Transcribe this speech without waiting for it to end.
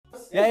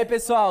E aí,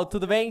 pessoal,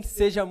 tudo bem?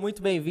 Sejam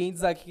muito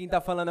bem-vindos. Aqui quem tá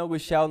falando é o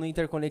Guxel no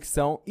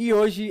Interconexão. E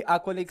hoje a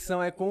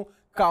conexão é com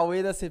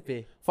Kauê da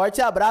CP.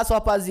 Forte abraço,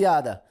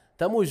 rapaziada.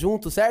 Tamo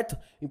junto, certo?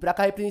 Vim pra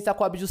cá representar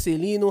com a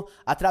Juscelino,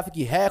 a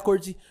Traffic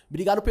Record.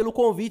 Obrigado pelo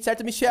convite,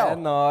 certo, Michel? É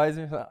nóis,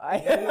 Michel.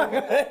 Ai,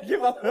 que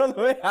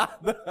falando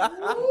errado.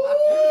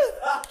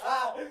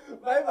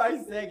 Vai,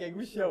 segue, é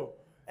Guxel.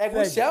 É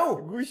Guxel?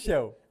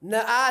 Guxel.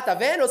 Ah, tá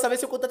vendo? Eu sabia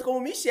se eu contato como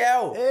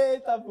Michel.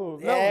 Eita, pô.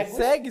 Não,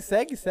 segue,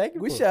 pô.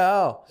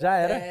 Guxel. Já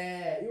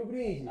era. E o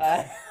brinde?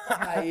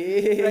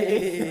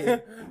 Aê!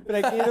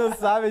 Pra quem não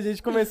sabe, a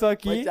gente começou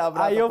aqui,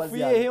 abraço, aí eu fui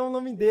rapaziada. e errei o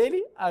nome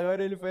dele,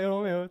 agora ele foi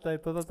errou o meu, tá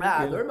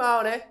tranquilo.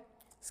 Normal, né?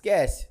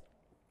 Esquece.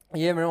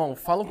 E aí, meu irmão,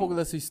 fala um pouco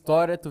da sua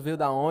história, tu veio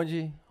da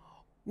onde?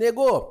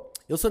 Nego,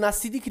 eu sou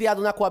nascido e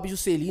criado na Coab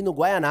Juscelino,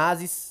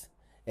 Guaianazes.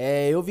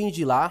 Eu vim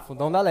de lá.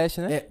 Fundão da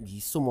Leste, né?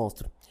 Isso,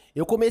 monstro.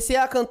 Eu comecei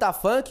a cantar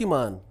funk,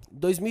 mano, em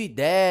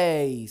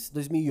 2010,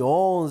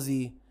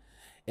 2011.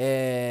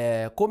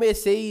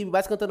 Comecei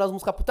mais cantando as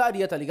músicas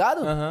putaria, tá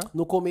ligado? Aham.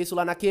 No começo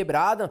lá na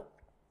quebrada.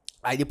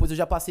 Aí depois eu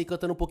já passei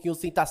cantando um pouquinho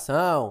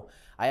ostentação.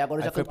 Aí agora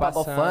eu Aí já foi canto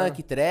pagode passando.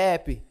 funk,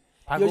 trap.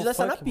 Pagode E hoje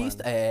nessa na funk,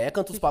 pista. mano.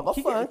 Canto os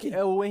pagode funk.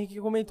 O Henrique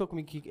comentou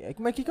comigo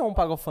como é que é um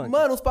pagode funk?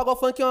 Mano, os pagode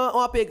funk é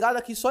uma pegada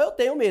que só eu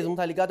tenho mesmo,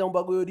 tá ligado? É um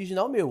bagulho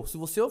original meu. Se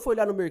você for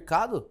olhar no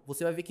mercado,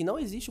 você vai ver que não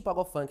existe o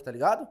pagode funk, tá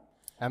ligado?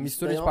 É a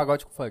mistura Isso de daí é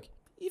pagode com funk.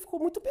 E ficou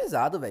muito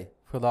pesado, velho.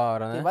 Ficou da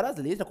hora, né? Tem várias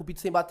letras, Cupido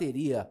sem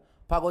bateria,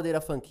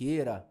 pagodeira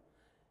funkeira.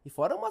 E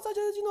fora umas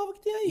áreas de nova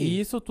que tem aí. E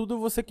isso tudo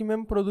você que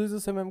mesmo produz,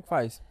 você mesmo que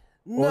faz?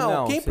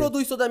 Não, quem você-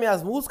 produz todas as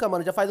minhas músicas,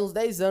 mano, já faz uns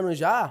 10 anos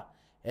já.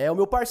 É o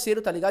meu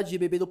parceiro, tá ligado? De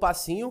bebê do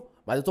Passinho.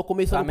 Mas eu tô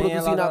começando Também é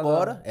produzindo lá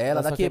agora. da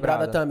Lá sua na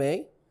quebrada quebrada.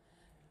 também.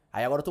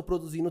 Aí agora eu tô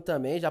produzindo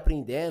também, já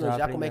aprendendo, Já como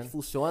é que aprendendo.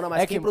 funciona.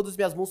 Mas É quem que produz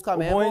minhas músicas O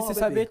mesmo. bom é ó, você bebê.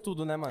 saber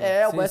tudo, né, mano?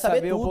 O bom é Você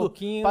saber um tudo.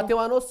 pouquinho. Pra ter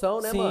uma noção,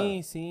 né,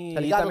 mano? Sim. Tá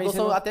ligado? E também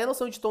Noção, você não- até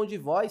noção de tom de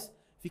voz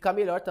fica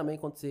melhor também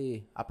quando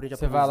você aprende a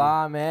Você produzir. vai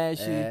lá,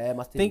 mexe.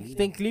 Masteriza.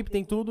 Tem clipe,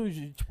 tem tudo.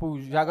 Tipo,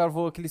 já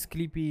gravou aqueles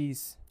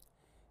clipes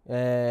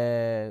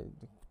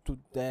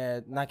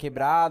na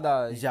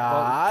quebrada.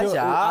 Já, Que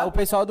já. O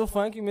pessoal do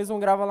funk mesmo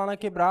grava lá na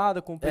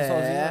quebrada, com o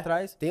pessoalzinho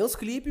atrás. Tem uns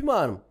clipes,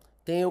 mano.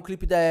 Tem o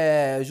clipe da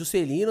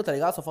Juscelino, tá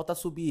ligado? Só falta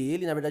subir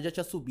ele. Na verdade, já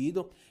tinha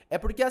subido. É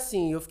porque,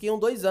 assim, eu fiquei uns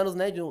 2 anos,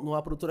 né,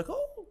 numa produtora que eu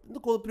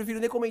não prefiro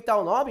nem comentar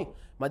o nome,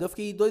 mas eu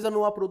fiquei 2 anos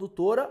numa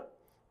produtora.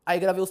 Aí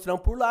gravei os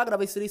trampos por lá,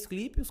 gravei 3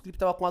 clipes. Os clipes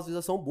tava com uma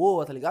visualização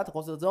boa, tá ligado? Com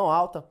uma visualização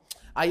alta.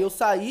 Aí eu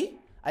saí.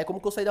 Aí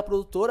como que eu saí da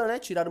produtora, né?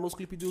 Tiraram meus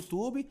clipes do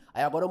YouTube.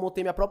 Aí agora eu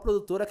montei minha própria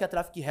produtora, que é a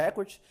Traffic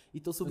Record. E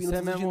tô subindo Você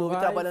tudo de mesmo novo e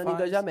vai, trabalhando em faz.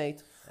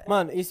 engajamento.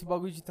 Mano, esse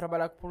bagulho de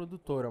trabalhar com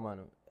produtora,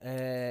 mano.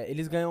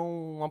 Eles ganham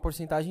uma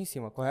porcentagem em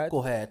cima, correto?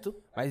 Correto.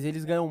 Mas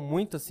eles ganham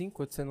muito assim,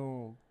 quando você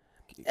não.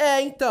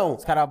 Então.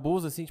 Os caras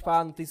abusam assim, tipo,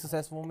 não tem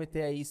sucesso, vamos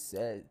meter aí.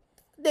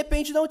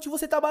 Depende de onde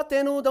você tá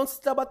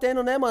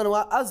batendo, né, mano?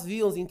 As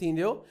views,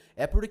 entendeu?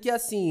 É porque,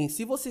 assim,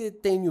 se você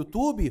tem no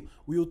YouTube,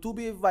 o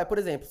YouTube vai, por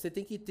exemplo, você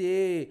tem que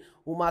ter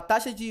uma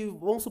taxa de,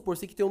 vamos supor,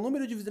 você tem que ter um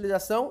número de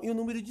visualização e um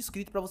número de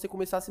inscritos pra você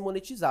começar a se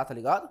monetizar, tá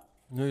ligado?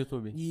 No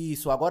YouTube.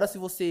 Isso, agora se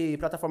você,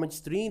 plataforma de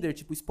streamer,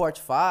 tipo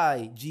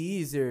Spotify,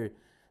 Deezer,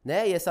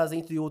 né, e essas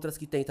entre outras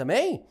que tem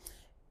também,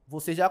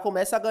 você já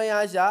começa a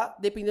ganhar já,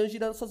 dependendo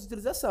de sua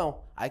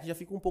visualização. Aí que já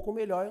fica um pouco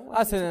melhor.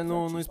 Você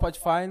no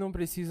Spotify não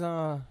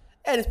precisa...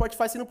 No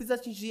Spotify você não precisa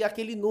atingir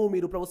aquele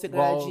número pra você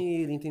ganhar Igual-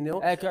 dinheiro,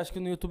 entendeu? É que eu acho que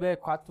no YouTube é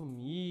 4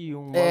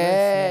 mil, um bagulho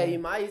E assim.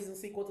 mais não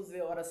sei quantas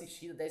horas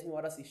assistidas, 10 mil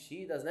horas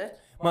assistidas, né?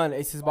 Mano,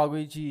 esses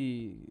bagulho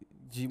de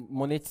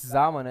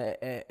monetizar, mano,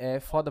 é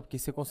foda, porque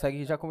você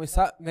consegue já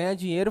começar a ganhar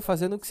dinheiro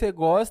fazendo o que você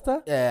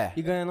gosta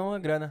e ganhando uma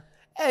grana.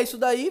 Isso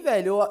daí,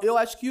 velho, eu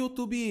acho que o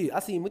YouTube,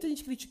 assim, muita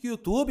gente critica o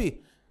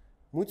YouTube,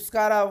 muitos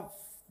caras,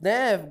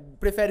 né,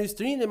 preferem o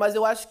streamer, mas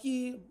eu acho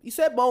que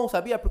isso é bom,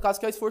 sabia? Por causa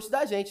que é o esforço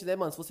da gente, né,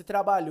 mano? Se você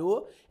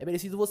trabalhou, é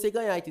merecido você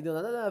ganhar, entendeu?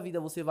 Nada na vida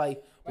você vai...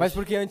 Mas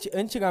porque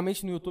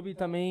antigamente no YouTube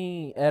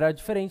também era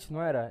diferente,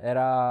 não era?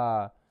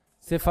 Era...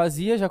 Você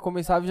fazia, já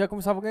começava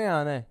a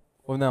ganhar, né?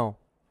 Ou não?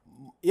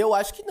 Eu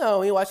acho que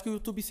não, eu acho que o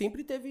YouTube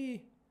sempre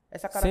teve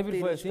essa Sempre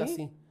característica, foi assim?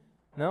 assim.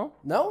 Não?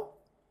 Não?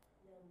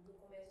 No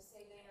começo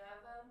você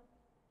ganhava.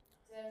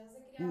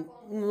 Você criava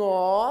conta.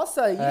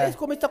 Nossa, esse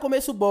começo tá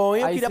começo bom,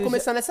 hein? Eu Aí queria você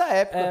começar nessa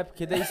época.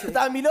 Porque daí você...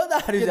 Tá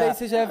milionário Porque já. daí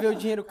você já vê o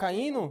dinheiro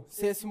caindo,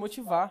 você ia se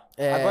motivar.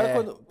 Agora,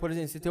 quando, por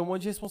exemplo, você tem um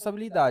monte de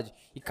responsabilidade.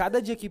 E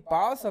cada dia que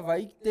passa,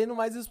 vai tendo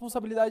mais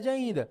responsabilidade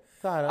ainda.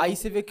 Caramba. Aí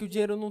você vê que o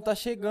dinheiro não tá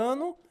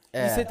chegando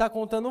e você tá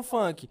contando o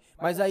funk.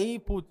 Mas aí,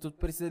 puto,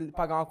 precisa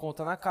pagar uma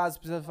conta na casa,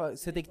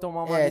 você tem que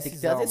tomar uma decisão, tem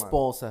que ter as mano.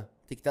 responsa.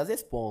 Tem que ter as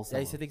responsa. E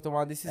aí você tem que tomar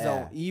uma decisão.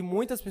 É. E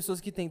muitas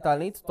pessoas que têm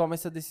talento tomam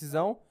essa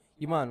decisão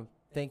e, mano,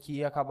 tem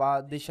que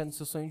acabar deixando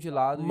seu sonho de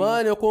lado.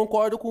 Mano, eu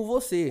concordo com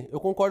você. Eu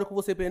concordo com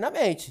você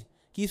plenamente.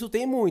 Que isso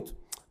tem muito.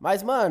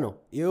 Mas, mano,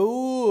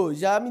 eu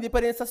já me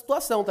deparei nessa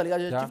situação, tá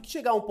ligado? Já tive que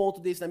chegar a um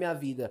ponto desse na minha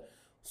vida.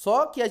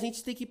 Só que a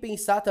gente tem que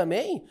pensar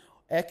também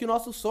que o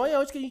nosso sonho é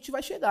onde que a gente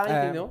vai chegar,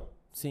 entendeu?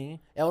 Sim.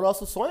 É o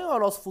nosso sonho ou é o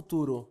nosso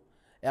futuro?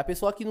 é a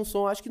pessoa que no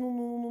som, acho que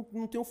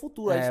não tem um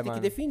futuro. A gente tem mano, que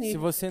definir. se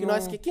você que não...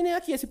 nós, que nem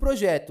aqui esse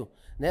projeto,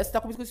 né? Você tá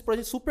comigo com esse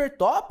projeto super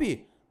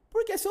top,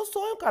 porque é seu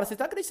sonho, cara. Você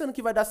tá acreditando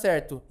que vai dar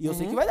certo. E eu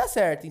sei que vai dar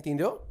certo,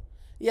 entendeu?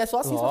 E é só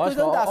assim as coisas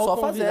andar, só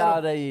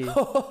fazendo. Aí.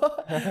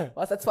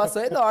 Uma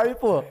satisfação enorme,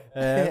 pô.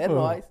 É pô.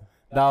 nóis.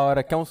 Da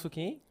hora. Quer um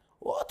suquinho?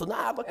 Ô, tô na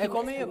água aqui.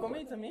 Come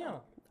aí também, ó.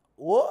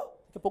 Ô,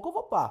 daqui a pouco eu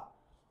vou pá.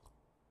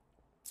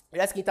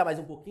 Vai esquentar mais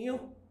um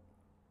pouquinho?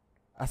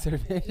 A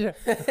cerveja?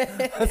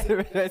 A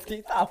cerveja vai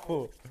esquentar,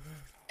 pô.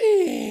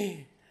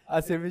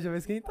 A cerveja vai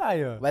esquentar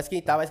aí, ó. Vai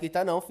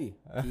esquentar não, fi.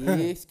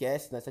 Ih,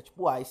 esquece, nós é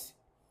tipo ice.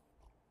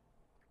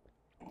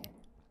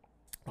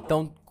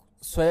 Então,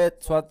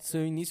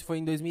 seu início foi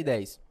em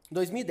 2010.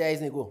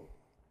 2010, nego.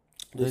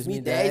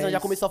 2010, nós já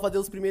começou a fazer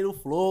os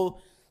primeiros flow.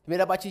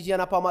 Primeira batidinha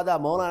na palma da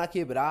mão, lá na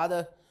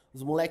quebrada.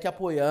 Os moleque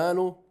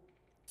apoiando.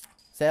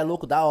 Cê é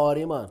louco, da hora,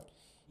 hein, mano.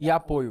 E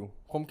apoio?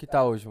 Como que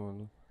tá hoje,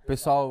 mano?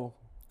 Pessoal...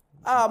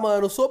 Ah,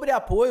 mano, sobre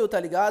apoio, tá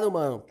ligado,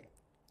 mano?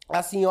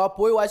 Assim, o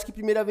apoio eu acho que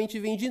primeiramente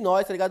vem de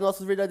nós, tá ligado?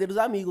 Nossos verdadeiros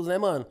amigos, né,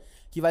 mano?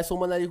 Que vai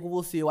somando ali com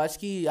você. Eu acho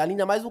que,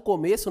 ainda mais no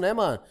começo, né,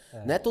 mano?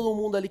 Não é todo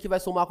mundo ali que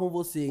vai somar com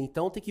você.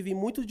 Então tem que vir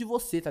muito de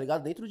você, tá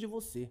ligado? Dentro de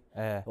você.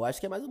 Eu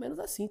acho que é mais ou menos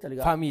assim, tá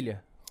ligado?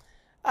 Família.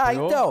 Ah,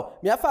 então,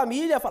 minha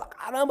família fala,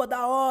 caramba,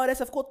 da hora,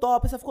 essa ficou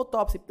top,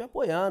 sempre me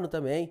apoiando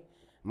também.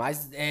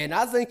 Mas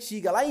nas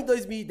antigas, lá em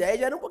 2010,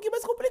 já era um pouquinho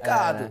mais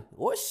complicado. Né?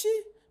 Oxi,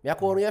 minha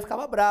coroinha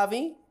ficava brava,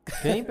 hein?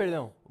 Quem,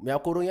 perdão? Minha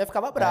coroinha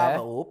ficava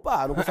brava.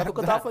 Opa, não gostava que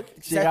eu tava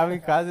funkeiro. Chegava em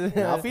casa...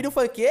 Não, filho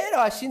funkeiro,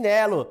 ó,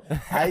 chinelo.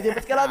 Aí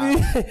depois que ela viu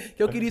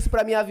que eu queria isso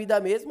pra minha vida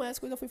mesmo, aí as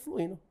coisas foi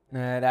fluindo.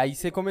 Aí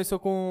você começou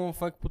com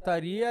funk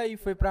putaria e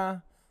foi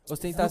pra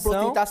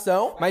ostentação.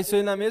 Ostentação. Mas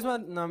foi na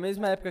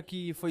mesma época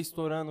que foi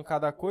estourando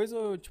cada coisa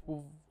ou,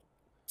 tipo...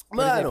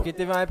 Mano, exemplo, porque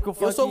teve uma época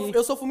que o funk...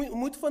 eu sou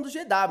muito fã do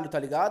GW, tá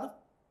ligado?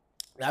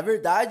 Na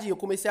verdade, eu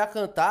comecei a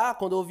cantar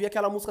quando eu ouvi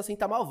aquela música Sem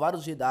Tá Malvado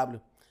do GW.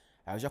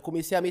 Aí eu já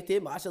comecei a meter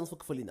marcha no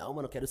funk. Eu falei, não,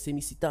 mano, eu quero ser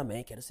MC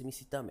também,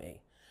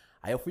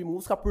 Aí eu fui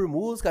música por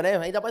música, né?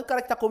 Ainda mais o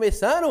cara que tá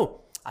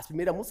começando, as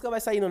primeiras músicas vai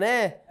saindo,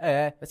 né?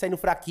 Vai saindo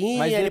fraquinha,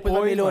 mas depois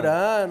vai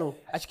melhorando. Mano,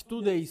 acho que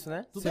tudo é isso,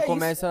 né? Tudo você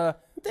começa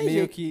meio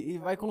jeito. que... E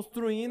vai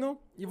construindo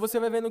e você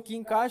vai vendo o que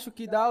encaixa, o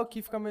que dá, o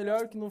que fica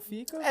melhor, o que não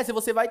fica. Se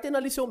você vai tendo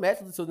ali seu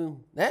método,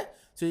 né?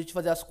 Seu jeito de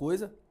fazer as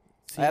coisas.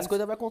 Aí as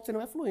coisas vai acontecendo,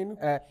 vai fluindo.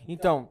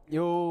 Então,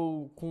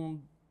 eu com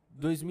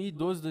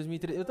 2012,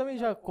 2013, eu também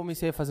já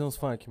comecei a fazer uns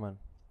funk, mano.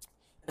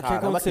 Caramba, o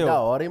que aconteceu? que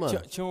da hora, hein,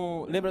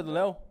 mano? Lembra do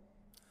Léo?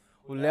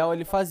 O Léo,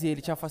 ele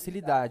tinha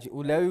facilidade.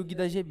 O Léo e o Gui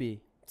da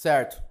GB.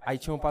 Certo. Aí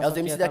tinha um É os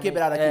MC da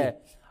quebrada aqui.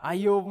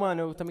 Aí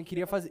eu também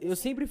queria fazer. Eu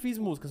sempre fiz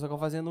música, só que eu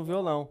fazia no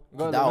violão.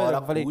 Que da hora,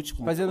 eu falei,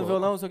 acústico, fazia no louco.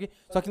 violão,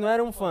 só que não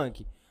era um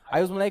funk.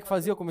 Aí os moleques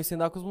faziam, eu comecei a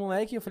andar com os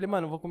moleques e eu falei,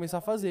 mano, eu vou começar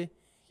a fazer.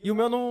 E o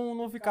meu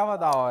não ficava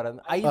da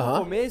hora. Aí no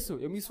começo,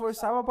 eu me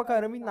esforçava pra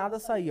caramba e nada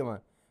saía,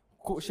 mano.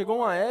 Chegou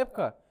uma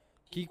época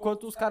que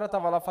enquanto os caras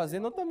tava lá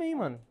fazendo, eu também,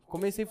 mano.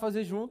 Comecei a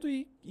fazer junto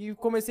e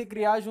comecei a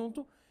criar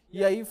junto.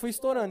 E aí foi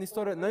estourando.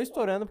 Não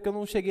estourando porque eu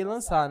não cheguei a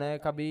lançar, né?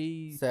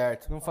 Acabei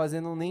não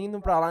fazendo nem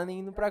indo pra lá, nem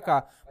indo pra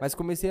cá. Mas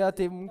comecei a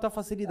ter muita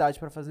facilidade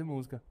pra fazer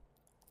música.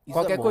 Isso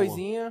Qualquer é bom,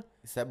 coisinha... mano.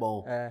 Isso é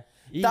bom.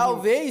 E,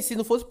 talvez, se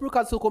não fosse por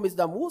causa do seu começo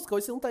da música,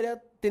 hoje você não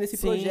estaria tendo esse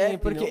projeto.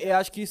 Porque eu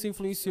acho que isso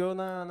influenciou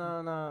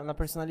na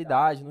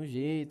personalidade, no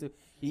jeito.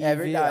 E É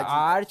verdade. A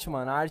arte,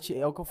 mano, a arte,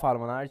 é o que eu falo,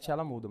 mano, a arte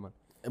ela muda, mano.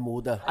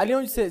 Muda. Ali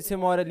onde você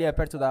mora ali é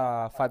perto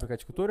da fábrica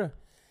de cultura?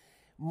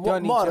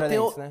 Moro,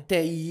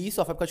 tem isso,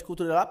 a fábrica de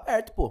cultura é lá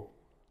perto, pô.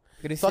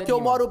 Crescer Só que eu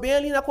ali, moro bem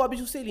ali na Coab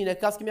Juscelino, é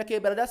caso que minha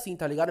quebrada é assim,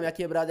 tá ligado? Minha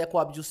quebrada é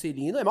Coab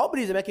Juscelino, é mal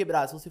brisa minha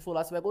quebrada, se você for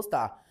lá você vai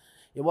gostar.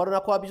 Eu moro na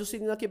Coab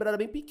Juscelino, na quebrada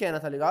bem pequena,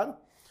 tá ligado?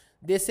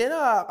 Descendo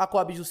a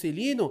Coab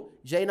Juscelino,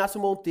 já é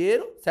Inácio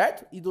Monteiro,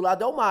 certo? E do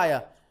lado é o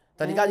Maia,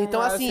 tá ligado? Então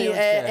assim,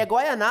 é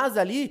Guaianás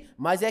ali,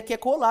 mas é que é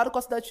colado com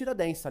a cidade de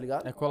Tiradentes, tá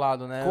ligado? É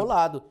colado, né?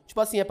 Colado.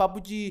 Tipo assim, é papo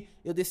de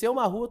eu descer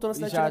uma rua, eu tô na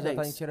cidade de Tiradentes.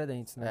 Já tá em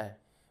Tiradentes, né?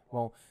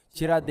 Bom,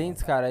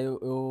 Tiradentes, cara,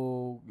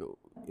 eu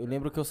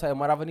lembro que eu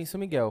morava ali em São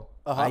Miguel.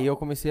 Aí eu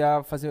comecei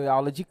a fazer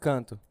aula de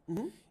canto.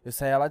 Eu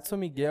saía lá de São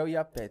Miguel e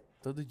ia a pé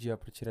todo dia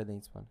pro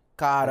Tiradentes, mano.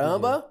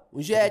 Caramba,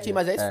 um jet, hein?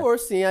 Mas é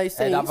esforço, hein? Aí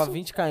sem dava isso...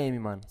 20 km,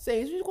 mano.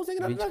 Sem isso a gente consegue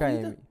nada 20 na km.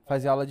 vida.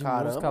 Fazia aula de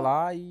música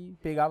lá e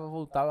pegava,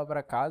 voltava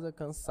pra casa,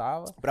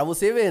 cansava. Pra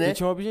você ver, né? E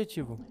tinha um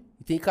objetivo.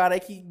 E tem cara aí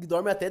que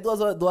dorme até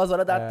 2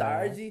 horas da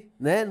tarde,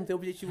 né? Não tem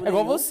objetivo nenhum.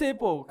 É igual você,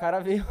 pô. O cara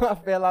veio a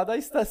pé lá da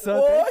estação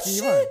até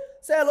aqui, mano.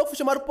 Você é louco? Fui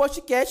chamar o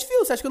podcast,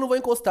 filho. Você acha que eu não vou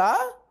encostar?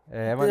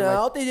 Mano.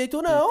 Não, tem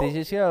jeito não. Tem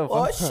gente que...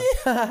 Oxi.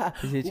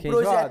 Tem gente o que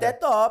projeto é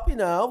top.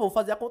 Não, vamos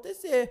fazer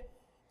acontecer.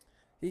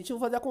 Se a gente não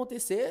fazer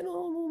acontecer,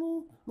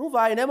 não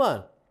vai, né,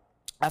 mano?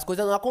 As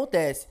coisas não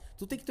acontecem.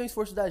 Tudo tem que ter um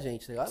esforço da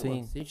gente, tá ligado? Sim.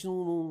 Mano? Se a gente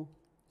não...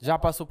 Já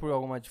passou por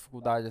alguma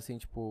dificuldade, assim,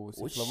 tipo...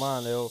 Você falou,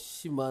 mano,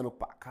 mano,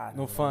 pra caramba.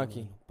 No funk?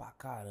 Mano,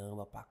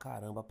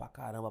 pra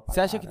caramba. Você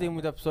acha que tem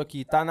muita pessoa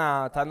que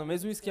tá no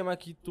mesmo esquema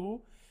que tu,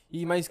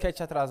 mas quer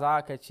te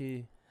atrasar, quer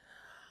te...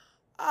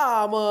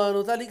 Ah,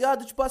 mano, tá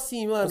ligado? Tipo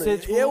assim, mano. Você,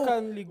 tipo, nunca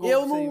ligou eu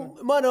pra não. isso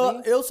aí, mano?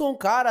 Mano, eu sou um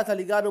cara, tá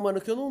ligado, mano,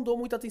 que eu não dou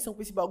muita atenção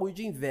pra esse bagulho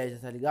de inveja,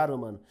 tá ligado,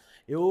 mano?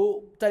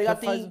 Eu, tá ligado?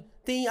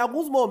 Tem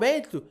alguns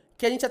momentos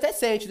que a gente até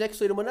sente, né? Que o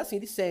ser humano é assim,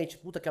 ele sente.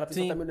 Puta, aquela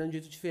pessoa Sim. tá me olhando de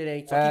um jeito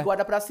diferente. Só que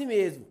guarda pra si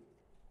mesmo.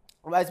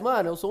 Mas,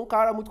 mano, eu sou um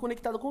cara muito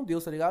conectado com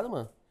Deus, tá ligado,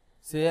 mano?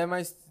 Você é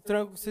mais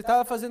tranquilo. Você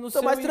tá fazendo o Tô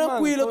seu mais e,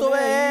 tranquilo, mano,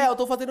 eu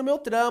tô fazendo o meu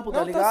trampo, tá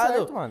Não, ligado? Tá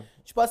certo, mano.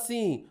 Tipo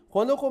assim,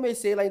 quando eu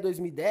comecei lá em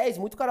 2010,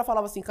 muito cara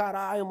falava assim,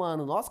 caralho,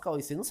 mano, nossa,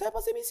 Cauê, você não serve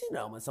pra ser MC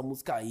não, mas essa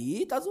música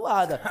aí tá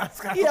zoada.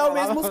 E é o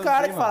mesmo os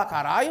caras que falam,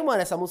 caralho,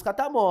 mano, essa música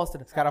tá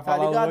monstra. Os caras tá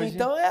falam ligado? hoje.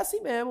 Então é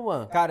assim mesmo,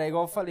 mano. Cara, é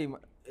igual eu falei,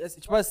 mano.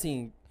 Tipo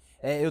assim,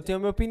 eu tenho a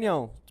minha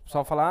opinião. O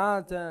pessoal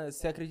fala,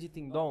 você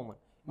acredita em dom, mano?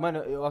 Mano,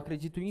 eu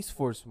acredito em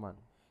esforço, mano.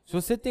 Se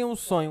você tem um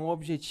sonho, um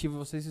objetivo,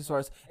 você se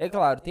esforça. É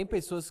claro, tem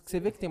pessoas que você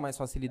vê que tem mais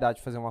facilidade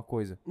de fazer uma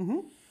coisa.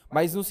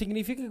 Mas não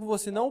significa que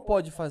você não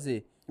pode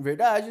fazer.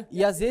 Verdade.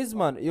 E às vezes,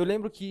 mano, eu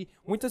lembro que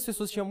muitas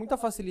pessoas tinham muita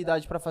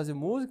facilidade pra fazer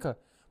música,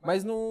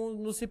 mas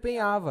não se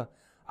empenhava.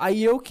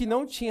 Aí eu que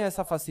não tinha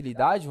essa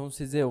facilidade, vamos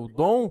dizer, o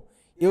dom,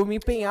 eu me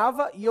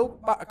empenhava e eu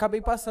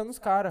acabei passando os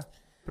caras.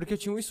 Porque eu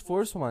tinha um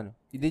esforço, mano,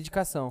 e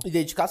dedicação. E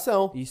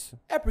dedicação. Isso.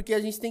 É porque a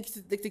gente tem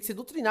que ser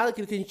doutrinado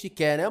naquilo que a gente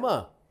quer, né,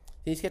 mano?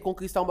 Se a gente quer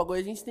conquistar um bagulho,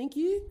 a gente tem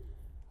que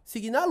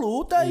seguir na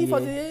luta e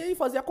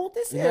fazer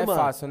acontecer, E não é mano.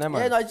 fácil, né,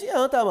 mano? Não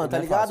adianta, mano, E tá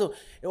não é ligado?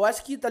 Eu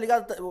acho que, tá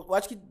ligado? Eu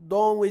acho que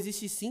dom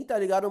existe sim, tá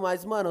ligado?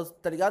 Mas, mano,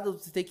 tá ligado?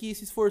 Você tem que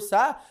se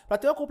esforçar pra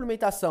ter uma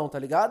complementação, tá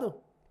ligado?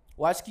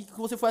 Eu acho que o que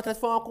você foi atrás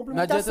foi uma Não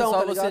complementação, adianta só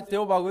tá ligado? você ter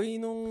o bagulho e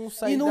não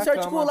sair E não da se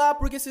articular,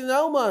 porque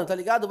senão, mano, tá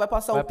ligado? Vai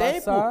passar Vai o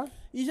tempo passar.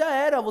 e já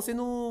era. Você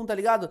não, tá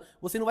ligado?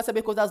 Você não vai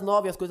saber coisas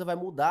novas, as coisas vão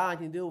mudar,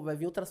 entendeu? Vai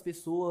vir outras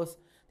pessoas,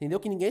 entendeu?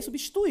 Que ninguém é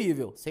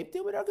substituível. Sempre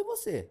tem o melhor que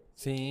você.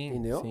 Sim,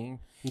 Entendeu? sim.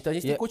 Então a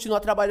gente tem que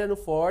continuar trabalhando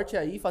forte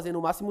aí, fazendo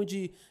o máximo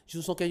de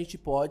junção que a gente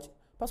pode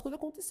para as coisas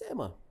acontecer,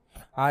 mano.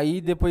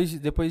 Aí depois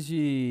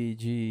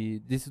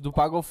do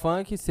Pago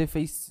Funk, você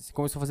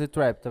começou a fazer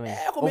trap também.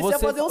 Eu comecei a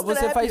fazer uns Você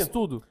trap. faz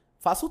tudo.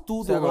 Faço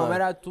tudo, Você mano.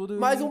 aglomera tudo.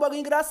 Mas um bagulho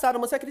engraçado,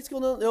 mano. Você acredita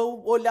que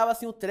eu olhava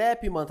assim o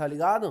trap, mano, tá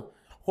ligado?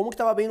 Como que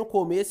tava bem no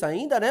começo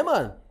ainda, né,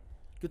 mano?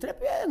 Que o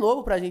trap é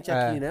novo pra gente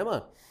aqui, né,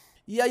 mano?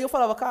 E aí eu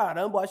falava,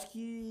 caramba, acho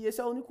que esse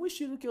é o único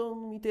estilo que eu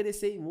não me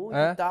interessei muito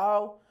e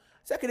tal.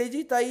 Você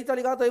acredita aí, tá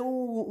ligado? Aí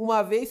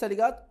uma vez, tá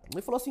ligado?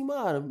 Ele falou assim,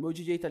 mano, meu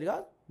DJ, tá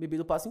ligado? Bebê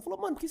do passinho, falou,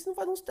 mano, por que você não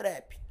faz uns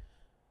trap?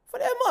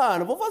 Falei,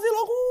 mano, vou fazer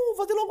logo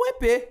um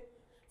EP.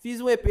 Fiz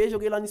um EP,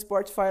 joguei lá no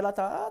Spotify, lá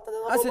tá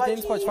dando uma você tem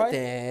no Spotify?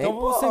 Tem, então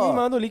você me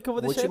manda o link que eu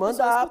vou deixar te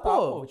mandar,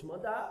 pô. Vou te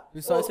mandar.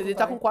 Pessoal, Você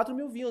tá com 4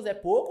 mil views, é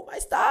pouco,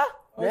 mas tá,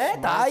 né? Oxe,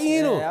 Tá mas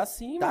indo. É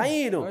assim, tá mano.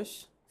 indo.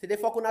 Oxe, Você dê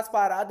foco nas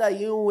paradas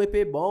aí, um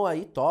EP bom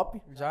aí,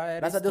 top. já era.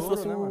 Graças a Deus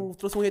estouro, né, mano?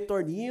 trouxe um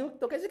retorninho.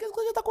 Então quer dizer que as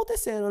coisas já tá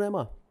acontecendo, né,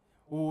 mano?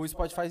 O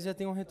Spotify já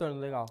tem um retorno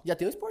legal. Já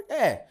tem o esporte.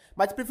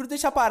 Mas eu prefiro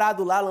deixar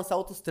parado lá, lançar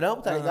outros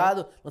trampos, tá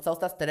ligado? Lançar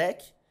outras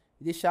tracks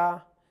e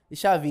deixar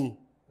vir.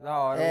 Da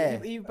hora.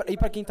 É. E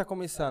pra quem tá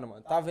começando,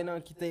 mano? Tá vendo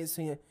que tem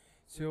assim,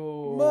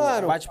 seu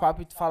Mano.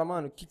 bate-papo e tu fala,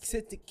 mano, o que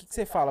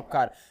você fala pro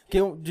cara? Porque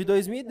de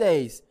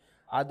 2010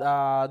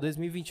 a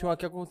 2021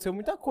 aqui aconteceu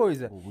muita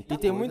coisa. Muita e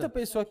tem coisa. muita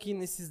pessoa aqui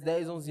nesses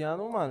 10, 11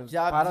 anos, mano,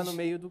 Já para vi- no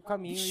meio do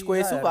caminho. e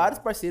Conheço já era, vários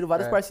mano. parceiros,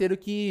 É. parceiros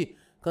que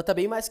canta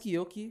bem mais que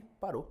eu, que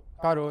parou.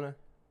 Parou, né?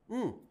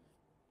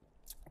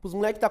 Pros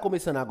moleque que tá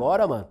começando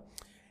agora, mano,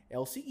 é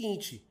o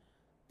seguinte.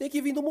 Tem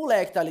que vir do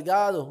moleque, tá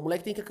ligado? O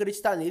moleque tem que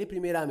acreditar nele,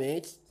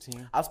 primeiramente. Sim.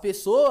 As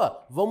pessoas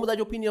vão mudar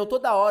de opinião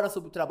toda hora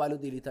sobre o trabalho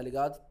dele, tá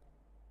ligado?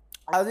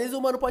 Às vezes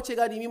o mano pode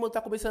chegar em mim, mano,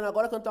 tá começando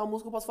agora, cantar uma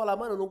música, eu posso falar,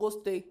 mano, eu não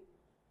gostei.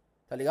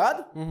 Tá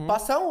ligado?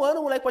 Passar um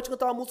ano, o moleque pode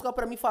cantar uma música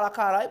pra mim e falar,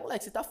 caralho,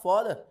 moleque, você tá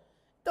foda.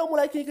 Então o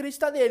moleque tem que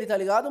acreditar nele, tá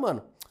ligado,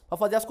 mano? Pra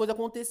fazer as coisas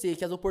acontecer,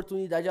 que as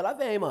oportunidades, ela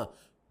vem, mano.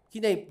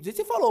 Que nem, do jeito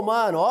que você falou,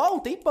 mano, ó, um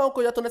tempão que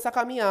eu já tô nessa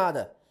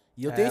caminhada.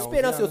 E eu tenho 11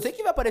 esperança, eu anos. sei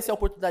que vai aparecer a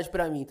oportunidade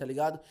pra mim, tá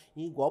ligado?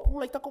 E igual pro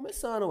moleque que tá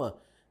começando, mano.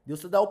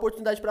 Deus dá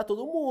oportunidade pra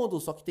todo mundo,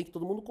 só que tem que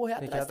todo mundo correr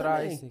Tem que ir atrás,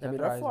 atrás, também, tem que da ir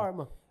melhor atrás, né?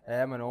 forma.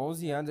 É, mano,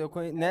 11 anos.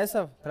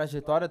 Nessa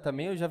trajetória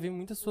também, eu já vi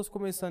muitas pessoas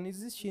começando e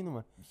desistindo,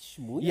 mano. Vixe,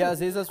 muito. E às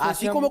vezes as pessoas Assim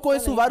tinham como eu muito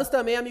conheço talento. vários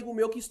também, amigo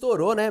meu que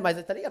estourou, né?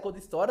 Mas tá ligado? Quando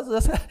estoura,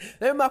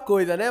 é a mesma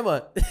coisa, né,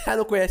 mano? Já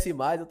não conhece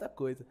mais, outra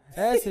coisa.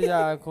 Você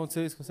já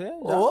aconteceu isso com você? Já,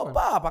 mano.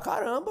 Opa, pra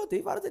caramba,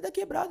 tem vários aí da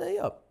quebrada aí,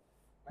 ó.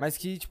 Mas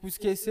que, tipo,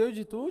 esqueceu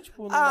de tudo,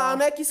 tipo...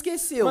 Não é que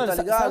esqueceu, mano,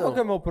 tá ligado? sabe qual que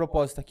é o meu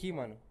propósito aqui,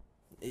 mano?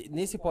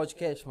 Nesse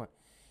podcast, mano,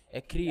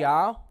 é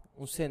criar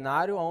um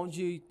cenário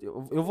onde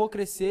eu vou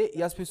crescer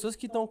e as pessoas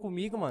que estão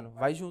comigo, mano,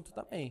 vai junto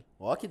também.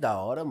 Ó, que da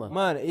hora, mano.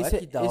 Mano, Olha esse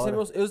que da é hora.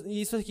 meu...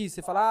 isso aqui,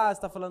 você fala,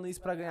 você tá falando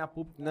isso pra ganhar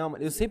público. Não,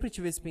 mano, eu sempre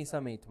tive esse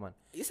pensamento, mano.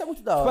 Isso é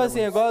muito da Tipo hora. assim,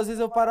 mano. igual às vezes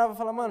eu parava e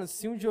falava, mano,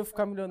 se um dia eu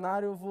ficar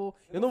milionário,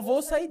 eu não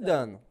vou sair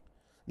dando.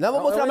 Não,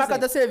 vou é mostrar um a marca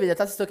exemplo. da cerveja,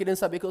 tá? Vocês estão querendo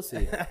saber que eu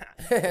sei.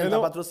 Eu Tá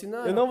não-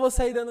 patrocinando. Eu não vou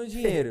sair dando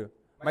dinheiro,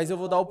 mas eu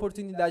vou dar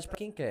oportunidade pra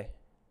quem quer.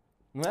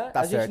 Não é?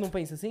 Tá a gente certo. não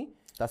pensa assim?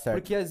 Tá certo.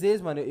 Porque às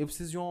vezes, mano, eu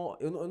preciso de um...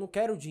 Eu não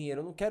quero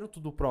dinheiro, eu não quero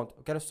tudo pronto.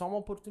 Eu quero só uma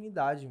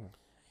oportunidade, mano.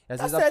 E às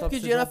Tá vezes a certo, pessoa porque precisa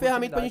de dinheiro é uma uma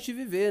ferramenta pra oportunidade.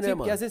 gente viver, né, Sim, mano?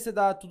 porque às vezes você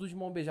dá tudo de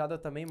mão beijada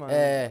também, mano.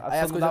 É, a aí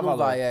pessoa as coisas não valor.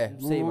 vai,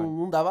 Não sei, mano.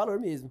 Não dá valor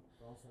mesmo.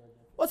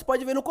 Pô, você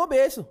pode ver no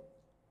começo.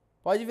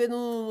 Pode ver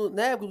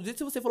né, do jeito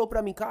que você falou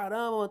pra mim,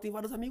 caramba, mano, tem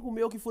vários amigos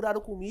meus que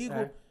furaram comigo.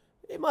 É.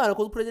 E, mano,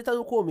 quando o projeto tá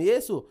no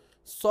começo,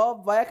 só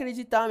vai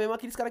acreditar mesmo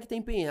aqueles caras que tem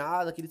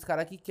empenhado, aqueles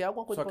caras que quer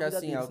alguma coisa Só que pra vida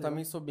assim, deles, eu né?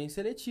 também sou bem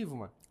seletivo,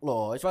 mano.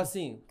 Lógico. Tipo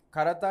assim, o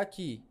cara tá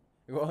aqui.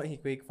 Igual o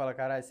Henrique que fala,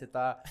 caralho, você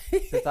tá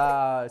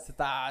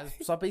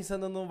só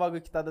pensando num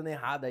bagulho que tá dando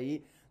errado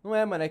aí. Não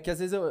é, mano, é que às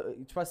vezes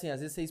tipo assim, às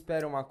vezes você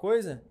espera uma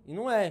coisa e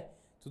não é.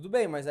 Tudo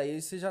bem, mas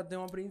aí você já tem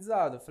um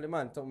aprendizado. Eu falei,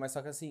 mano, então, mas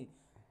só que assim,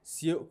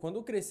 quando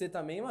eu crescer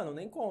também, mano,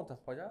 nem conta.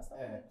 Pode arrastar.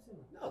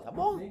 Não, tá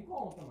bom. Nem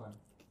conta, mano.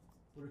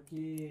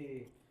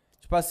 Porque,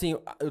 tipo assim,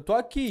 eu tô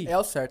aqui. É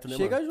o certo, né,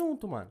 Chega mano?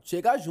 junto, mano.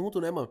 Chega junto,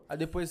 né, mano? Aí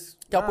depois...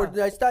 Que a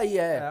oportunidade tá aí,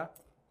 É.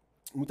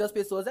 Muitas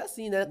pessoas é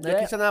assim, né? Não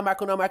É. é que na marca,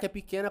 quando a marca é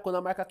pequena, quando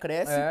a marca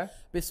cresce, É.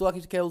 pessoa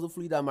que quer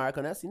usufruir da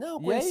marca, né? Assim,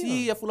 não, E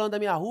conhecia aí, fulano da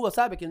minha rua,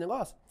 sabe aquele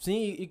negócio?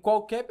 Sim, e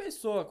qualquer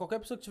pessoa que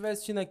estiver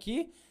assistindo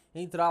aqui,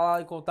 entrar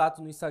lá em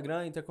contato no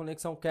Instagram,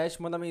 Interconexão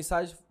Cast, manda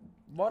mensagem,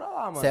 bora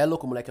lá, mano. Você é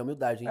louco, moleque, é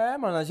humildade, hein? É,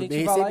 mano, a Fui gente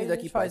bem vai lá e recebido a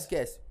aqui, gente pai, faz.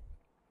 esquece.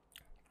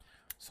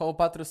 Só o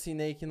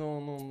patrocínio aí que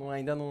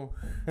ainda não...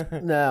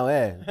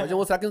 Não, pode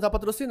mostrar que não tá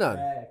patrocinando.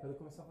 É, quando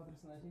começar a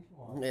patrocinar a gente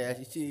mostra. É, a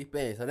gente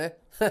pensa, né?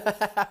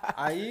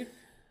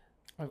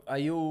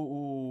 Aí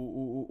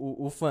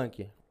o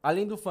funk.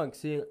 Além do funk,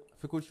 você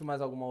curte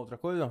mais alguma outra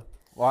coisa?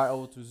 Ou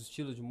outros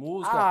estilos de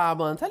música? Ah,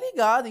 mano, tá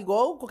ligado?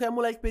 Igual qualquer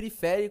moleque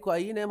periférico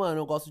aí, né, mano?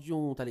 Eu gosto de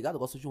um, tá ligado? Eu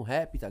gosto de um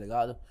rap, tá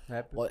ligado?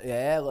 Rap.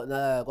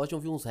 Gosto de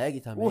ouvir uns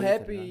reggae também. O tá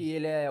rap, ligado?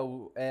 ele é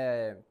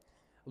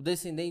o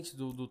descendente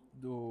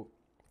do...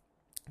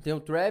 Tem o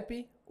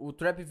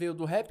trap veio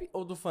do rap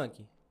ou do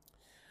funk?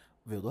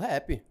 Veio do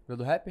rap. Veio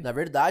do rap? Na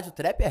verdade, o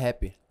trap é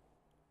rap.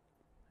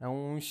 É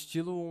um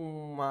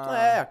estilo,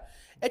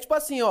 É tipo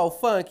assim, ó, o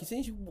funk. Se a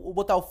gente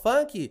botar o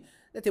funk,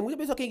 né, tem muita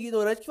pessoa que é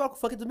ignorante que fala que o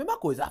funk é tudo a mesma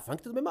coisa. Ah, funk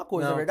é tudo a mesma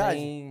coisa, Não, na verdade?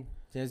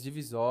 Tem as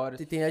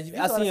divisórias. Tem as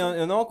divisórias. Assim,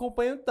 eu não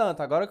acompanho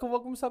tanto. Agora que eu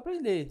vou começar a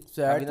aprender.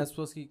 Certo. Tá vendo as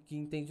pessoas que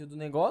entendem do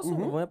negócio,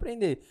 vão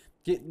aprender.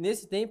 Porque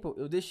nesse tempo,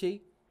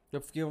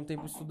 eu fiquei um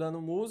tempo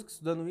estudando música,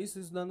 estudando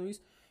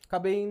isso.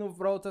 Acabei indo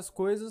pra outras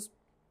coisas.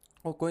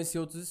 Eu conheci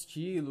outros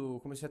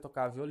estilos, comecei a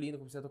tocar violino,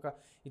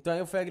 Então aí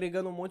eu fui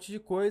agregando um monte de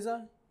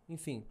coisa,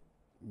 enfim.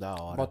 Da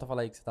hora. Volta a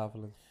falar aí que você tava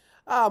falando.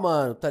 Ah,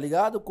 mano, tá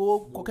ligado?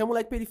 Qualquer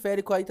moleque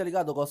periférico aí, tá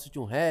ligado? Eu gosto de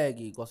um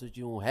reggae, gosto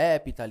de um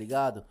rap, tá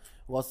ligado?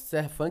 Eu gosto de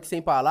ser funk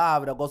sem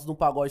palavra, eu gosto de um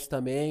pagode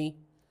também,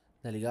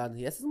 tá ligado?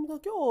 E essas músicas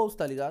que eu ouço,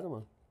 tá ligado,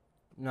 mano?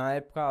 Na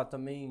época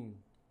também,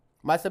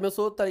 Mas também eu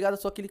sou, tá ligado? Eu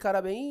sou aquele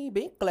cara bem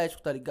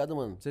eclético, tá ligado,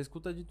 mano? você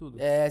escuta de tudo.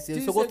 Se eu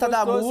você gostar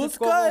da gostou, se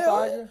música, ficou à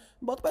vontade. eu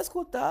boto pra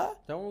escutar.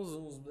 Tem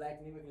uns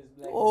black, lembra aqueles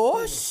black?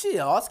 Oxi,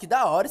 nossa, que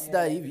da hora esse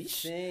daí,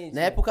 vixe. Gente.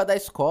 Na época da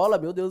escola,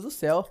 meu Deus do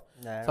céu.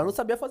 É. Só não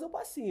sabia fazer um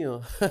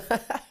passinho.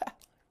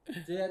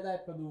 Você é da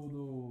época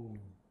do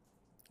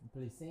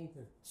Play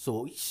Center?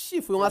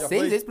 Ixi, fui umas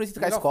 6 vezes pra ir com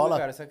a Nunca escola. fui,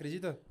 cara, você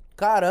acredita?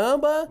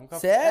 Caramba, Nunca fui.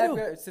 sério?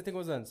 Você tem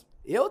quantos anos?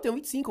 Eu tenho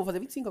 25, vou fazer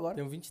 25 agora.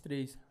 Tenho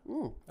 23.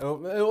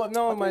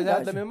 Não, Mas é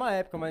idade. da mesma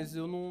época, mas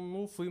eu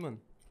não fui, mano.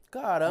 Na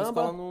caramba.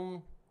 escola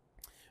não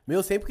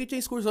Meu, sempre que tinha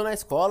excursão na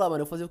escola,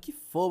 mano, eu fazia o que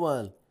for,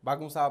 mano.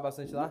 bagunçava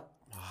bastante lá.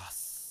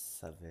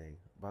 Nossa, velho. Nessa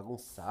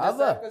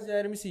Bagunçava? época já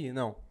era MC,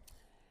 não.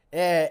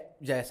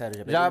 Já é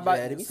sério, Já já ba-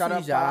 era os MC,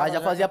 cara já fala,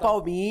 já fazia cantava.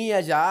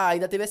 palminha, já.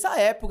 Ainda teve essa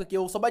época que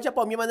eu só batia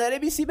palminha, mas não era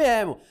MC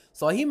mesmo.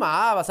 Só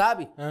rimava,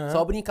 sabe? Aham.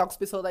 Só brincar com os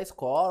pessoal da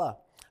escola.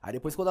 Aí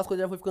depois, quando as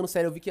coisas já foi ficando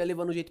sério, eu vi que ia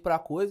levando jeito pra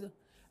coisa.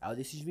 Aí eu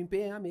decidi me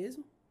empenhar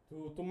mesmo.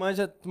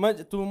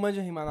 Tu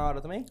manja rimar na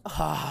hora também?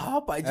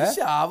 Ah, pai de É?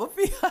 chava,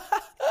 filho.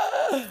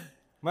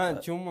 Mano,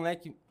 tinha um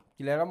moleque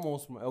que ele era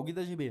monstro, mano. É o Gui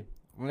da GB.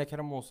 O moleque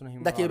era monstro na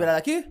rima. Daqui, na hora. liberado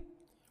aqui?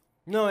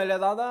 Não, ele é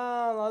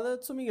lá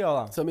de São Miguel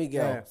lá. São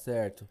Miguel, É.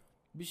 certo.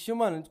 Bichinho,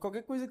 mano,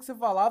 qualquer coisa que você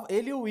falava,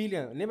 ele e o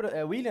William. Lembra?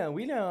 É William?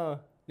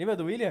 Lembra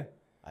do William?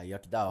 Aí, ó,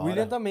 que da hora. O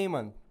William também,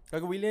 mano. Só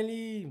que o William,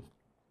 ele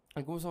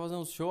começou a fazer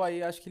uns shows,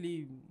 aí acho que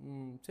ele,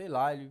 sei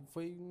lá,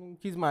 não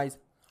quis mais.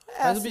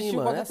 É Mas o assim, bichinho,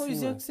 mano, qualquer é assim,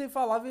 coisinha mano. que você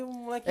falava, e o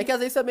moleque... É que às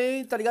vezes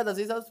também, tá ligado? Às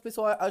vezes as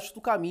pessoas acham do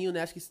caminho,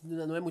 né? Acho que isso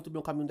não é muito bem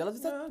o caminho delas.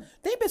 Às vezes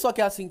tem pessoa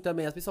que é assim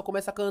também. As pessoas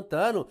começam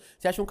cantando,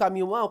 você acha um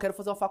caminho, eu quero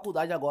fazer uma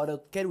faculdade agora, eu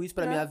quero isso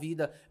pra minha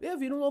vida. E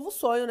vira um novo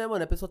sonho, né,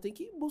 mano? A pessoa tem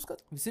que buscar.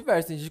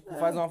 Vice-versa, tem gente que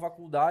faz uma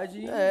faculdade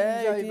e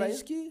Tem vai...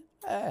 gente que.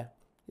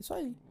 Isso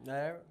aí.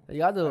 É, Tá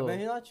ligado? é bem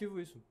relativo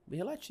isso. Bem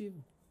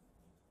relativo.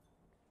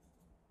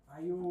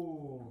 Aí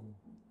o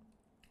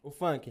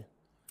funk.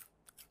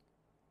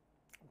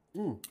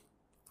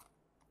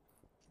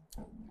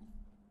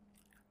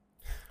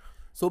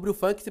 Sobre o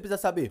funk, você precisa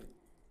saber.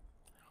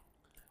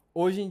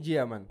 Hoje em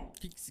dia, mano, o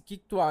que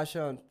tu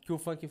acha que o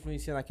funk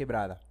influencia na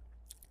quebrada?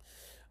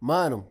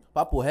 Mano,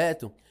 papo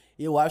reto,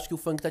 eu acho que o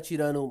funk tá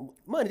tirando.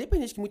 Mano,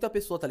 independente que muita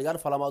pessoa, tá ligado?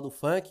 Fala mal do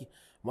funk,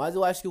 mas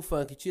eu acho que o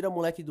funk tira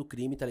moleque do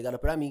crime, tá ligado?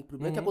 Pra mim,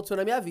 primeiro que aconteceu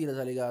na minha vida,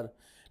 tá ligado?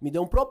 Me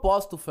deu um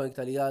propósito o funk,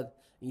 tá ligado?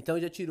 Então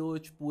já tirou,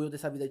 tipo, eu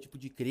dessa vida, tipo,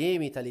 de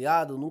crime, tá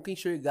ligado? Nunca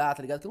enxergar,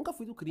 tá ligado? Porque eu nunca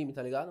fui do crime,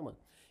 tá ligado, mano?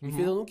 E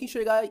fez eu nunca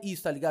enxergar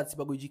isso, tá ligado? Esse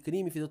bagulho de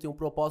crime, fez eu ter um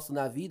propósito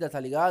na vida, tá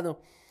ligado?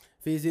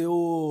 Fez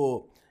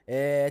eu,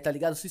 tá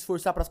ligado? Se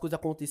esforçar pras coisas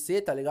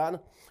acontecer, tá ligado?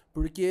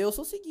 Porque eu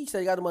sou o seguinte, tá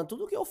ligado, mano?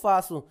 Tudo que eu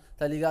faço,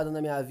 tá ligado,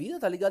 na minha vida,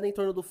 tá ligado em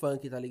torno do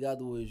funk, tá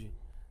ligado, hoje.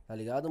 Tá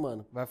ligado,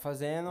 mano? Vai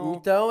fazendo...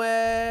 Então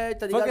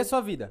tá ligado? Funk é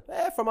sua vida.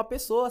 Forma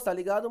pessoas, tá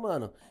ligado,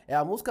 mano?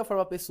 A música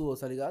forma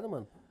pessoas, tá ligado,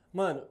 mano?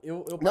 Mano,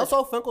 Não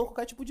só o funk, como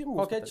qualquer tipo de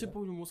música. Qualquer tá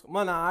tipo de música.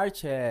 Mano, a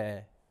arte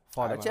é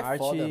foda, arte mano. é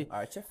foda.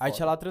 Arte é foda. A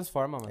arte, ela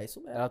transforma, mano. É isso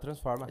mesmo. Ela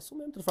transforma. É isso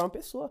mesmo, transforma a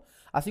pessoa.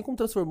 Assim como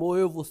transformou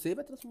eu, você,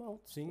 vai transformar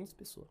outras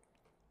pessoas.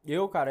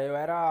 Cara, eu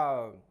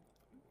era...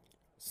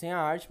 Sem a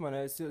arte, mano,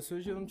 se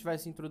hoje eu não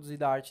tivesse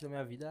introduzido a arte na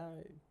minha vida,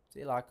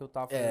 sei lá, que eu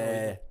tava fazendo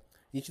hoje.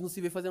 A gente não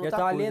se vê fazendo Eu outra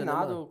tava coisa,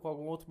 alienado, né, mano? com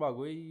algum outro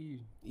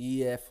bagulho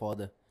E é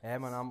foda.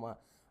 Mano.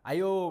 Aí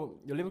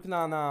eu lembro que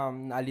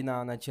ali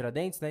na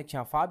Tiradentes, né, que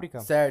tinha a fábrica,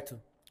 Certo.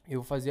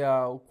 eu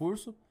fazia o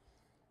curso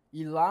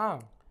e lá...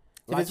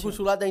 Você fez o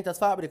curso lá dentro das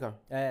fábricas?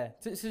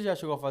 Você já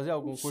chegou a fazer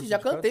algum curso Já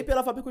de cantei canto?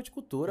 pela fábrica de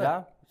horticultura.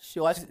 Já?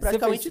 Eu acho que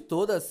praticamente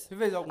todas. Você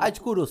fez algum? A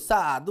de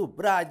Curuçá, do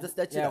Brade, da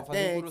cidade de Eu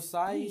fazia Tiradentes.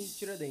 Curuçá e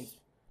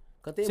Tiradentes.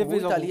 Cantei Você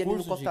fez muito algum ali no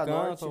curso de Costa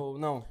Norte. canto ou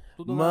não?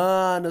 Tudo não.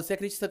 Mano, você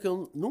acredita que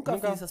eu nunca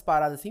fiz essas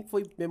paradas? Sempre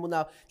foi mesmo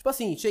na... Tipo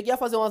assim, cheguei a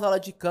fazer umas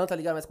aulas de canto, tá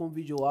ligado? Mas como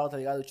vídeo aula, tá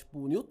ligado? Tipo,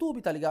 no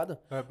YouTube, tá ligado?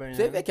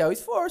 Você vê que é o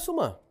esforço,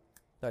 mano.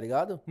 Tá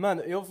ligado?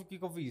 Mano, o que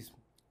eu fiz?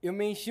 Eu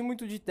me enchi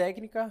muito de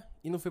técnica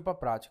e não fui pra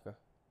prática.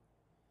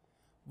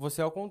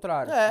 Você é o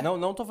contrário.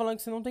 Não tô falando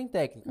que você não tem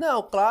técnica.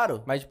 Não,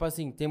 claro. Mas, tipo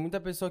assim, tem muita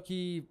pessoa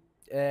que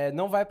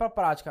não vai pra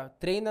prática.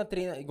 Treina,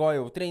 igual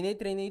eu. Treinei.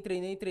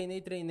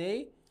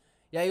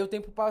 E aí o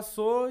tempo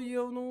passou e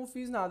eu não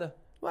fiz nada.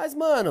 Mas,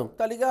 mano,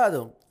 tá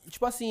ligado?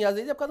 Tipo assim, às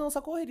vezes é por causa da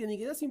nossa correria.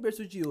 Ninguém nasceu em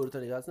berço de ouro, tá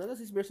ligado? Se nós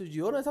nascemos em berço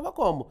de ouro, nós tava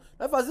como?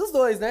 Nós fazia os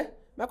dois, né?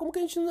 Mas como que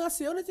a gente não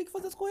nasceu, nós tem que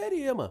fazer as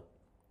correrias, mano.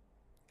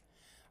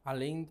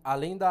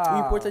 Além da...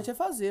 O importante é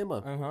fazer,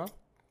 mano. Aham.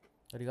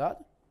 Tá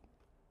ligado?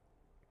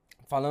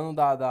 Falando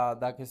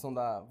da questão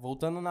da...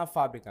 Voltando na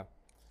fábrica.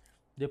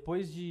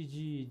 Depois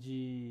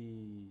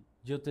de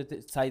eu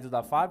ter saído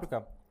da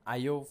fábrica,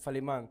 aí eu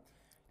falei, mano...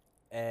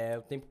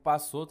 o tempo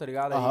passou, tá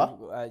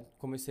ligado? Aí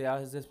comecei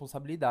as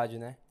responsabilidades,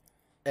 né?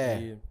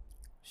 E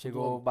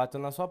chegou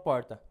batendo na sua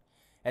porta.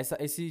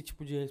 Esse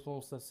tipo de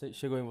responsa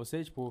chegou em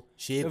você? Tipo,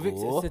 Chegou. Eu vi que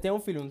você tem um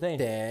filho, não tem?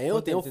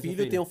 Tenho, tenho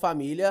filho, tenho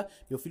família.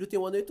 Meu filho tem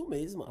 1 ano e 8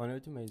 meses, mano. 1 ano e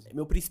 8 meses. É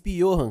meu príncipe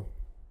Johan.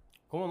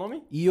 Como é o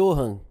nome?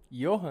 Johan.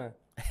 Johan?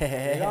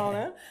 Legal,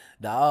 né?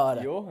 Da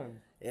hora. Johan?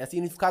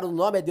 Significado do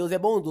nome é Deus é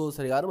bondoso,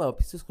 tá ligado, mano? Eu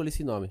preciso escolher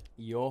esse nome.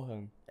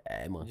 Johan.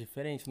 Mano.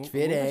 Diferente. Nunca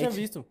Diferente. tinha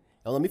visto.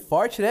 É um nome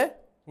forte, né?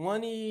 1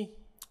 ano e...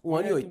 1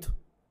 ano e 8.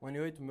 1 ano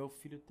e 8. Meu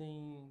filho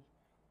tem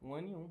 1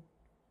 ano e 1.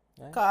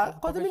 Cara,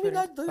 quase a mesma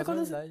idade.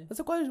 Quase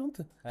Você quase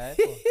junto.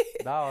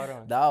 Pô. Da hora,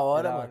 mano. Da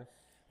hora, mano.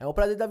 É um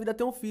prazer da vida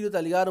ter um filho, tá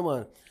ligado,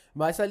 mano?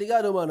 Mas tá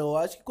ligado, mano? Eu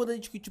acho que quando a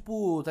gente,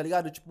 tipo, tá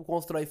ligado? Tipo,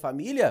 constrói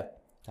família,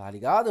 tá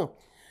ligado?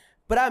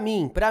 Pra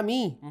mim,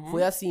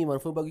 foi assim, mano.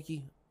 Foi um bagulho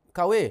que...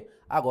 Cauê,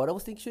 agora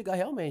você tem que chegar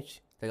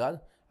realmente, tá ligado?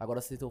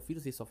 Agora você tem um filho,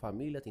 você tem sua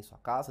família, tem sua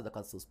casa, da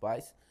casa dos seus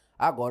pais.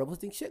 Agora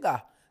você tem que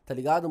chegar. Tá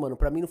ligado, mano?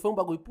 Pra mim não foi um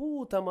bagulho,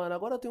 puta, mano,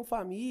 agora eu tenho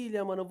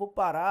família, mano, eu vou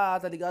parar,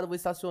 tá ligado? Eu vou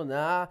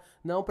estacionar.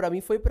 Não, pra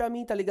mim foi pra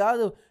mim, tá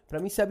ligado? Pra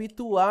mim se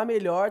habituar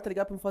melhor, tá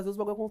ligado? Pra mim fazer os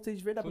bagulhos acontecer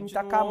de verdade, pra mim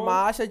tacar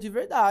marcha de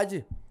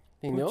verdade.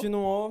 Entendeu?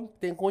 Continuou.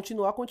 Tem que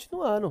continuar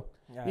continuando.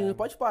 E não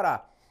pode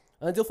parar.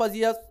 Antes eu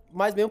fazia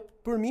mais mesmo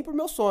por mim e por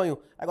meu sonho.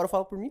 Agora eu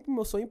falo por mim, por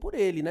meu sonho e por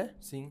ele, né?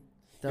 Sim.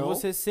 Então... E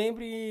você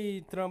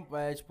sempre,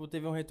 tipo,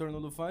 teve um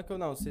retorno do funk ou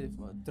não? Você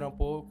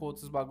trampou com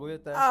outros bagulho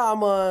até... Ah,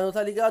 mano,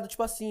 tá ligado?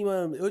 Tipo assim,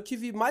 mano, eu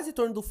tive mais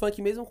retorno do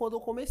funk mesmo quando eu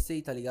comecei,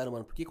 tá ligado,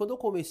 mano? Porque quando eu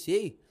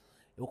comecei,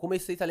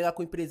 tá ligado,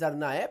 com o empresário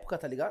na época,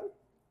 tá ligado?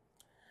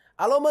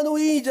 Alô, mano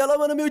Índio, alô,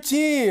 mano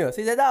Miltinho,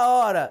 vocês é da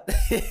hora.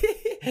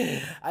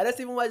 Aí nós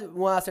tivemos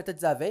uma certa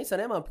desavença,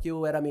 né, mano? Porque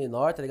eu era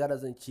menor, tá ligado,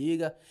 das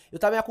antigas. Eu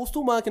tava me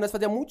acostumando, que nós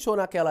fazíamos muito show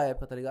naquela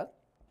época, tá ligado?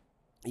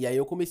 E aí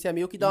eu comecei a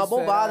meio que dar uma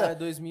bombada. Era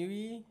 2000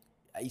 e...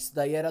 Isso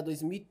daí era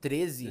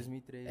 2013.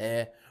 2013.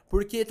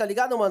 Porque, tá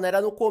ligado, mano?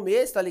 Era no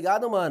começo, tá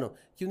ligado, mano?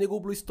 Que o Nego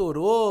Blue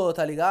estourou,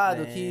 tá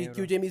ligado?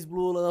 Que o James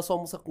Blue lançou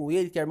uma música com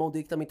ele, que é irmão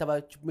dele que também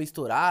tava, tipo, meio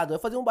estourado. Eu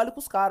fazia um baile com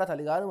os caras, tá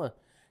ligado, mano?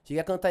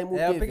 Cheguei a cantar em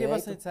muito evento. Eu peguei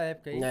bastante essa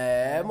época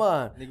aí.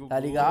 Mano. Nego tá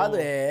Blue. ligado?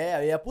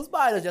 Eu ia pros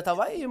bailes, eu já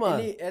tava aí, mano.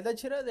 Ele é da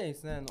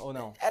Tiradentes, né? Ou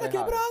não? Era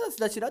quebrada,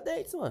 cidade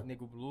Tiradentes, mano.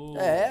 Nego Blue.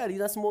 Ali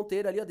na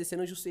Monteiro, ali, ó,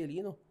 descendo o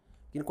Juscelino.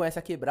 Quem não conhece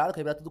a quebrada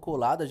tudo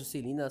colado, a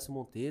Juscelina, a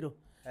Monteiro.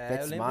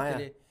 Eu lembro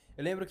que ele...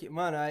 Eu lembro que,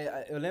 mano,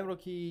 eu lembro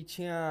que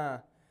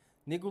tinha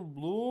Nego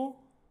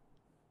Blue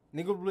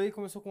ele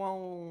começou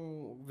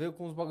veio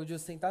com uns bagulho de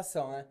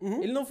ostentação, né?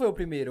 Ele não foi o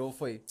primeiro, ou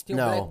foi? Tinha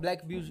não. O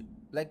Black Bill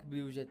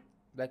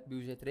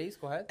G3,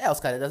 correto? Os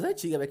caras das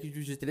antigas, Black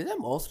Bill G3 é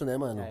monstro, né,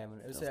 mano?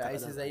 Mano,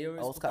 esses aí eu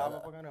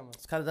escutava pra caramba.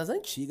 Os caras das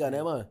antigas,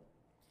 né, mano?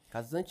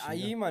 Casas antigas.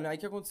 Aí, mano, aí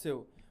que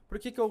aconteceu? Por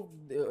que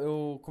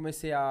eu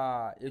comecei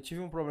a... Eu tive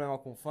um problema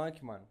com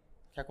funk, mano.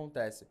 O que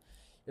acontece?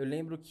 Eu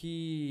lembro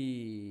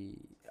que...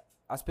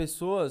 As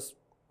pessoas,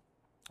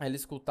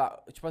 eles escutavam...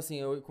 Tipo assim,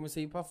 eu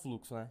comecei a ir pra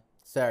fluxo, né?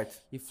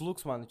 Certo. E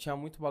fluxo, mano, tinha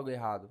muito bagulho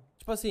errado.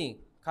 Tipo assim,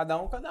 cada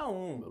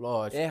um.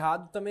 Lógico.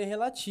 Errado também é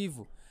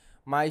relativo.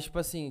 Mas, tipo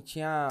assim,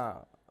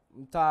 tinha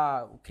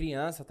muita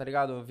criança, tá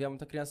ligado? Eu via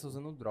muita criança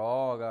usando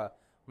droga,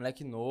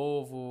 moleque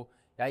novo.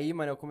 E aí,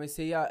 mano, eu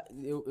comecei a...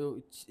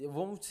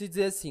 vamos se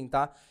dizer assim,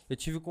 tá? Eu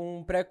tive com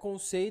um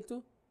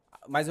preconceito,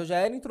 mas eu já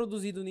era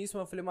introduzido nisso,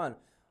 mas eu falei, mano,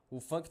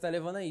 o funk tá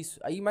levando a isso.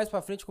 Aí, mais pra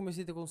frente, eu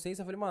comecei a ter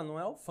consciência, eu falei, mano, não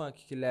é o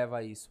funk que leva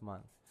a isso,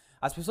 mano.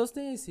 As pessoas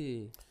têm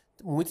esse...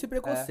 Muito esse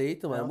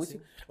preconceito, mano. não, Muito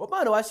sim. Ô,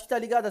 mano, eu acho que tá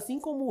ligado, assim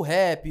como o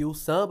rap, o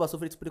samba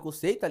sofrem esse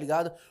preconceito, tá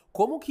ligado?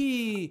 Como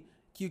que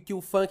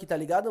o funk, tá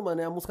ligado, mano?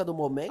 É a música do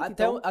momento.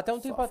 Até um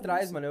tempo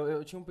atrás, mano,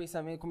 eu tinha um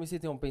pensamento, comecei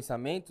a ter um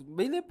pensamento,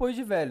 bem depois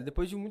de velho,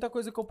 depois de muita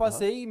coisa que eu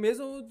passei, e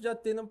mesmo já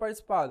tendo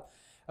participado.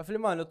 Eu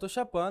falei, mano, eu tô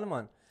chapando,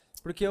 mano.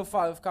 Porque eu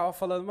ficava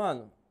falando,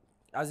 mano,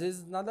 às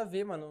vezes nada a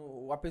ver,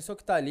 mano. A pessoa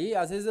que tá ali,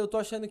 às vezes eu tô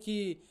achando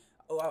que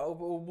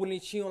o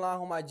bonitinho lá,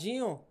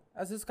 arrumadinho,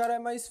 às vezes o cara é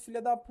mais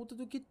filha da puta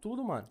do que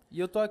tudo, mano. E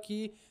eu tô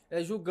aqui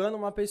julgando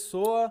uma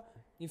pessoa,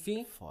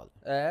 enfim. Foda.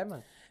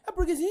 Mano. É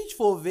porque se a gente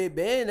for ver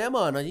bem, né,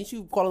 mano, a gente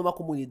cola numa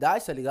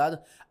comunidade, tá ligado?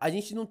 A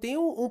gente não tem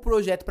um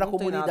projeto pra Não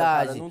tem nada,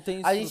 comunidade. cara, não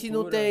tem a gente não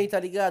estrutura. tem, tá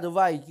ligado?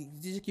 Vai,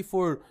 diz que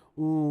for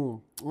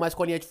uma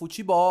escolinha de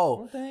futebol.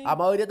 Não tem. A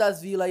maioria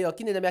das vilas aí, ó,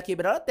 que nem na minha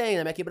quebrada tem.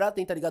 Na minha quebrada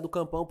tem, tá ligado? O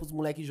campão pros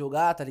moleques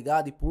jogar, tá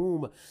ligado? E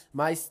pumba.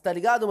 Mas, tá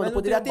ligado, mano? Mas não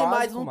Poderia tem ter o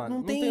mais. básico, mano.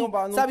 Não tem,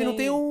 não sabe? Não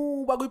tem- tem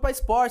um bagulho pra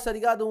esporte, tá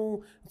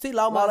ligado? Sei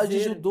lá, uma aula de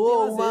Lazer,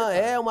 judô, tem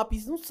lazer, cara. uma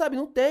pista. Não sabe,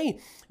 não tem.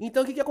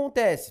 Então, o que que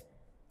acontece?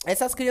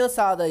 Essas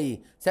criançadas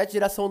aí, certo?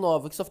 Geração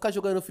nova, que só fica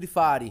jogando Free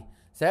Fire,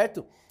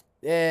 certo?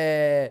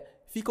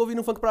 Fica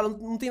ouvindo funk pra lá,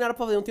 não tem nada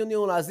pra fazer, não tem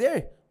nenhum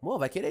lazer? Mano,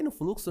 vai querer ir no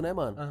fluxo, né,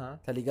 mano? Aham.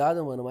 Tá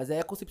ligado, mano? Mas é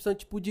a concepção,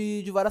 tipo,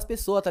 de várias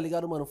pessoas, tá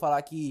ligado, mano?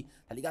 Falar que,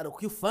 tá ligado?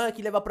 Que o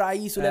funk leva pra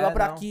isso, leva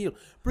pra não. aquilo.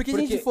 Porque se a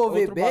gente for ver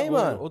outro bem, bagulho,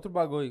 mano... Outro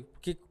bagulho.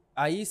 Porque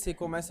aí você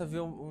começa a ver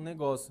um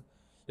negócio.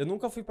 Eu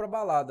nunca fui pra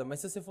balada, mas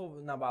se você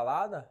for na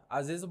balada,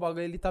 às vezes o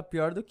bagulho ele tá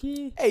pior do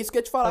que... É isso que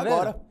eu ia te falar Tá vendo?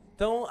 agora.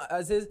 Então,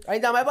 às vezes...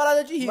 Ainda mais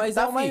balada de rico, Mas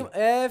tá, é uma...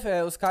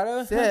 filho? os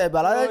caras...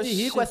 Balada de Oxi.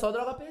 rico é só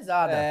droga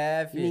pesada.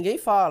 É, E filho. ninguém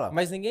fala.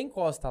 Mas ninguém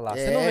encosta lá.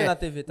 Você não vê na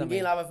TV também.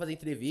 Ninguém lá vai fazer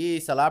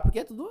entrevista lá, porque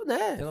é tudo,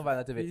 né? Você não vai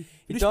na TV. Filho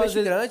Então, de às peixe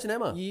vezes... grande, né,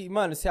 mano? E,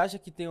 mano, você acha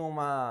que tem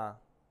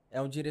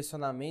é um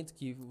direcionamento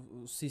que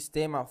o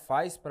sistema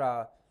faz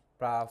pra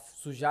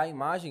sujar a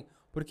imagem?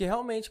 Porque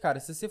realmente, cara,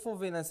 se você for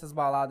ver nessas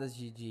baladas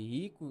de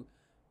rico, o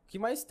que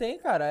mais tem,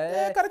 cara,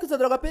 Cara que usa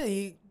droga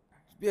e,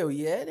 meu,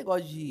 e é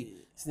negócio de...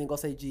 Esse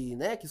negócio aí de,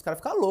 né, que os caras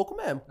ficam loucos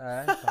mesmo.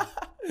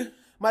 Então.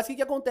 Mas o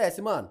que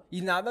acontece, mano?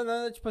 E nada,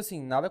 tipo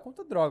assim, nada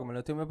contra droga, mano.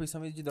 Eu tenho meu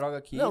pensamento de droga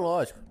aqui. Não,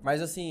 lógico.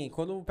 Mas assim,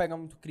 quando pega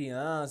muito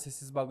criança,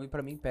 esses bagulho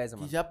pra mim pesa,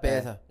 mano. Que já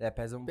pesa.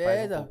 Pesa um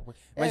Pesa. pouco.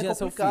 É Imagina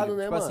seu complicado, filho,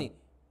 né, tipo mano? assim,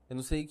 eu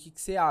não sei o que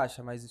você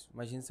acha, mas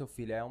imagina seu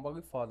filho, é um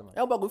bagulho foda, mano.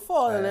 É um bagulho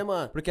foda, né,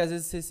 mano? Porque às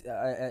vezes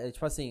você,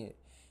 tipo assim,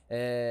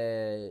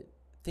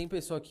 tem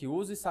pessoa que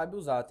usa e sabe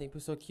usar, tem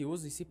pessoa que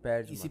usa e se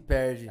perde, E mano. se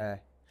perde.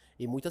 É,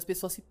 E muitas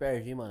pessoas se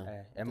perdem, mano.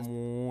 é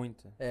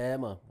muito.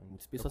 Mano.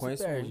 Muitas Eu pessoas se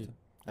conheço perdem. muito. Tá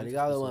Muitas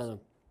ligado, pessoas.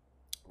 mano?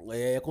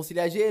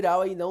 Conciliar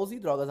geral aí, não use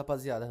drogas,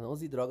 rapaziada. Não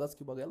use drogas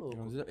que o bagulho é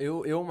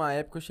louco. Uma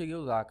época, eu cheguei a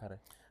usar,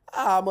 cara.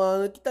 Ah,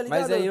 mano, que tá ligado?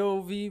 Mas aí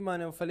eu vi,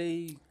 mano, eu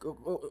falei.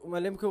 Eu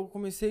lembro que eu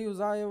comecei a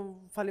usar,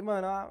 eu falei,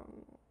 mano,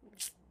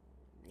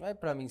 não é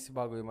pra mim esse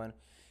bagulho, mano.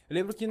 Eu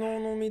lembro que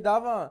não me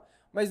dava.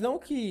 Mas não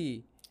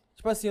que.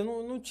 Tipo assim, eu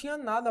não tinha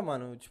nada,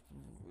 mano. Tipo,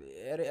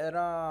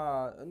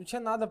 eu não tinha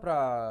nada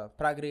pra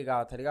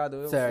agregar, tá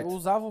ligado? Certo. Eu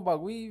usava o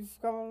bagulho e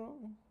ficava.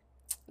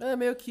 É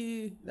meio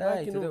que... vai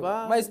que não entendeu?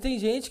 vai. Mas tem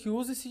gente que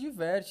usa e se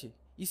diverte.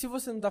 E se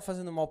você não tá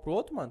fazendo mal pro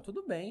outro, mano,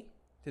 tudo bem.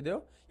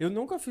 Entendeu? Eu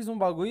nunca fiz um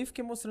bagulho e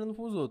fiquei mostrando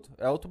pros outros.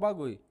 É outro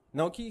bagulho.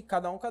 Não que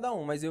cada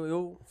um. Mas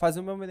eu fazia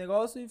o meu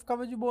negócio e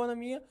ficava de boa na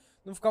minha.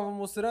 Não ficava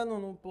mostrando,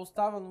 não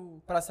postava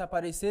pra se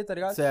aparecer, tá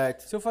ligado?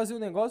 Certo. Se eu fazia o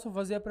negócio, eu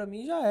fazia pra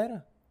mim e já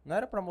era. Não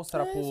era pra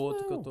mostrar pro isso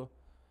outro que eu mesmo. tô.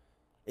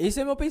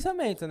 Esse é meu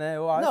pensamento, né?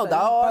 Eu acho. Não, aí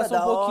da hora, passou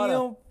da um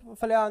pouquinho, hora. eu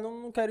falei,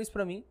 não quero isso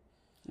pra mim.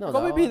 Não,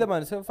 Igual da bebida, hora.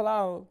 mano. Se eu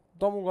falar,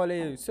 toma um gole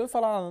aí. Se eu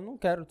falar, não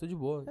quero, tô de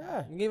boa.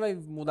 É. Ninguém vai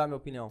mudar minha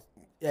opinião.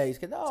 É isso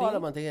que é da hora, Sim.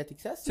 mano. Tem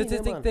que ser assim, Você né,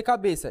 tem que mano? ter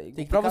cabeça. Tem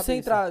que Pra ter você cabeça.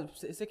 entrar,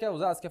 você quer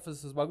usar, você quer fazer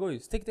seus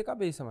bagulhos? Você tem que ter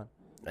cabeça, mano.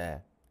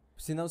 É.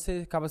 Senão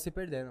você acaba se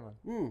perdendo,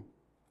 mano.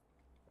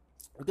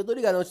 Porque eu tô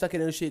ligado onde tá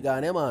querendo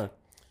chegar, né, mano?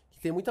 Que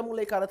tem muita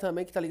molecada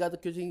também que tá ligado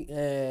que hoje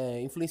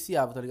é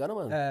influenciável, tá ligado,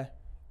 mano? É.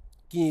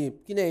 Que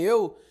nem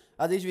eu,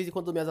 às vezes de vez em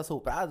quando dou minhas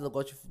assopradas, eu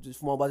gosto de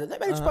fumar um baseado. Não é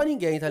mérito pra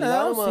ninguém, tá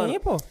ligado, Não, mano? sim,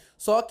 pô.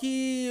 Só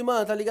que,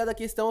 mano, tá ligado? A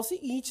questão é o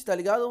seguinte, tá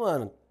ligado,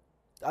 mano?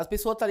 As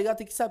pessoas, tá ligado?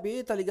 Tem que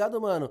saber, tá ligado,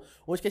 mano?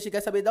 Onde quer chegar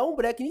é saber dar um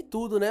break em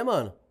tudo, né,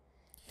 mano?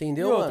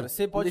 Entendeu, E outra, mano?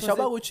 você Não pode deixar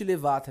fazer- o bagulho te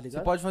levar, tá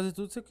ligado? Você pode fazer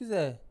tudo que você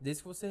quiser,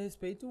 desde que você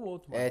respeite o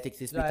outro, mano. É, tem que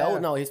se Já respeitar. era.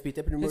 Não, respeito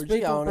é primordial,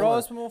 Respeita o né,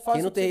 próximo, mano? faça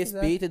Quem não o que tem você quiser.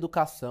 respeito,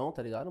 educação,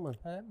 tá ligado, mano?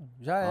 É, mano.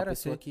 Já É uma era.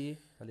 pessoa Você... que,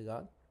 tá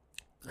ligado?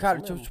 Cara,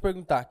 Isso deixa eu mesmo. te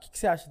perguntar, o que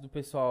você acha do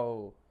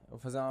pessoal... Eu vou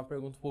fazer uma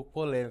pergunta um pouco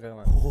polêmica,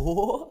 mano.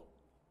 Oh,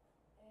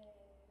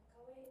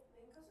 Cauê,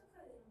 vem com a sua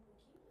cadeira um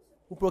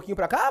pouquinho. um pouquinho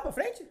pra cá, pra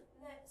frente?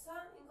 Né? Só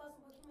encosta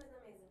um pouquinho mais na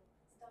mesa.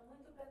 Você tá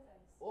muito pra trás.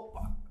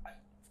 Opa.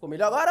 Ficou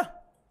melhor agora?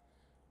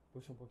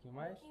 Puxa um pouquinho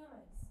mais.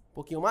 Um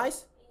pouquinho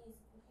mais?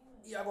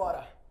 E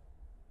agora?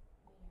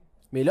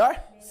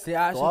 Melhor? Você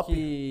acha Top.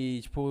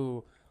 que,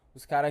 tipo,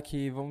 os caras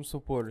que, vamos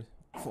supor,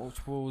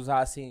 tipo, usar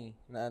assim,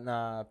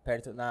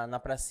 perto, na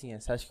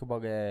pracinha, você acha que o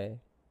bagulho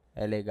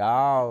é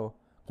legal?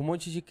 Com um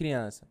monte de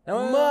criança.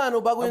 Mano,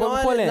 o bagulho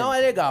não é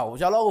legal.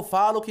 Já logo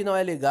falo que não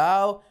é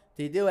legal,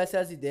 entendeu? Essas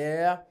são as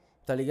ideias,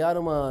 tá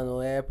ligado,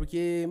 mano? É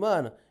porque,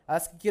 mano,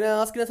 as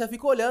crianças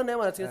ficam olhando, né,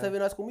 mano? As crianças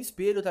veem nós como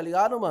espelho, tá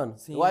ligado, mano?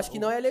 Sim, eu acho que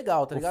não é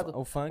legal, tá ligado?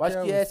 O funk eu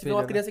acho que o se vê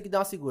uma criança que dá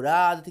uma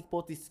segurada, tem que pôr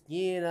outra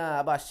esquina,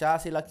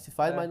 abaixar, sei lá o que se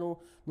faz, mas não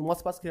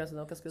mostra pras crianças,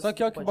 não, que as crianças... Só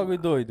que olha que bagulho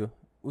doido.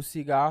 O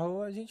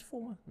cigarro a gente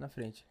fuma na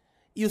frente.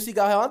 E o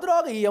cigarro é uma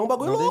droga, e é um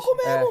bagulho louco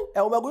mesmo.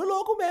 É um bagulho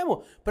louco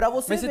mesmo. Pra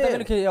você Mas você ver. tá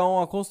vendo que é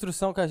uma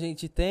construção que a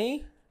gente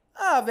tem?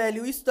 Ah,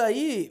 velho, isso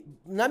daí,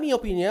 na minha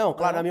opinião,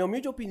 claro, na minha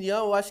humilde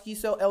opinião, eu acho que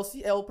isso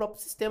é o próprio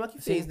sistema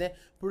que fez, né?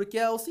 Porque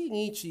é o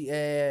seguinte,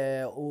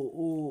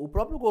 o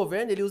próprio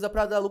governo, ele usa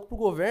pra dar lucro pro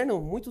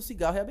governo muito o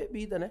cigarro e a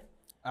bebida, né?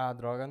 A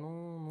droga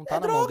não tá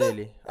na mão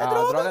dele. A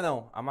droga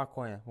não, a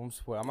maconha, vamos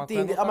supor. A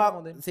maconha não tá na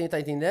mão dele. Você tá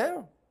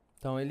entendendo?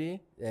 Então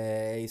ele...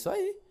 É isso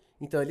aí.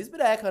 Então eles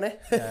brecam, né?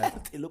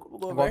 Tem lucro pro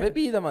governo. Igual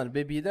bebida, mano.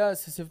 Bebida,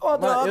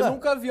 droga. eu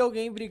nunca vi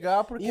alguém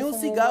brigar porque E um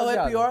cigarro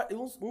é pior,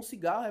 um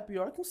cigarro é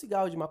pior que um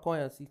cigarro de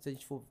maconha, assim, se a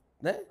gente for,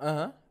 né?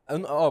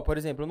 Ó, por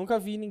exemplo, eu nunca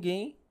vi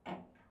ninguém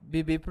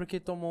beber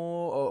porque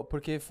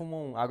porque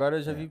fumou um. Agora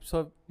eu já vi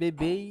pessoa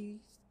beber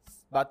e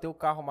bater o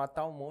carro,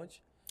 matar um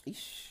monte.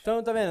 Ixi.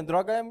 Então, tá vendo?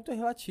 Droga é muito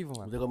relativo,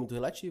 mano. Droga é muito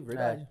relativo,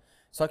 verdade.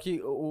 Só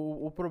que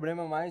o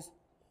problema mais,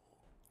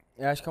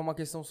 eu acho que é uma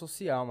questão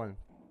social, mano.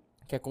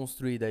 Que é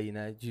construída aí,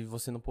 né? De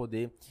você não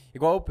poder...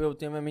 Igual eu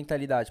tenho a minha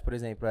mentalidade, por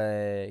exemplo.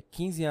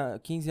 15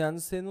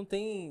 anos você não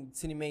tem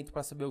discernimento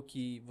pra saber o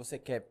que você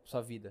quer pra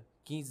sua vida.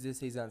 15,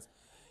 16 anos.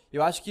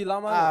 Eu acho que lá,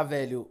 mano... Ah,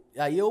 velho.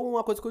 Aí é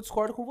uma coisa que eu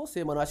discordo com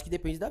você, mano. Eu acho que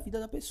depende da vida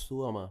da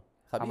pessoa, mano.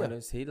 Sabia? mano,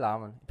 eu sei lá,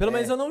 mano. Pelo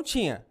menos eu não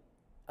tinha.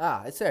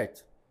 Ah, é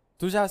certo.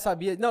 Tu já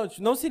sabia...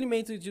 Não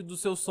discernimento do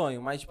seu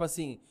sonho, mas tipo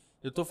assim...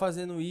 Eu tô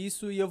fazendo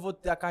isso e eu vou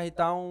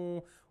acarretar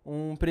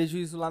um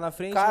prejuízo lá na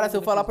frente. Cara, se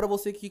eu falar pra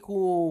você que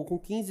com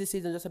 15,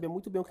 16 anos eu já sabia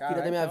muito bem o que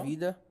queria da minha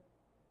vida.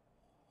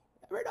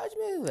 É verdade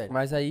mesmo, velho.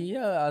 Mas aí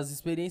as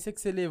experiências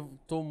que você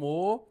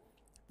tomou,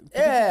 tudo que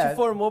te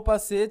formou pra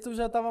ser, tu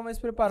já tava mais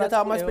preparado. Já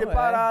tava mais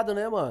preparado,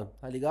 né, mano?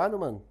 Tá ligado,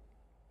 mano?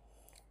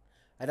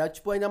 Era,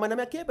 tipo, ainda mais na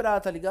minha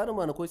quebrada, tá ligado,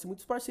 mano? Eu conheci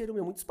muitos parceiros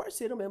mesmo,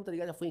 tá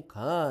ligado? Já fui em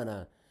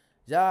cana,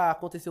 já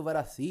aconteceu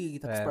várias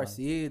citas com os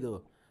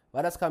parceiros,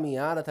 várias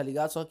caminhadas, tá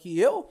ligado? Só que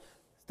eu...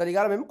 Tá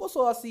ligado? Mesmo que eu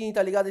sou assim,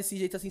 tá ligado? Desse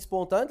jeito assim,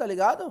 espontâneo, tá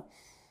ligado?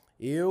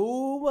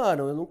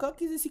 Mano, eu nunca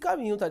quis esse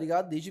caminho, tá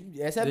ligado?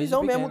 Essa é a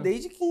visão pequeno. Mesmo,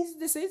 desde 15,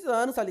 16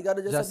 anos, tá ligado?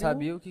 Eu já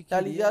sabia o que queria. Tá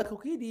ligado? Que eu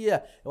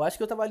queria. Eu acho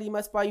que eu tava ali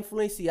mais pra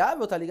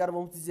influenciável, tá ligado?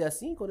 Vamos dizer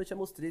assim, quando eu tinha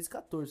meus 13,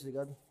 14, tá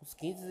ligado? Uns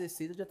 15,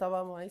 16 eu já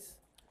tava mais...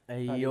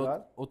 Aí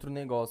outro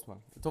negócio,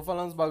 mano. Eu tô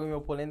falando uns bagulho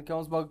meu polêmico, que é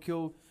uns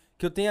bagulho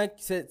que eu tenho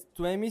aqui...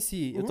 Tu é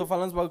MC. Eu tô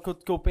falando uns bagulho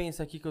que eu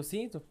penso aqui, que eu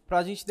sinto,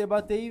 pra gente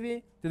debater e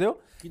ver, entendeu?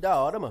 Que da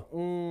hora, mano.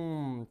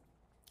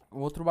 Um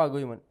outro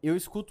bagulho, mano. Eu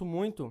escuto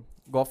muito,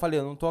 igual eu falei,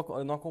 eu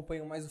não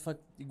acompanho mais o funk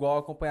igual eu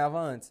acompanhava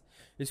antes.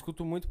 Eu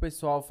escuto muito o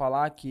pessoal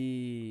falar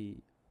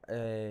que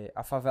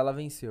a favela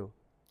venceu.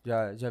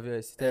 Já viu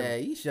esse tema?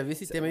 Ixi, já vi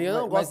esse tema e eu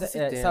não gosto desse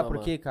tema, sabe por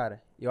quê,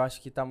 cara? Eu acho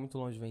que tá muito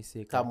longe de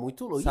vencer, cara. Tá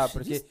muito longe, sabe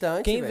por quê?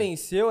 Distante, quem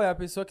venceu é a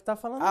pessoa que tá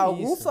falando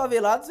Alguns isso.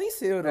 favelados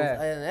venceram,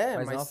 né?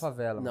 Mas não a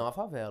favela. Não a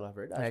favela,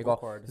 verdade, igual,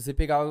 concordo. Se você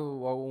pegar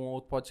um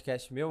outro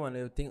podcast meu, mano,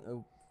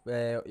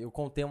 eu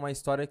contei uma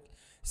história...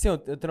 Sim,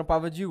 eu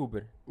trampava de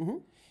Uber.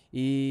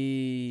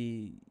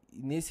 E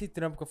nesse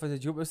trampo que eu fazia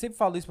de Uber, eu sempre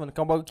falo isso, mano, que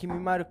é um bagulho que me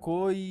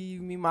marcou e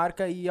me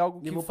marca e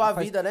algo que... Levou pra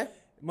vida, né?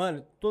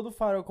 Mano, todo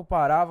farol que eu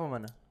parava,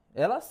 mano,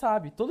 ela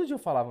sabe, todo dia eu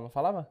falava, não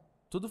falava?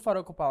 Todo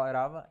farol que eu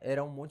parava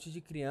era um monte de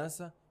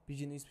criança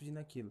pedindo isso, pedindo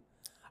aquilo.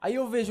 Aí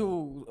eu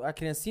vejo a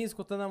criancinha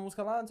escutando a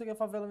música lá, não sei o que, a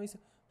favela venceu.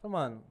 Eu falo,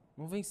 mano,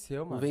 não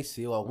venceu, mano. Não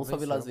venceu, alguns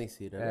favelados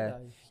venceram, é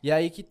verdade. E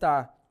aí que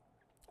tá,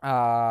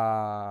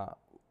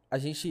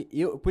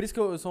 por isso que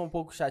eu sou um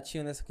pouco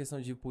chatinho nessa questão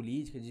de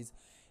política,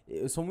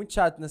 eu sou muito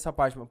chato nessa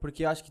parte, mano,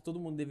 porque eu acho que todo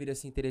mundo deveria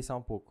se interessar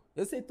um pouco.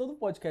 Eu sei, todo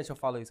podcast eu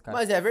falo isso, cara.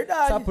 Mas é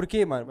verdade. Sabe por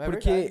quê, mano? É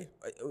porque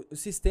o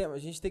sistema, a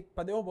gente tem que,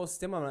 pra derrubar o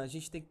sistema, mano, a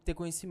gente tem que ter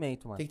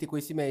conhecimento, mano. Tem que ter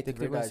conhecimento, tem que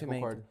ter conhecimento.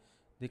 Concordo.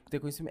 Tem que ter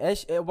conhecimento.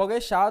 O bagulho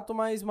é chato,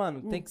 mas,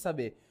 mano, tem que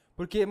saber.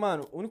 Porque,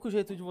 mano, o único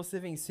jeito de você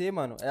vencer,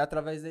 mano, é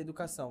através da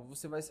educação.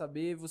 Você vai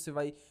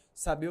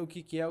saber o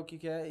que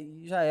é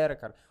e já era,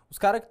 cara. Os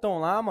caras que estão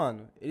lá,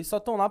 mano, eles só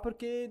estão lá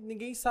porque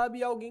ninguém sabe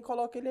e alguém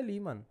coloca ele ali,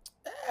 mano.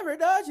 É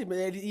verdade, e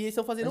eles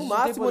estão fazendo o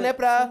máximo, né,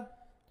 pra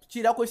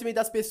tirar o conhecimento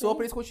das pessoas,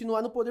 pra eles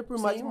continuarem no poder por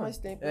mais e mais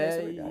tempo. Isso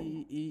é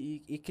verdade.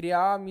 E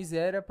criar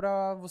miséria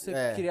pra você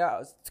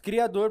criar...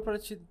 Criador pra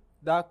te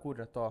dar a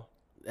cura, tó.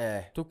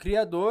 Tu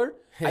criador,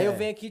 aí eu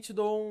venho aqui e te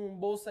dou um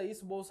bolsa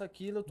isso, bolsa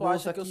aquilo, tu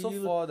acha que eu sou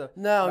foda.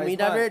 Não, mas,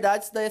 na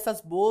verdade, isso daí,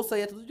 essas bolsas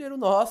aí é tudo dinheiro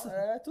nosso.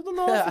 É, tudo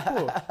nosso,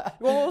 pô.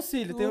 Igual o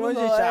auxílio, tem uma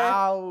gente,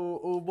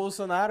 o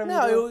Bolsonaro...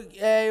 Não,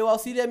 o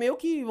auxílio é meio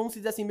que, vamos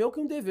dizer assim, meio que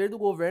um dever do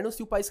governo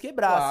se o país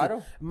quebrasse.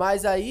 Claro.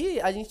 Mas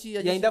aí, a gente...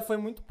 E ainda foi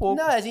muito pouco.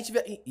 Não,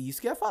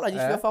 isso que eu ia falar, a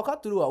gente vê a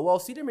falcatrua. O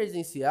auxílio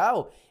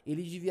emergencial,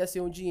 ele devia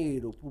ser um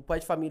dinheiro pro pai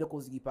de família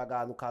conseguir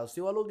pagar, no caso,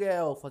 seu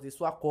aluguel, fazer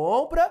sua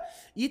compra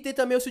e ter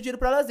também o seu dinheiro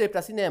pra lazer,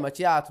 pra cinema,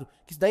 teatro,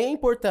 que isso daí é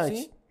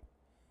importante. Sim.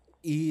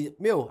 E,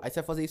 aí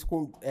você vai fazer isso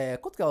com...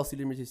 quanto que é o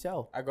auxílio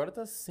emergencial? Agora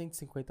tá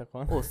 150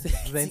 conto. Pô,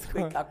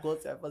 150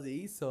 conto, você vai fazer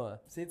isso, ó?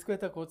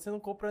 150 conto, você não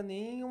compra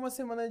nem uma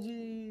semana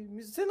de...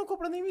 Você não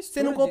compra nem mistura.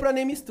 Você não compra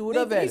nem mistura,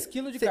 nem velho. 3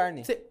 quilos de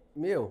carne. Se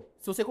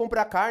você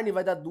comprar carne,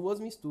 vai dar 2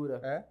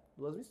 misturas.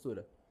 2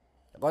 misturas.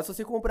 Agora, se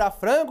você comprar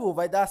frango,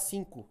 vai dar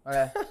 5.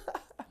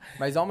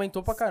 Mas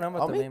aumentou pra caramba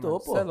também, mano.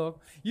 Pô. Isso é louco.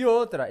 E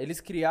outra,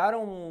 eles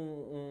criaram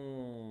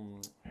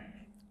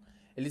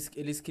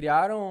Eles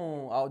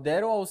criaram,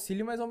 deram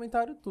auxílio, mas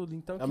aumentaram tudo.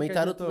 Então,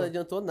 aumentaram tudo, não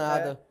adiantou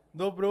nada.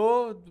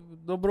 Dobrou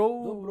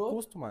o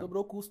custo, mano.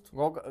 Dobrou o custo.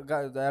 Igual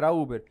era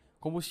Uber.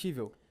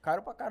 Combustível.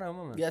 Caro pra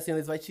caramba, mano. E assim,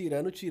 eles vão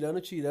tirando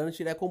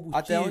combustível.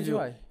 Até onde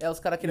vai? Os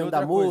caras querendo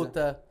dar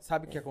multa.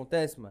 Sabe o que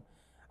acontece, mano?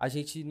 A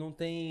gente não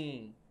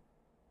tem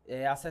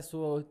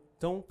acesso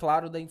tão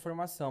claro da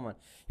informação, mano.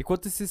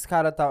 Enquanto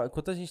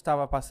enquanto a gente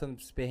tava passando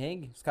por esse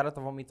perrengue, os caras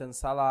estavam aumentando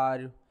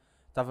salário.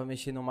 Tava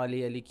mexendo uma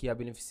lei ali que ia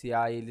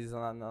beneficiar eles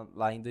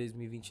lá em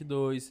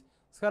 2022.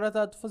 Os caras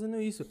estavam fazendo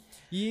isso.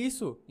 E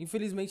isso,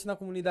 infelizmente, na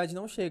comunidade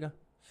não chega.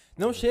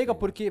 Não chega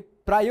porque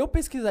pra eu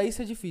pesquisar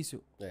isso é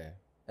difícil.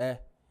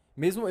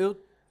 Mesmo eu...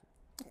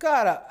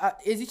 Cara,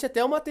 existe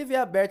até uma TV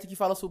aberta que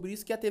fala sobre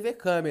isso, que é a TV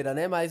Câmera,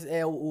 né? Mas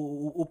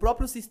o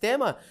próprio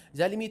sistema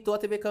já limitou a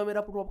TV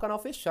Câmera pro próprio canal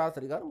fechado,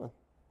 tá ligado, mano?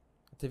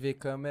 A TV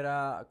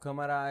Câmera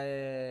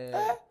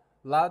é...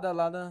 Lá da...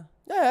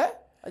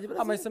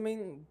 mas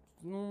também...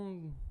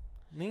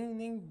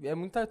 Nem é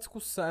muita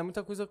discussão, é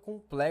muita coisa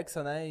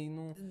complexa, né? E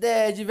não,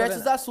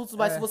 diversos assuntos,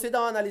 mas se você dá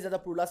uma analisada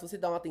por lá, se você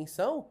dá uma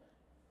atenção,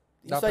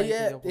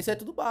 isso é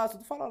tudo básico,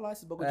 tudo fala lá,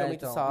 esses bagulho de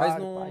aumento de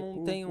salário. Mas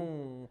não tem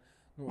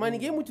mas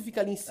ninguém muito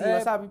fica ali em cima,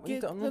 sabe? Porque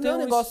então, não tem um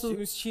negócio...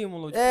 um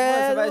estímulo. Tipo,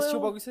 você vai assistir o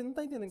bagulho, você não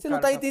tá entendendo o que você não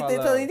tá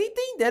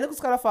entendendo o que os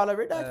caras falam, é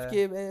verdade,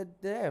 porque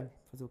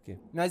fazer o quê?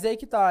 Mas aí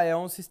que tá, é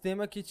um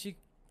sistema que te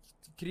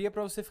cria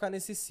pra você ficar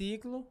nesse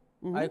ciclo.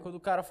 Aí quando o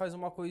cara faz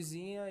uma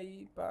coisinha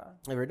aí, pá.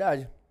 É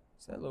verdade.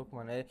 Isso é louco,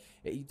 mano. É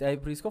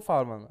por isso que eu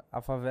falo, mano.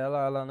 A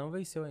favela, ela não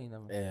venceu ainda,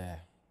 mano.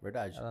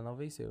 Verdade. Ela não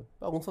venceu.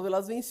 Alguns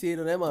favelados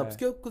venceram, né, mano? Por isso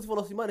que quando você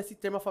falou assim, mano, esse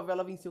termo a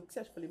favela venceu, o que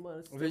você acha? Eu falei,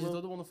 mano, eu vejo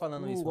todo mundo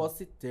falando isso. Eu não gosto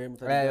desse termo,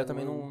 tá ligado? Eu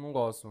também não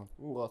gosto, mano.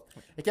 Não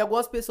gosto. É que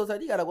algumas pessoas, tá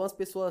ligado? Algumas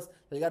pessoas, tá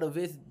ligado? Eu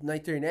vejo na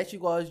internet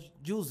gostam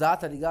de usar,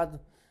 tá ligado?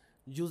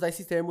 De usar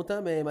esse termo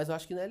também, mas eu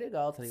acho que não é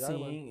legal, tá ligado? Sim,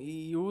 mano?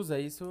 E usa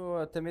isso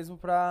até mesmo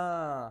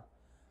pra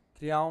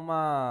criar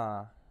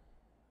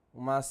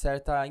uma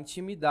certa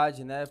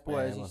intimidade, né? Pô,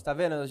 a gente tá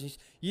vendo?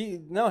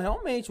 Não,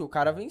 realmente, o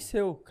cara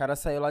venceu. O cara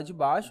saiu lá de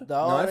baixo.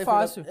 Não é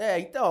fácil.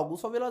 Então,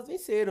 alguns favelados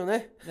venceram,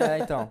 né?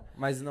 Então.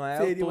 Mas não é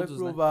seria todos,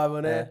 mais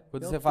provável, né?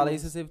 Quando você fala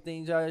isso, você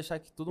tende a achar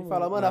que todo mundo...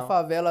 fala, mano, a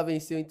favela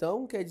venceu,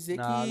 então quer dizer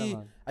que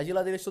mano. a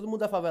geladeira de todo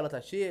mundo da favela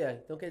tá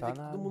cheia. Então quer dizer que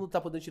todo mundo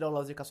tá podendo tirar um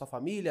lazer com a sua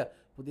família,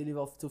 poder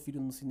levar o seu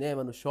filho no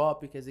cinema, no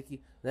shopping, quer dizer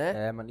que,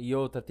 né? Mano. E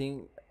outra,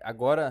 tem...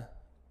 Agora...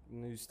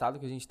 No estado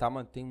que a gente tá,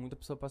 mano, tem muita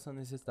pessoa passando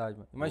necessidade,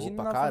 mano.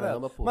 Imagina na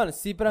favela. Pô. Mano,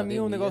 se pra mim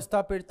o negócio tá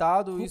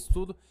apertado, isso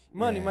tudo...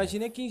 Mano,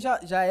 imagina quem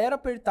já era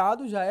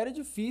apertado, já era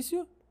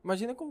difícil.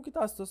 Imagina como que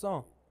tá a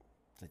situação.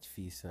 Tá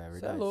difícil, é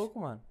verdade. Isso é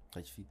louco, mano.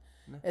 Tá difícil.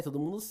 Todo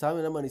mundo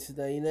sabe, né, mano? Isso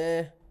daí,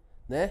 né?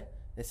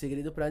 É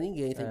segredo pra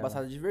ninguém, tem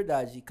passado de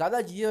verdade. E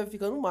cada dia vai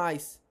ficando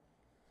mais.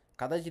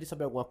 Cada dia ele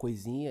sabe alguma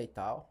coisinha e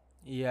tal.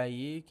 E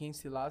aí, quem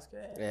se lasca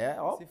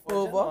se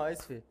for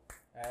nós, filho.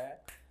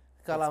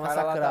 Fica lá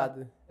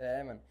massacrado.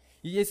 Mano.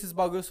 E esses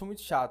bagulhos são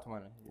muito chato,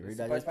 mano.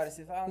 Verdade. Pode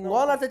parecer...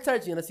 Igual a lata de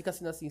sardinha, ela fica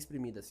assim,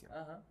 espremida, assim.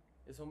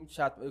 Eu sou muito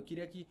chato. Eu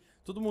queria que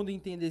todo mundo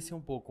entendesse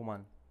um pouco,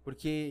 mano.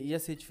 Porque ia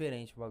ser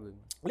diferente o bagulho,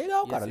 mano.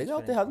 Legal, cara. Legal,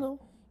 não tem errado, não.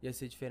 Ia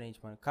ser diferente,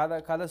 mano.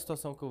 Cada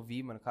situação que eu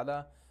vi, mano.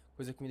 Cada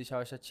coisa que me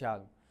deixava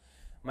chateado.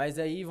 Mas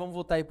aí, vamos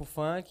voltar aí pro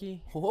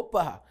funk.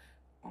 Opa!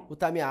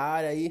 Botar minha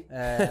área aí.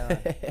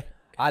 Mano.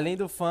 Além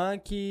do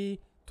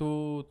funk...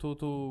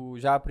 Tu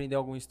já aprendeu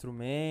algum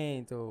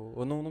instrumento?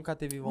 Ou nunca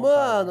teve vontade?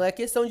 Mano, é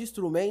questão de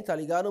instrumento, tá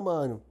ligado,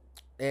 mano?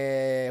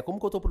 Como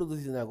que eu tô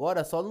produzindo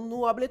agora, só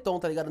no Ableton,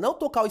 tá ligado? Não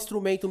tocar o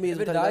instrumento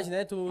mesmo, tá ligado? É verdade,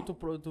 né?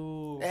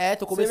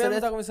 Tô começando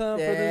tá começando a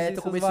produzir.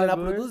 Tô começando a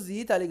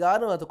produzir, tá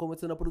ligado, mano? Tô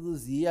começando a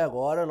produzir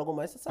agora, logo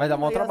mais você sabe. Vai dar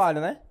mau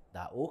trabalho, né?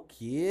 Dá o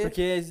quê?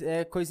 Porque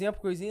coisinha por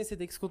coisinha, você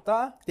tem que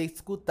escutar. Tem que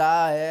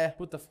escutar,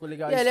 Puta, ficou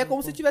legal. E ele é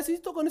como se estivesse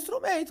tocando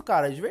instrumento,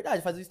 cara, de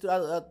verdade. Fazer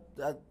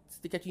você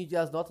tem que atingir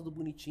as notas do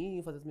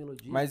bonitinho, fazer as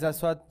melodias. Mas a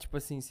sua, tipo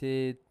assim,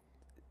 você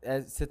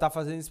tá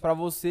fazendo isso pra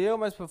você ou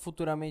mais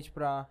futuramente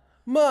pra...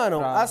 Mano,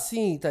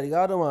 assim, tá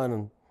ligado,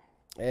 mano?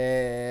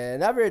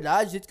 Na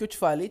verdade, do jeito que eu te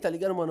falei, tá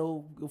ligado,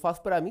 mano? Eu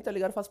faço pra mim, tá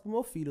ligado? Eu faço pro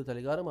meu filho, tá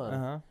ligado, mano?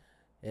 Aham.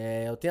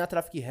 Eu tenho a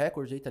Traffic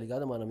Records aí, tá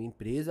ligado, mano? A minha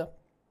empresa,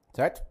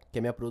 certo? Que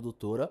é minha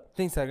produtora.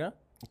 Tem Instagram?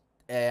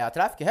 A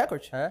Traffic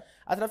Record? É?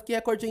 A Traffic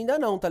Record ainda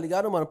não, tá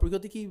ligado, mano? Porque eu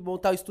tenho que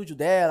montar o estúdio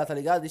dela, tá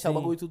ligado? Deixar o Sim.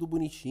 bagulho tudo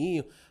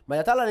bonitinho. Mas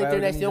já tá lá na Vai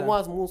internet, tem organizar.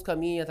 algumas músicas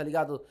minhas, tá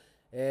ligado?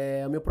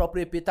 O meu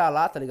próprio EP tá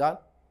lá, tá ligado?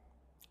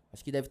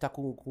 Acho que deve estar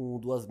com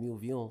 2.000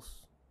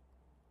 views.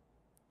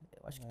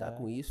 Eu acho que tá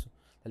com isso,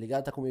 tá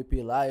ligado? Tá com o meu EP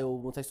lá, eu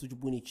montar estúdio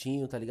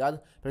bonitinho, tá ligado?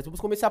 Pra depois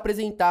começar a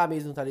apresentar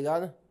mesmo, tá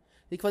ligado?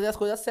 Tem que fazer as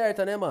coisas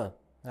certas, né, mano?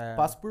 É.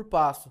 Passo por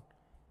passo.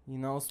 E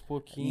não aos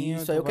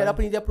pouquinhos. Isso, aí eu quero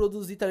aprender a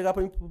produzir, tá ligado?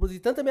 Pra mim produzir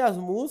tanto as minhas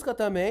músicas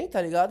também,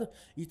 tá ligado?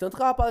 E tanto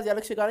com a rapaziada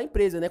que chegar na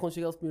empresa, né? Quando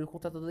chegar os primeiros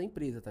contratados da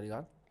empresa, tá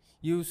ligado?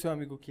 E o seu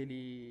amigo que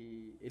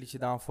ele te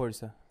dá uma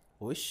força?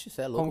 Oxe,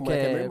 você é louco, Como mano,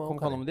 que é meu é, irmão, como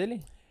que é o cara. nome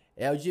dele?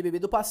 É o GBB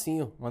do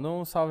Passinho. Manda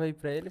um salve aí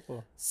pra ele,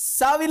 pô.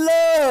 Salve,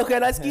 louco! É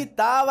nós que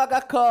tá,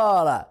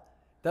 Magacola!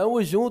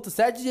 Tamo junto,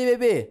 certo,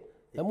 GBB?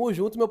 Tamo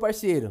junto, meu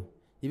parceiro.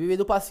 GBB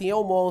do Passinho é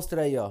o monstro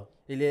aí, ó.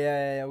 Ele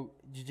é o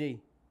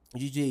DJ?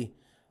 DJ.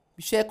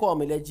 Bicho é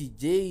como? Ele é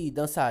DJ,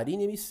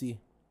 dançarino e MC.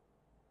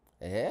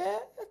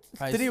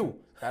 Faz Trio.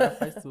 tudo. O cara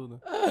faz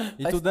tudo.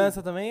 E Faz tu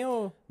dança também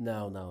ou?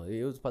 Não,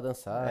 eu uso pra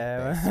dançar. É,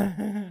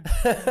 péssimo.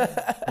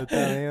 eu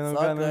também, eu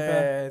Só,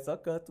 nunca. só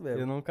canto mesmo.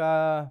 Eu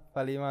nunca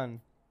falei, mano.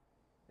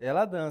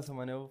 Ela dança,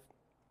 mano.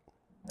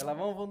 Ela,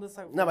 vamos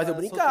dançar. Não, mas eu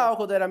Ela brincava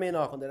quando era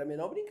menor. Quando era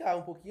menor eu brincava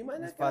um pouquinho, mas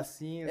solta né? uns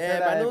passinhos.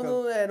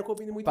 Mas não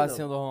combina muito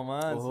Passinho não. do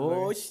romance.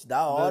 Oxe,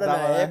 da hora Da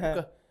na hora.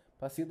 época.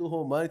 Passinho do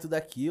Romano e tudo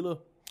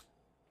aquilo.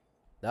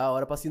 Da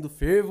hora, passinho do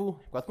Fervo.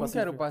 Como que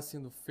era o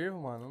passinho do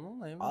fervo, mano? Eu não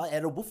lembro.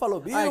 Era o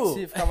Buffalo Bill? Ah, que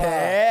você ficava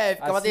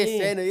ficava assim?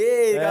 descendo.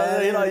 E ficava É,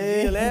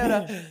 reloginho,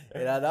 lembra?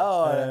 Era da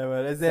hora.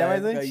 Mano, esse é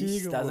mais Essa época, antigo,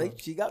 ixi, das pô.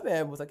 antigas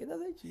mesmo, só que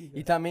das antigas.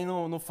 E também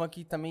no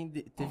funk também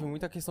teve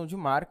muita questão de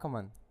marca,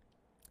 mano.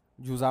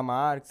 De usar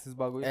marca, esses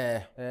bagulho.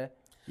 É.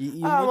 E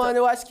Mano,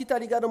 eu acho que, tá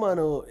ligado,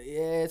 mano?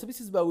 Sobre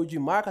esses bagulho de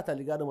marca, tá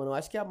ligado, mano? Eu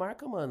acho que a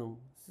marca, mano,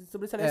 se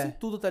sobressai em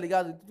tudo, tá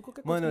ligado? Em tudo,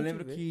 qualquer coisa Mano, eu que a gente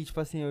lembro vê. que, tipo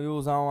assim, eu ia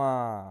usar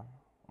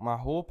uma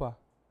roupa,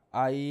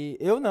 aí...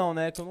 Eu não,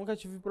 né? Que eu nunca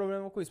tive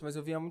problema com isso, mas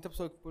eu via muita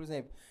pessoa que, por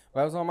exemplo,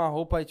 vai usar uma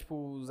roupa e, tipo,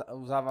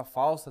 usava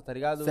falsa, tá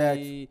ligado? Certo.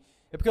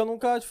 É porque eu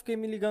nunca fiquei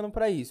me ligando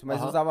pra isso, mas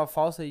Aham. usava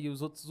falsa e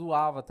os outros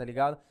zoavam, tá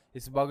ligado?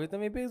 Esse bagulho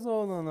também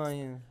pesou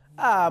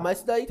Mas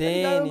isso daí, tá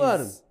ligado, tênis.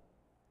 mano?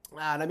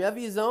 Na minha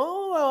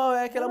visão,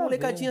 é aquela Nada a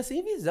molecadinha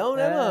sem visão,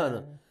 né,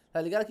 mano? Tá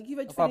ligado? O que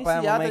vai O papai e a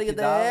diferenciar, tá mamãe que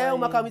ligado? dava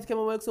Uma e- camisa que a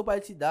mamãe que seu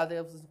pai te dá, tá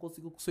ligado? Você não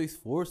conseguiu com o seu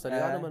esforço, tá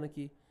ligado, É. mano?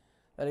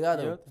 Tá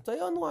ligado? E outra? Isso aí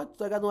eu não,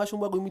 tá ligado? Não acho um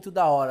bagulho muito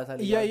da hora, tá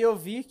ligado? E aí eu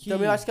vi que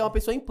Também eu acho que é uma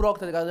pessoa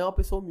imprópria, tá ligado? Não é uma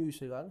pessoa humilde,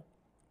 tá ligado?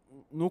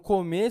 no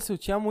começo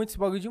tinha muito esse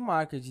bagulho de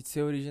marca, de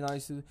ser original.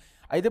 Isso.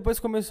 Aí depois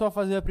começou a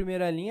fazer a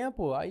primeira linha,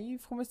 pô, aí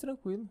ficou mais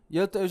tranquilo. E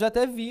eu já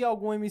até vi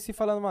algum MC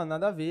falando, mano,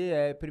 nada a ver,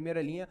 é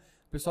primeira linha,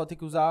 o pessoal tem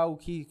que usar o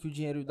que o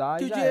dinheiro dá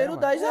Que e o já dinheiro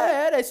era, dá mano. já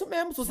era, é isso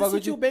mesmo. Se você se Bagulho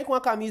sentiu de- bem com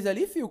a camisa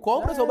ali, filho,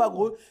 compra Já seu era,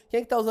 bagulho. Quem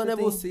é que tá usando Você é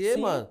tem- você,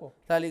 sim, mano. pô.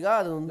 Tá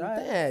ligado? Não Já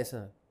tem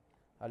essa.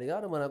 Tá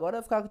ligado, mano? Agora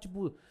vai ficar,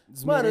 tipo...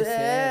 Desmerecendo.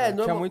 Tinha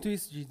normal- muito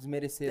isso de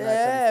desmerecer. na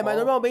época da mas escola.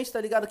 normalmente, tá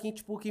ligado?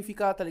 Quem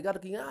fica, tá ligado?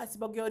 Esse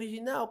bagulho é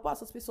original,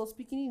 passa as pessoas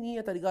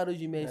pequenininhas, tá ligado?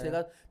 Hoje mesmo, tá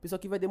ligado? Pessoa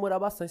que vai demorar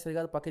bastante, tá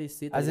ligado? Pra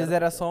crescer, tá Às vezes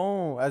ligado? era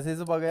só Às vezes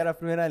o bagulho era a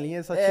primeira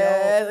linha, só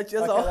Só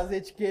tinha só... aquelas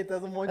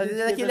etiquetas, um monte Às de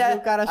vezes etiquetas que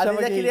o cara às achava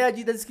vezes que... aquele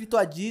Adidas escrito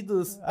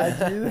Adidas.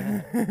 Adidas.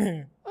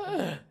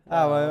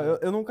 Mano,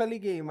 eu nunca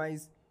liguei,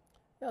 mas...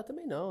 Eu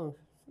também não.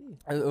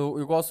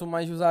 Eu gosto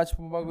mais de usar,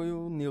 tipo, um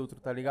bagulho neutro,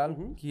 tá ligado?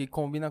 Uhum. Que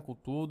combina com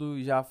tudo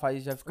e já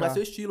fica... Mas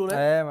seu estilo,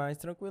 né? É, mais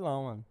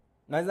tranquilão, mano.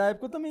 Mas na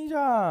época eu também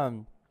já...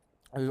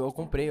 Eu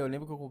comprei, eu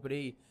lembro que eu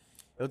comprei...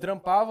 Eu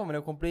trampava, mano,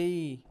 eu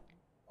comprei...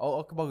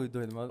 Ó que bagulho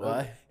doido, mano. Eu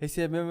Vai.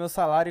 recebi o meu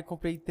salário e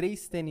comprei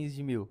 3 tênis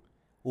de 1.000. Tipo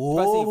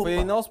Opa! assim, foi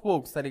indo aos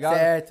poucos, tá ligado?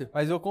 Certo.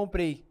 Mas eu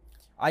comprei.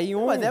 Aí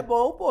um... Mas é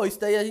bom, pô. Isso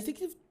daí a gente tem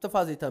que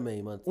fazer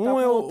também, mano. Tá com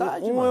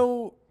vontade,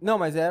 mano. Não,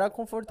 mas era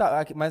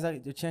confortável. Mas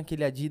eu tinha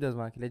aquele Adidas,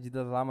 mano. Aquele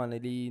Adidas lá, mano.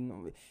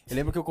 Eu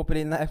lembro que eu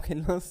comprei na época que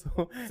ele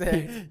lançou.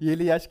 Certo. E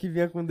ele acho que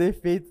vinha com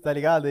defeito, tá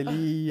ligado?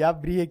 Ele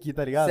abria aqui,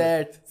 tá ligado?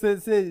 Certo.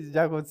 Você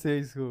já aconteceu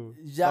isso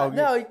com Já,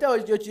 alguém? não, então,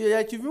 eu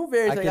já tive um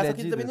verde, tá Aquele ligado? Só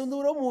que Adidas? também não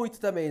durou muito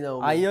também,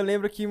 não. Aí eu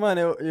lembro que,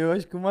 mano, eu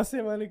acho que uma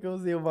semana que eu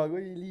usei o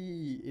bagulho,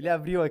 ele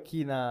abriu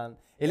aqui na...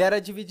 Ele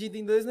era dividido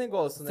em 2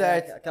 negócios, né?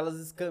 Certo. Aquelas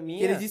escaminhas.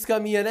 Que ele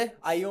descaminha, né?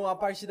 Aí uma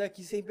parte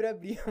daqui sempre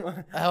abria,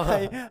 mano. Ah,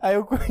 Aí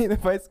eu correndo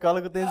pra escola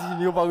com o tênis de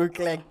 1.000, o bagulho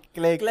clec.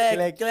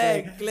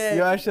 E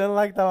eu achando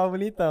lá que tava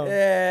bonitão. Não,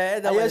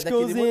 Aí mas acho que eu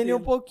daquele usei ele um modelo.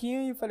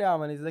 pouquinho e falei,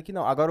 mano, esse daqui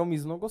não. Agora o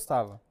Mizuno eu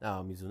gostava.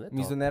 Não, o Mizuno é O top.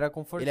 Mizuno era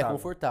confortável. Ele é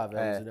confortável,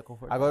 o É. Mizuno é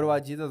confortável. Agora o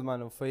Adidas,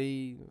 mano,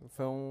 foi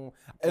um...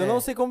 Eu É.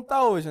 não sei como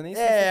tá hoje, eu nem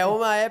sei. se-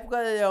 uma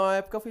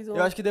época fez um...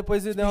 Eu acho que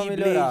depois ele deu uma Spring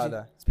Blade.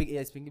 melhorada.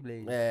 Spring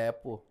Blade.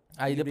 Pô.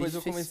 Aí Spring depois Blade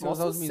eu fez comecei a mó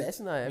usar os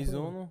sucesso na época.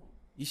 Mizuno.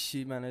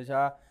 Ixi, mano, eu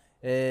já...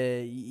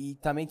 E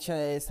também tinha,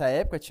 essa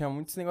época, tinha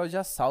muitos negócios de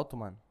assalto,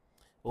 mano.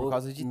 Por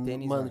causa de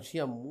tênis, Mano, mano.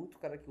 tinha muito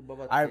cara que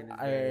roubava tênis.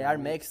 velho, Air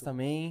Max muito-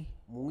 também.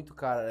 Muito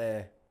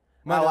cara,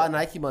 Mano, a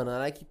Nike, mano, a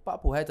Nike,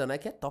 papo reto, a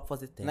Nike é top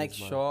fazer tênis,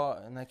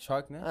 Nike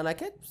Shock, né? A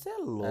Nike é, você é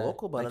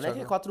louco, mano. A Nike Nike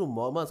é Shock. 4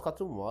 molas, mano, as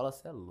 4 molas,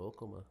 você é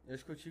louco, mano. Eu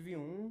acho que eu tive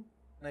um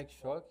Nike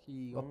Shock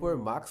e Vapor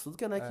Max, tudo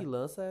que a Nike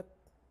lança é...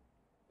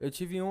 Eu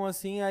tive um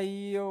assim,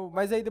 aí eu...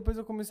 Mas aí depois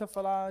eu comecei a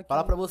falar...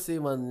 Fala pra você,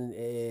 mano,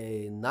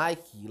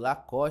 Nike,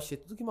 Lacoste, é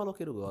tudo que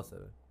maloqueiro gosta,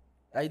 velho.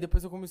 Aí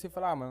depois eu comecei a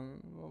falar, mano,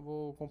 eu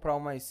vou comprar um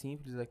mais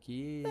simples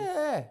aqui.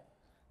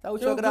 Tá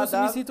útil Eu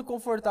agradável. me sinto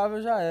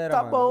confortável, já era,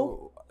 Tá mano.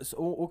 bom.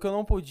 O que eu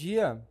não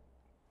podia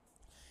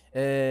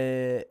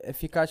é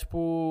ficar,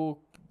 tipo...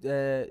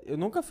 eu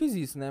nunca fiz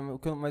isso, né?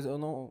 Mas eu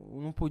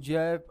não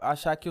podia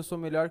achar que eu sou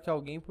melhor que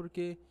alguém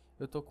porque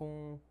eu tô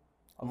com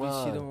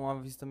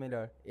uma vista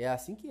melhor. É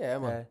assim que é,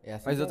 mano. É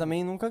assim Mas que eu é.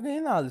 também nunca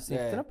ganhei nada,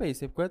 sempre trampei,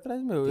 sempre corri atrás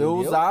do meu. Entendeu?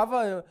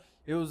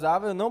 Eu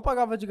usava, eu não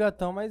pagava de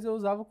gatão, mas eu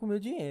usava com o meu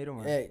dinheiro,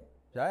 mano.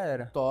 Já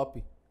era.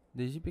 Top.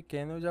 Desde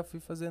pequeno eu já fui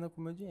fazendo com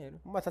o meu dinheiro.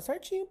 Mas tá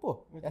certinho,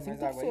 pô. É assim que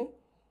tem que ser.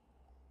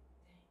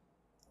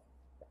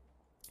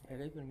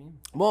 Pega aí pra mim.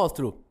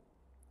 Monstro,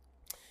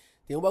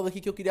 tem um bagulho aqui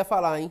que eu queria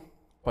falar, hein?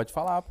 Pode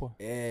falar, pô.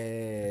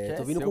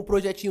 Tô vindo com um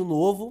projetinho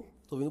novo.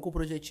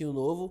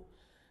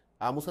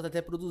 A música tá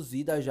até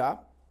produzida já.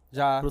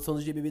 Já. Produção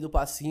do GBB do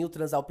Passinho,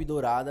 Transalp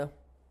Dourada.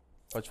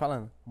 Pode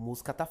falando.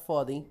 Música tá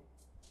foda, hein?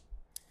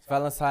 Você vai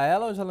lançar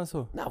ela ou já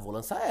lançou? Não, vou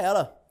lançar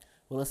ela.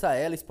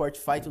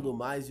 Spotify e tudo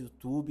mais,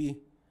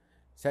 YouTube.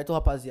 Certo,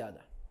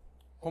 rapaziada?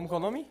 Como que é o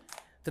nome?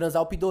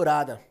 Transalp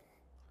Dourada.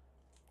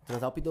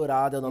 Transalp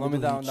Dourada é o nome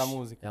do hit. da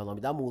música. É o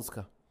nome da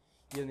música.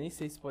 E eu nem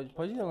sei se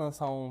pode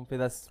lançar um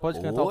pedaço. Pode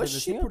cantar um Oxi,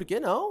 pedacinho? por que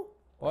não?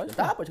 Pode?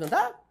 Pode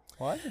cantar?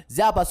 Pode.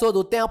 Já passou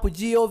do tempo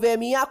de eu ver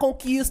minha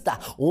conquista.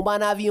 Uma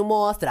nave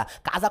monstra,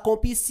 casa com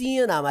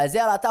piscina, mas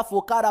ela tá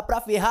focada pra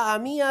ferrar a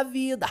minha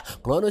vida.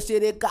 Clono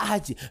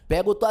Xerecard,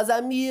 pego tuas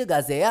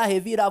amigas, é a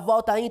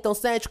reviravolta, então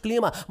sente o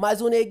clima.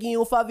 Mas o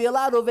neguinho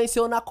favelado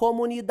venceu na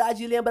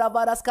comunidade, lembra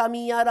várias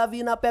caminhadas,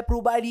 vi na pé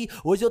pro baile.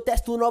 Hoje eu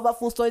testo novas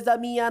funções da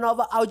minha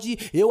nova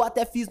Audi. Eu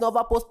até fiz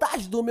nova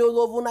postagem do meu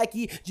novo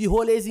Nike. De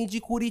rolezinho de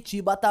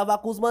Curitiba, tava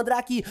com os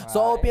mandrake.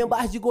 Só open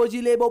bar de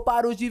gold label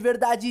para os de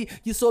verdade,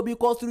 que soube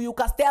construir o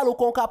castelo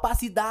com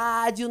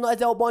capacidade. Nós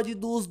é o bonde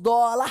dos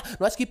dólar,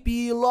 nós que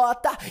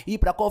pilota. E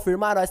pra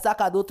confirmar nós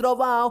saca do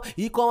trovão.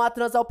 E com a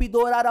Transalp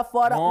Dourada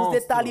fora, os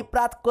detalhes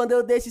prato quando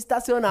eu deixo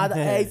estacionada.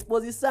 É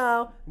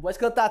exposição. Não pode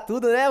cantar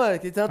tudo, né, mano?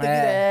 Que tanto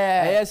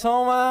É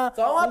só uma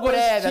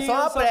prévia, só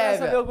uma pra prévia.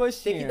 saber o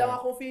gostinho. Tem que dar uma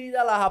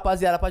conferida lá,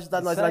 rapaziada, pra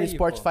ajudar nós Isso lá no aí,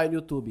 Spotify pô. e no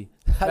YouTube.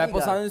 Vai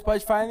postar no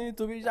Spotify e no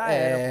YouTube e já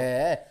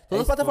era, pô. Todas as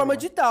isso, plataformas mano.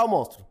 digital,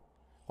 monstro.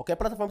 Qualquer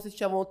plataforma que você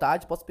tiver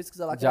vontade, posso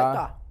pesquisar lá que Já. vai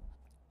estar.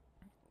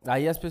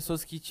 Aí as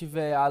pessoas que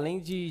tiver, além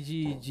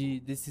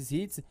desses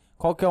hits,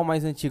 qual que é o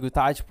mais antigo?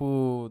 Tá,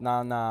 tipo,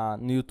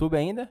 no YouTube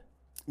ainda?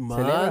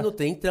 Mano,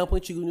 tem trampo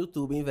antigo no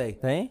YouTube, hein, velho?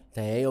 Tem?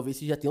 Tem, eu vi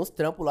se já tem uns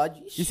trampos lá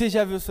de... E você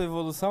já viu sua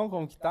evolução,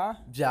 como que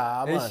tá?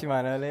 Já, mano. Ixi,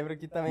 mano, eu lembro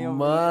que também eu vi.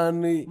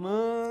 Mano,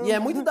 e é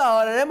muito da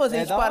hora, né, mano? Se a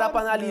É gente da parar hora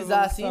pra essa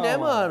analisar assim, né,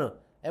 evolução, mano?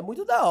 É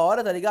muito da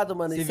hora, tá ligado,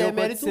 mano? Você Isso vê é o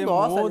quanto mérito você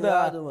nosso, tá muda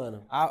ligado,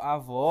 mano? A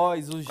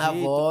voz, o jeito. A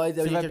voz, você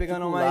o jeito vai de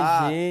pegando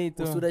articular, mais jeito.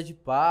 postura de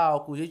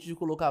palco, o jeito de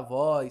colocar a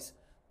voz,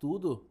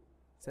 tudo.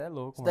 Você é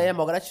louco, Isso mano. daí é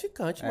mó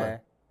gratificante,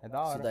 mano. É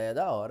da hora. Isso daí é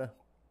da hora.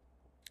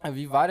 Eu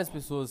vi várias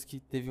pessoas que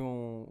teve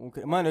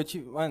Mano,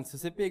 Mano, se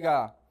você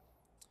pegar...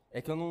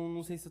 É que eu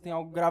não sei se eu tenho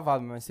algo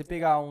gravado, mas se você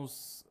pegar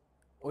uns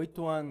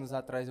 8 anos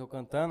atrás eu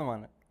cantando,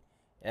 mano...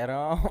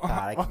 Era...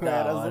 Cara, que da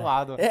era hora.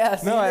 zoado. É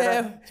assim, não, né?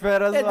 era, tipo,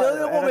 era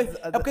zoado.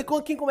 É porque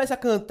quem começa a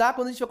cantar,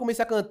 quando a gente vai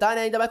começar a cantar,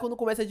 né? Ainda mais quando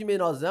começa de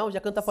menorzão,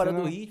 já canta fora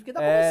do ritmo, porque tá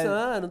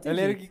começando, não tem Eu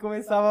lembro jeito. que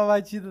começava a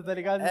batida, tá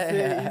ligado?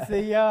 E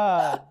você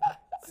ia...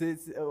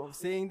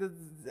 Você ainda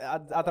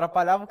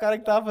atrapalhava o cara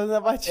que tava fazendo a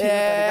batida,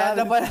 tá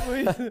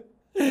ligado?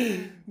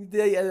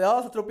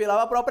 Nossa,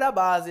 atropelava a própria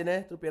base, né?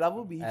 Atropelava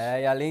o beat.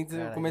 E além de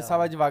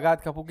começava devagar,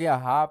 daqui a pouco ia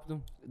rápido.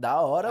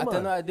 Da hora,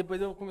 mano.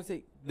 Depois eu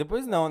comecei...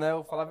 Depois não, né?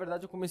 Eu falar a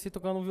verdade, eu comecei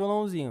tocando um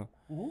violãozinho.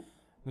 Uhum.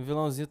 No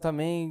violãozinho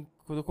também,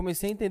 quando eu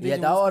comecei a entender E é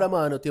de da música... hora,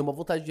 mano. Eu tenho uma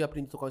vontade de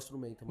aprender a tocar um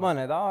instrumento, mano.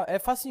 Mano, é da hora. É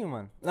facinho,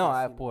 mano. Não,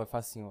 é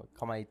facinho.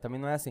 Calma aí, também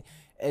não é assim.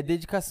 É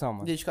dedicação,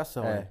 mano.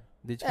 Dedicação, né?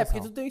 Dedicação. É,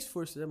 porque tu tem um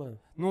esforço, né, mano?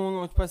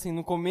 Tipo assim,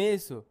 no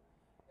começo,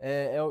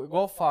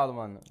 igual eu falo,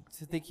 mano.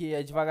 Você tem que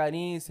ir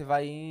devagarinho, você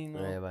vai indo.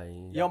 Vai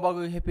indo. E é um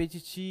bagulho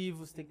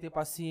repetitivo, você tem que ter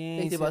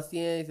paciência. Tem que ter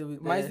paciência.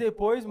 Mas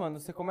depois, mano,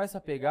 você começa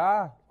a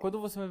pegar,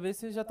 quando você vai ver,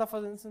 você já tá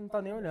fazendo, você não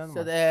tá nem olhando,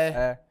 mano.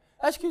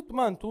 Acho que,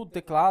 mano, tudo,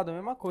 teclado, a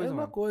mesma coisa,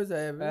 mano. É a mesma coisa,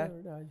 é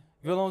verdade.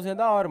 Violãozinho é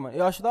da hora, mano.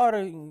 Eu acho da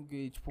hora,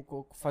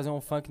 tipo, fazer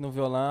um funk no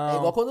violão. É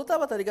igual quando eu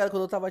tava, tá ligado?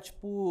 Quando eu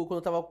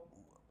tava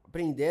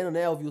aprendendo,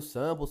 né, a ouvir os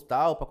samples e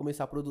tal, pra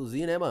começar a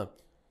produzir, né, mano?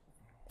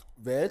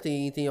 Velho,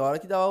 tem hora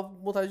que dá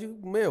vontade de,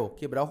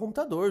 quebrar o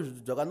computador,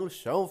 jogar no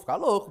chão, ficar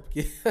louco,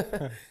 porque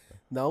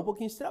dá um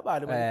pouquinho de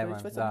trabalho, mas depois a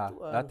gente vai se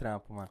habituando. Dá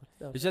trampo, mano.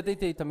 Eu já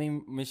tentei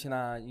também mexer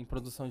em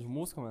produção de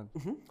música, mano.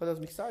 Fazer as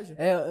mixagens?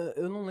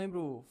 Eu não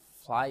lembro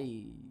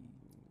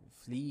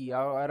Flea,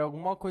 era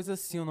alguma coisa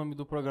assim o nome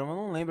do programa, eu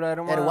não lembro,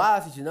 era o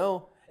Acid,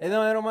 não?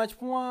 Não, era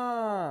tipo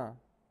uma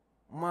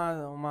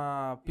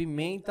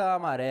pimenta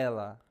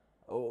amarela.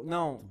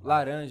 Não,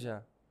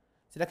 laranja.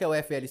 Será que é o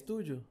FL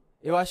Studio?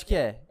 Eu acho que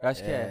é.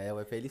 É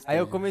o FL Studio. Aí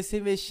eu comecei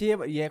a mexer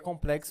e é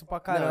complexo pra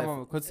caramba.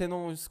 Mano. Quando você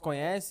não se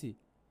conhece...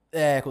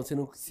 Quando você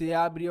não...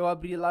 eu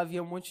abri lá,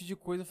 via um monte de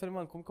coisa. Eu falei,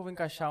 mano, como que eu vou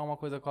encaixar uma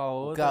coisa com a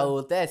outra? Com a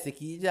outra, esse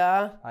aqui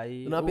já...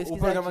 Aí, o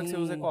programa que você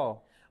usa é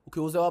qual? O que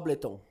eu uso é o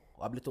Ableton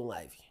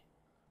Live.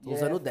 Tô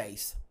usando o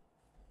 10.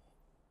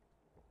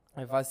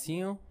 É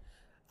facinho.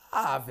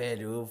 Ah,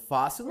 velho,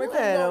 fácil não Mas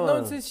é, não, mano.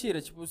 onde você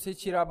tira? Tipo, você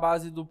tira a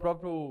base do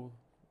próprio...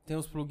 Tem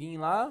os plugins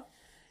lá?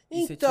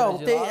 Então,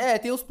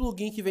 tem os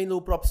plugins que vem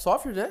no próprio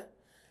software, né?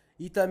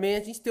 E também a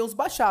gente tem os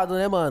baixados,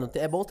 né, mano?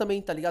 É bom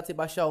também, tá ligado? Você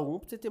baixar algum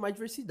pra você ter mais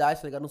diversidade,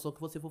 tá ligado? No som que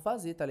você for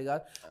fazer, tá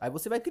ligado? Aí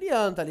você vai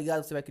criando, tá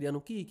ligado? Você vai criando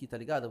o kick, tá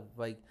ligado?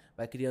 Vai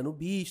criando o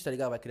beat, tá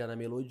ligado? Vai criando a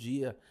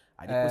melodia.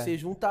 Aí depois você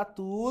junta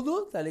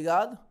tudo, tá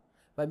ligado?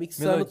 Vai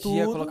mixando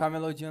tudo. Colocar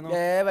melodia não.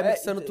 Vai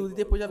mixando tudo e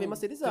depois já vem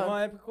masterizando. Teve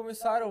uma época que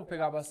começaram a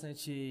pegar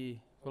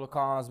bastante...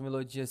 Colocar umas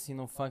melodias assim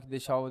no funk,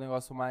 deixar o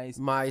negócio mais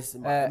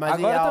agora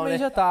real, também né?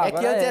 já tá. É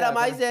que antes era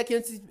mais...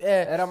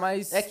 Era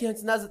mais... É que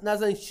antes,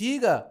 nas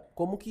antigas,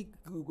 como que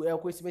o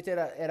conhecimento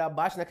era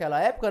baixo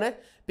naquela época, né?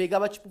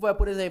 Pegava, tipo,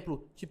 por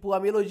exemplo, tipo, a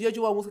melodia de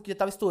uma música que já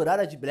tava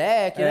estourada de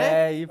black,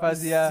 né? E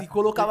fazia... E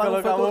colocava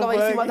no funk, colocava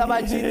em cima da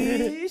batida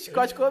e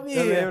chicote comia.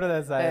 Eu lembro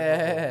dessa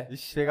época.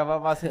 Chegava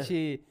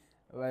bastante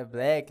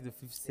black, do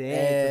 50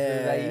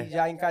 Cent, aí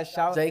já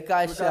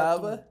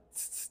encaixava...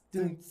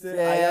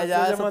 Aí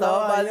já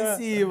soltava a bala em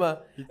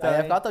cima.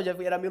 Aí já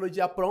era a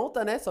melodia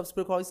pronta, né? Só pra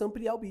você colocar e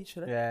ampliar o beat,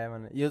 né?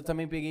 Mano. E eu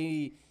também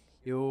peguei...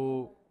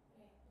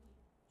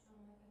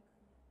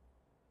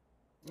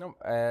 Não,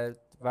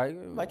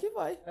 Vai que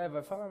vai.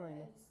 Vai falando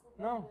aí.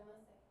 Não.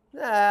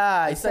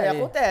 Isso aí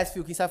acontece,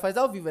 filho. Quem sabe faz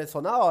ao vivo, é só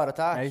na hora,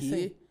 tá? É aqui isso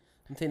aí.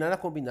 não tem nada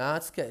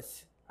combinado,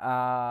 esquece.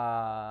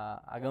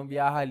 A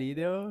gambiarra ali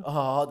deu...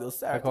 Deu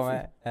certo,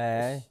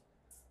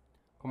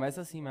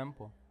 Começa assim mesmo,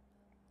 pô.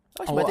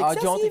 Oxe, mas tem que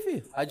ser assim,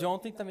 filho. A de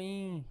ontem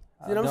também...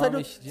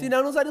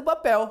 Senão não sai do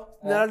papel.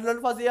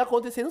 Não fazia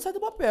acontecer, não sai do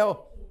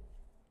papel.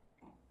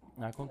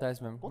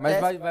 Acontece mesmo.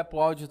 Mas vai pro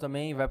áudio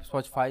também, vai pro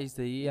Spotify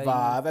isso aí.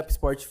 Vai pro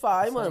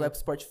Spotify, mano. Vai pro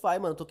Spotify,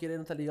 mano. Tô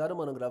querendo, tá ligado,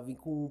 mano? Gravei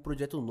com um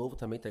projeto novo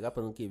também, tá ligado?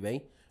 Pro ano que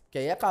vem. Porque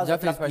aí a casa... Já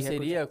fez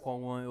parceria com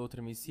algum outro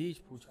MC,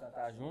 tipo, de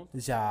cantar junto?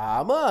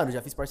 Já, mano. Já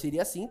fiz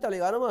parceria sim, tá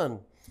ligado,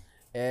 mano?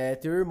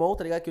 Teu irmão,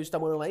 tá ligado? Que hoje tá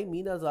morando lá em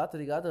Minas, lá, tá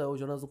ligado? É o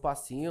Jonas do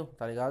Passinho,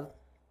 tá ligado?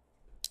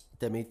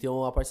 Também tem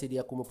uma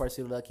parceria com o meu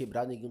parceiro da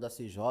Quebrada, neguinho da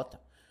CJ.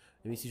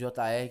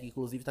 MCJR, que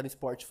inclusive tá no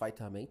Spotify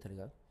também, tá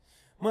ligado?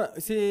 Mano,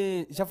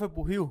 você já foi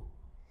pro Rio?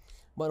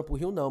 Mano, pro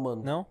Rio não,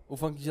 mano. Não? O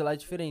funk de lá é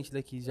diferente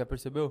daqui, já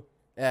percebeu?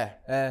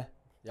 É.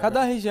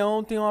 Cada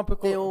região tem uma...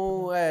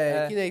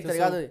 que nem, tá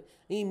ligado?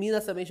 Em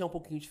Minas também já é um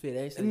pouquinho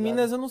diferente, tá ligado? Em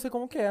Minas eu não sei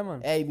como que é,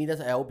 mano. Em Minas,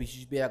 o beat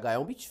de BH é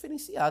um beat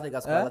diferenciado, tá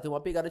ligado? Os caras tem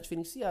uma pegada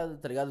diferenciada,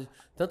 tá ligado?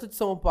 Tanto de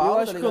São Paulo, eu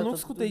acho tá que eu nunca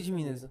escutei de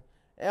Minas.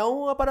 É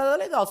uma parada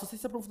legal, se você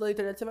se aprofundar na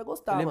internet, você vai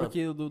gostar, mano. Eu lembro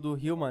que do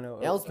Rio, mano,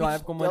 uma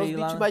época eu morei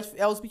lá...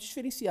 É uns beats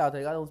diferenciados, tá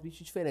ligado? É uns beats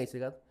diferentes, tá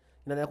ligado?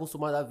 Ainda não é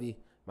acostumado a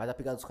ver. Mas a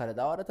pegada dos caras é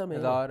da hora também,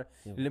 É da hora.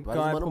 Eu lembro que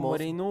uma época eu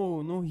morei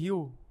no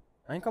Rio.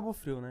 Aí em Cabo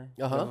Frio, né?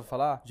 Já vou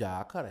falar?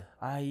 Já, cara.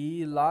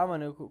 Aí lá,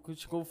 mano,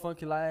 chegou o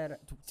funk lá, era...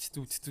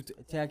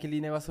 Tinha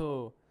aquele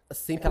negócio...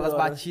 Sempre aquelas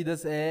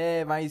batidas,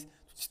 mais...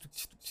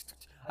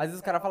 Às vezes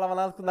os caras falavam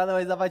nada,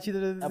 mas a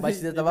batida... A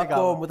batida tava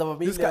como? Tava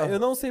bem legal. Eu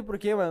não sei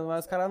porquê, mano,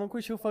 mas os caras não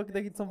curtiam o funk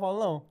daqui de São Paulo,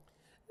 não.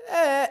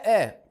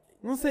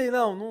 Não sei,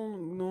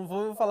 não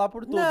vou falar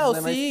por todos, não,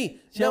 né? Sim.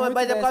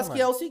 Mas é por causa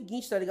que é o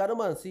seguinte, tá ligado,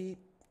 mano?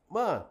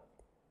 Mano,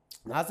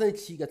 nas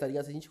antigas, tá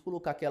ligado? Se a gente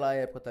colocar aquela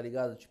época, tá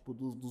ligado? Tipo,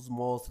 dos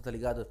monstros, tá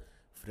ligado?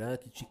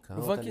 Frank, Ticão,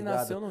 o funk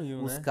nasceu no Rio,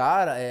 os né? Os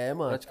caras,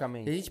 mano.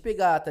 Praticamente. Se a gente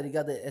pegar, tá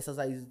ligado? Essas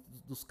aí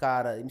dos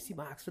caras, MC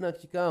Max, Frank,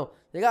 Ticão, tá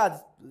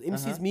ligado?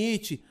 MC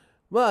Smith.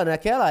 Mano,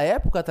 naquela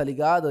época, tá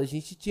ligado? A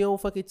gente tinha um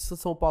funk de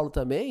São Paulo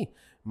também,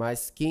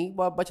 mas quem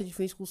batia de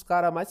frente com os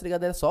caras mais, tá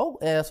ligado? Era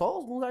só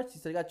alguns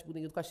artistas, tá ligado? Tipo, o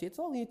Neguinho do Cachete,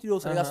 só alguém entre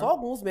outros, tá ligado? Só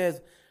alguns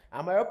mesmo.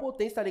 A maior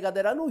potência, tá ligado?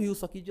 Era no Rio,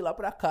 só que de lá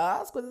pra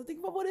cá as coisas tem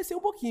que favorecer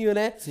um pouquinho,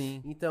 né? Sim.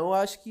 Então eu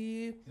acho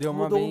que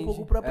mudou um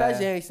pouco pra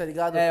gente, tá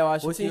ligado? Eu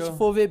acho Hoje, se a gente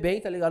for ver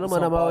bem, tá ligado,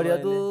 mano? A maioria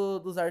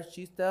dos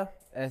artistas...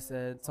 É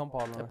de São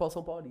Paulo, né? É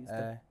São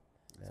Paulista.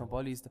 São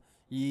Paulista.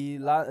 E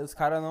lá os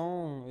caras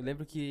não... Eu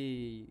lembro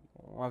que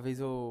uma vez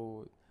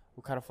o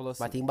cara falou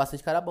assim... Mas tem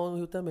bastante cara bom no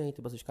Rio também,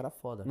 tem bastante cara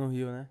foda. No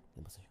Rio, né?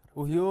 Tem bastante cara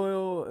foda. O Rio,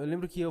 eu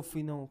lembro que eu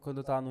fui, quando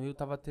eu tava no Rio,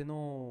 tava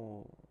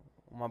tendo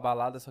uma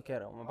balada, só que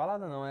era... Uma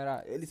balada não,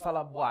 era... Eles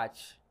falam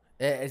boate.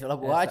 Eles falam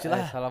boate lá?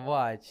 Eles falam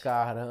boate.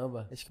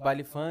 Caramba. Acho que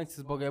baile funk,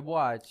 esses bagulho é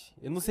boate.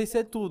 Eu não sei se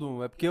é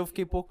tudo, é porque eu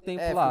fiquei pouco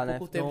tempo lá, né?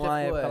 Pouco tempo uma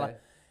época lá.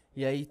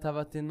 E aí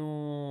tava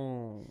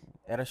tendo...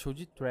 Era show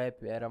de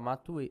trap, era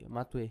Matuê.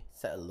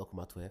 Cê é louco,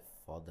 Matuê é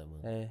foda,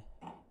 mano.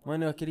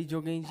 Mano, aquele dia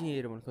eu ganhei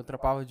dinheiro, mano. Que eu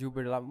trampava de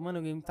Uber lá. Mano,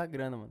 eu ganhei muita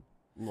grana, mano.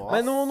 Nossa.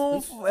 Mas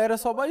não era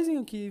só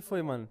boyzinho que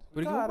foi, mano.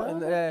 Porque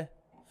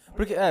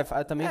Porque,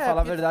 também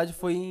falar a verdade,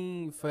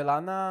 foi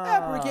lá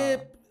na...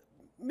 porque...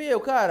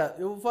 Meu, cara,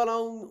 eu vou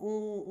falar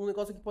um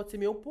negócio que pode ser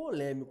meio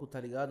polêmico, tá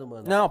ligado,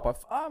 mano? Não, pode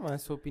falar, mas é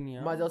sua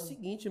opinião. Mas é o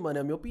seguinte, mano,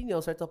 é a minha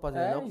opinião, certo,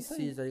 rapaziada? É, Não isso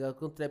precisa, tá ligado?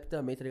 Com trap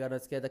também, tá ligado?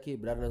 Nós que é da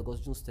quebrada, nós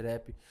gostamos de uns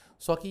trap.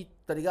 Só que,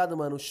 tá ligado,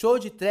 mano? Show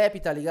de trap,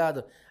 tá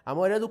ligado? A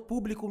maioria do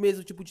público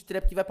mesmo, tipo de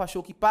trap que vai pra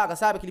show que paga,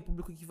 sabe? Aquele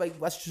público que vai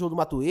assistir show do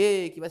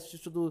Matuê, que vai assistir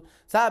show do.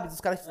 Sabe?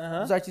 Dos caras,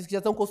 dos artistas que já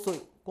estão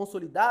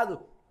consolidados.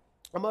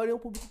 A maioria é um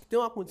público que tem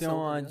uma condição. Tem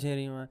uma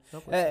dinheirinho, mano.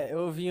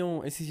 Eu vi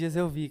esses dias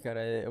eu vi,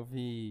 cara. Eu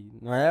vi.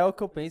 Não é o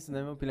que eu penso, não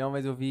é minha opinião,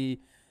 mas eu vi.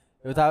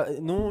 Eu tava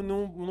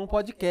num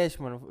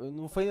podcast, mano.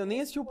 Eu nem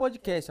assisti o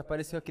podcast,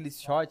 apareceu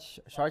aqueles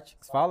short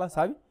que se fala,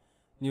 sabe?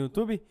 No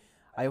YouTube.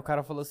 Aí o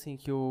cara falou assim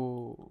que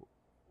o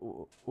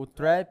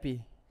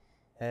trap.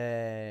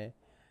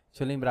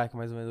 Deixa eu lembrar aqui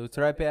mais ou menos. O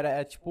trap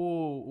é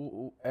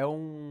tipo.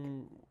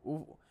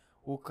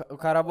 O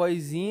cara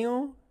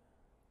boyzinho.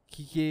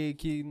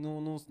 Que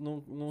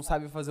não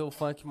sabe fazer o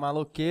funk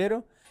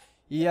maloqueiro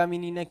e a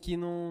menina que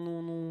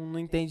não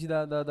entende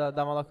da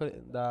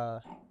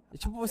maloqueira.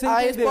 Tipo, você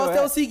a entendeu,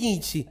 resposta é o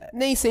seguinte: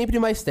 nem sempre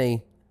mais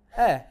tem.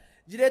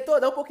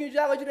 Diretor, dá um pouquinho de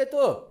água,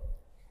 diretor.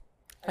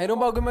 Era um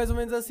bagulho mais ou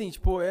menos assim,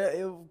 tipo,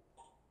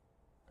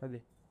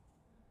 Cadê?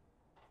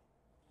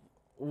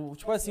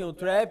 Tipo assim, o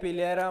trap, ele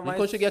era mais.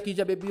 Quando eu cheguei aqui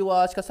já bebi o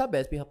acho que a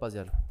Sabesp, hein,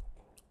 rapaziada.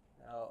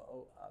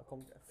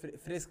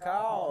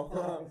 Frescal.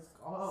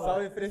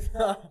 Salve,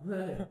 Frescal.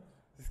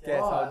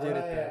 Esquece, ó, o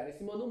diretor.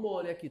 Esse manda um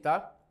mole aqui,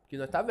 tá? Que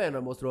nós tá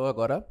vendo, mostrou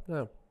agora.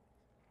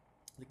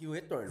 Aqui o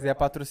retorno. Se quiser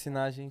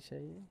patrocinar a gente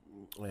aí.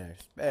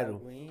 Espero.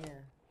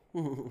 Aguinha.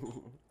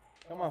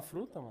 É uma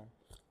fruta,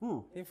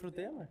 mano? Tem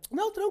fruta aí, mano?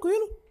 Não,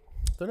 tranquilo.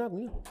 Tô na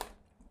aguinha.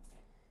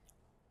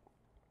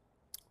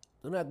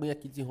 Tô na aguinha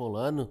aqui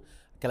desenrolando.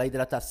 Aquela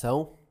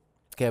hidratação,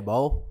 que é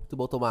bom. Muito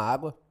bom tomar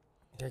água.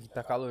 Aqui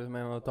tá calor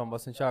mesmo, eu tomo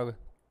bastante água.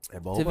 É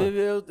bom, Você mano.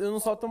 vê, eu não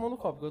só tomo no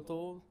copo, porque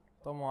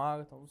tomo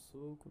água, tomo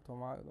suco,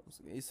 tomo água, tomo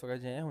suco. Isso,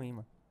 salgadinho é ruim,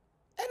 mano.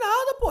 É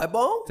nada, pô, é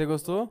bom. Você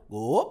gostou?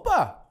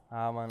 Opa!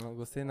 Ah, mano, não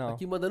gostei não.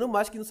 Aqui mandando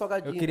mais que no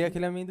salgadinho. Eu queria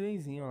aquele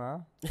amendoinzinho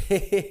lá.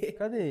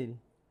 Cadê ele?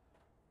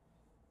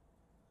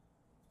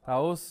 Tá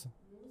osso?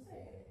 Não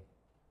sei.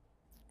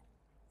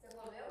 Você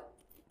comeu?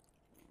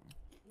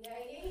 E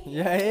aí?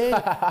 E aí?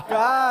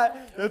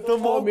 Cara, eu tô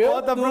Comeu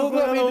mó tá tudo,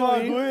 procurando o amendoim.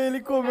 bagulho e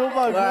ele comeu o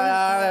bagulho.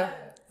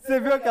 Ah, Você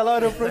viu aquela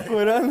hora eu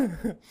procurando?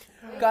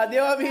 cadê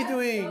o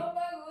amendoim? Comeu o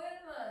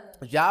bagulho, mano.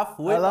 Já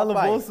foi, Vai lá no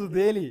papai. bolso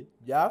dele.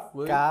 Já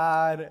foi.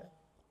 Cara.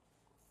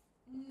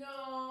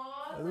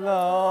 Nossa.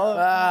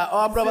 Nossa.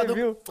 Ó Você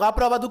viu? ó a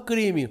prova do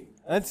crime.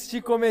 Antes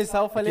de começar,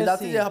 eu falei Te dá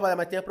assim. assim, rapaziada,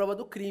 mas tem a prova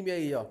do crime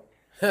aí, ó.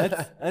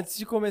 Antes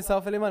de começar,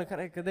 eu falei, mano,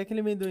 cara, cadê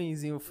aquele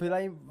amendoinzinho? Eu fui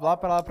lá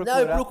pra lá procurar.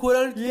 Não, e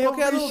procurando E em eu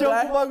qualquer bichão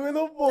lugar. com o bagulho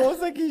no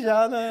bolso aqui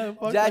já, né?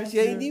 Já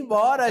tinha ido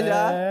embora,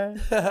 já. É.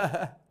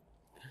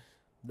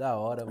 Da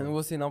hora, Eu não mano.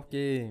 gostei não,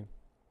 porque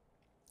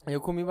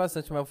eu comi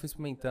bastante, mas eu fui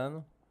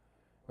experimentando.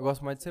 Eu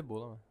gosto mais de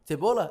cebola, mano.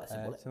 Cebola?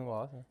 É, você não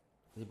gosta, né?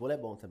 Cebola é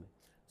bom também.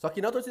 Só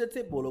que não torcida de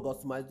cebola, eu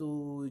gosto mais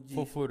de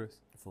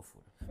Fofuras.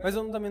 fofura. Mas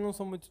eu também não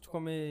sou muito de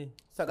comer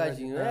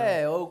Salgadinho.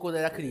 Eu quando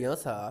era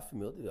criança,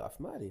 meu Deus,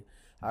 Maria.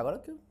 Agora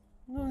que eu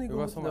não ligo Eu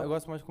gosto, muito, mais, não. eu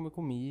gosto mais de comer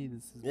comida.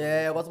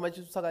 Eu gosto mais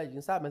de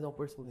salgadinho, sabe? Mas é uma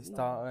porção.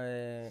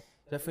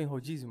 Já foi em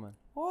rodízio, mano?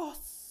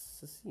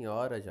 Nossa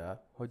senhora, já.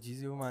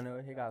 Rodízio, mano, eu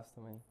arregaço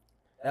também.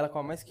 Ela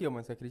come mais que eu,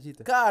 mano, você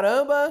acredita?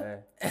 Caramba!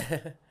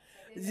 É.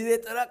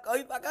 Diretora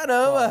come pra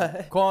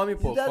caramba! Come,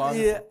 pô, come.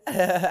 Cidadania.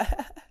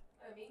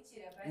 É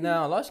mentira, vai.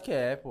 Não, lógico que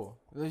é, pô.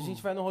 A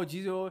gente vai no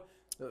rodízio.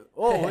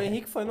 O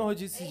Henrique foi no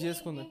rodízio esses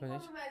dias com a gente. Quem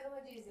come mais no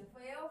rodízio?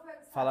 Foi eu ou foi o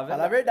Gustavo? Fala a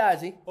Fala a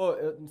verdade.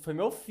 verdade, hein? Foi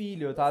meu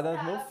filho, eu tava dando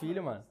pro meu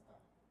filho, mano.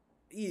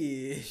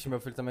 Ixi. Ixi, meu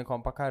filho também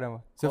come pra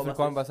caramba. Seu Come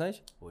filho come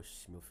bastante?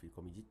 Oxe, meu filho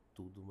come de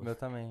tudo, mano. Meu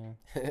também, né?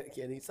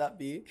 Quer nem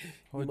saber.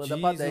 Me manda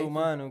pra Rodízio, dentro.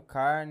 mano,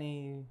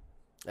 carne.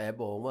 É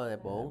bom, mano, é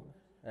bom.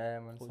 É,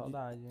 mano,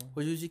 saudade. Né?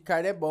 Rodízio de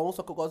carne é bom,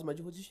 só que eu gosto mais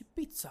de rodízio de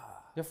pizza.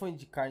 Já foi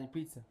de carne e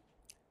pizza?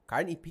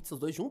 Carne e pizza, os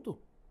dois juntos?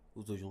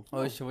 Os dois juntos? não.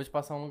 Oxe, eu vou te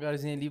passar um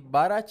lugarzinho ali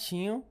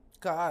baratinho,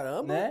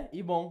 Caramba. né?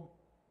 E bom.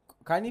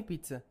 Carne e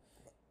pizza.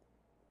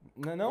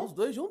 Não é não? Os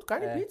dois juntos?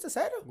 Carne É. e pizza,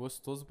 sério?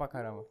 Gostoso pra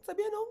caramba. Não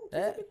sabia não. Não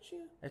É. sabia que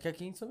tinha. É que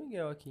aqui em São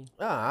Miguel, aqui.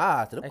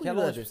 Ah, É tranquilo. que é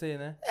longe Eder. pra você,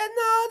 né?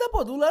 Nada,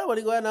 pô, do lado,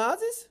 ali em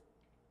Goianazes.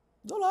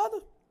 Do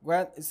lado.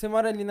 Você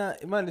mora ali na...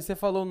 Mano, você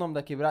falou o nome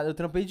da quebrada, eu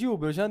trampei de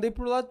Uber, eu já andei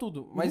por lá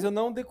tudo, mas eu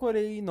não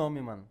decorei nome,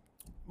 mano.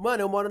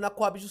 Mano, eu moro na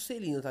Coab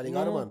Juscelino, tá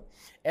ligado, Não. mano?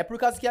 É por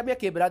causa que a minha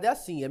quebrada é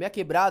assim. A minha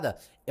quebrada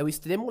é o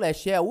extremo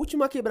leste, é a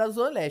última quebrada da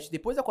Zona Leste.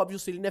 Depois da Coab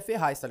Juscelino é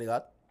Ferraz, tá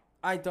ligado?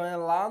 Ah, então é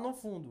lá no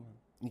fundo.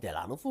 E é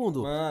lá no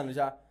fundo. Mano,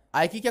 já...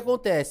 Aí o que que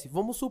acontece?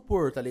 Vamos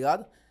supor, tá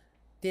ligado?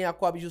 Tem a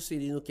Coab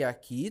Juscelino que é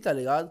aqui, tá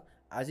ligado?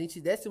 A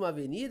gente desce uma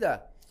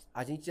avenida,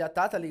 a gente já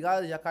tá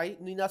ligado? Já cai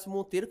no Inácio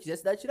Monteiro, que já é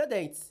cidade de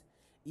Tiradentes.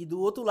 E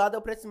do outro lado é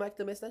o Prédio Smart, que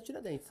também é cidade de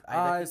Tiradentes. Aí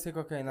Ah, daqui- eu sei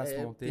qual que é,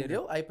 Inácio Monteiro.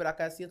 Entendeu? Aí pra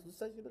cá assim é tudo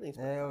cidade de Tiradentes.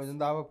 É, eu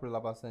andava por lá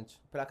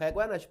bastante. Pra cá é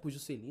Guaraná, tipo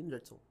Juscelino, já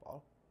de São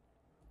Paulo.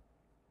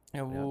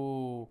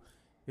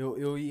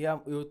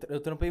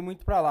 Eu trampei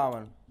muito pra lá,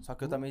 mano. Só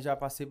que eu também já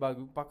passei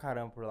bagulho pra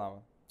caramba por lá,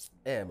 mano.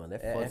 Mano, é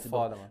foda. É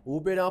foda, mano.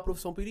 Uber é uma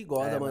profissão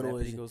perigosa, mano, é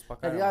hoje. perigoso pra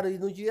Tá caramba. ligado? E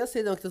não devia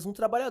ser, não, que vocês são um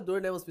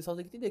trabalhador, né? Os pessoal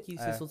tem que entender que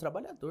vocês são um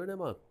trabalhador, né,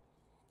 mano? Tá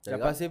Já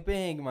ligado? passei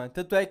perrengue, mano.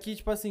 Tanto é que,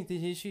 tipo assim, tem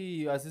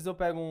gente... Às vezes eu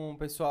pego um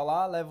pessoal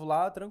lá, levo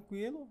lá,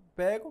 tranquilo,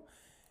 pego.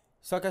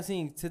 Só que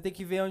assim, você tem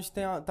que ver onde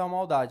tá a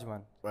maldade,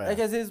 mano. É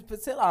que às vezes,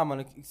 sei lá,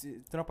 mano,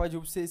 trampa de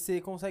Uber,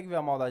 você consegue ver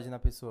a maldade na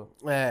pessoa.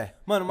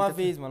 Mano, uma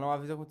vez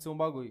aconteceu um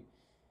bagulho.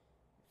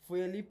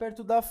 Foi ali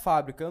perto da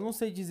fábrica. Eu não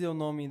sei dizer o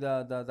nome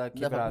da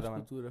quebrada,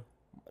 mano.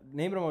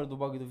 Lembra, mano, do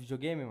bagulho do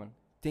videogame, mano?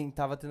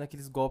 Tava tendo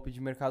aqueles golpes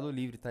de Mercado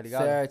Livre, tá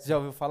ligado? Certo. Você já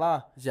ouviu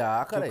falar?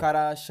 Já, cara. Que o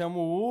cara chama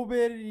o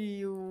Uber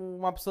e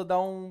uma pessoa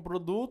dá um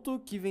produto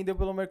que vendeu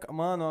pelo mercado.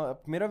 Mano, a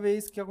primeira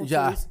vez que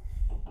aconteceu isso.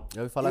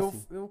 Eu ouvi falar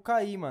assim. Eu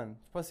caí, mano.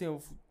 Tipo assim,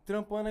 eu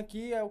trampando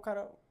aqui, aí o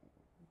cara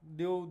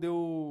deu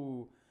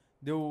o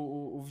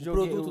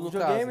produto no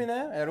videogame, caso.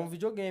 né? Era um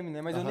videogame,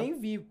 né? Mas eu nem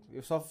vi.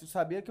 Eu só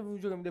sabia que eu vi o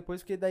videogame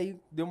depois, porque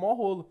daí deu mó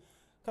rolo.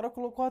 O cara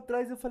colocou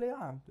atrás e eu falei,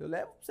 eu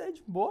levo pra você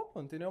de boa,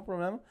 pô, não tem nenhum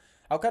problema.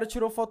 Aí o cara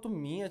tirou foto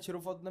minha, tirou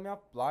foto da minha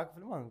placa. Eu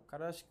falei, mano, o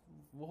cara acha que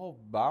vou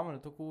roubar, mano.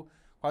 Eu tô com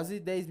quase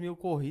 10 mil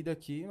corridas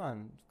aqui,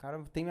 mano. O cara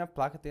tem minha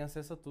placa, tem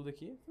acesso a tudo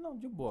aqui. Não,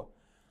 de boa.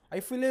 Aí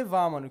fui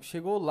levar, mano, que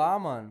chegou lá,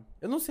 mano.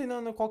 Eu não sei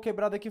qual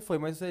quebrada que foi,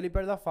 mas foi ali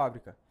perto da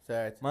fábrica.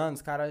 Certo. Mano,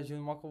 os caras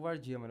agiram uma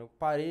covardia, mano. Eu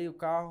parei o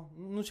carro,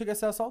 não cheguei a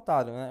ser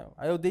assaltado, né?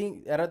 Aí eu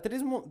dei, era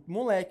 3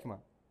 moleque,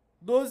 mano.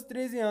 12,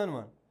 13 anos,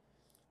 mano.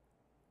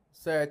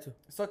 Certo.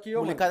 Só que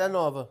eu, molecada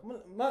nova.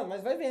 Mano,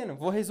 mas vai vendo.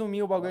 Vou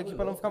resumir o bagulho aqui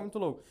pra não ficar muito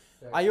louco.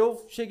 Certo. Aí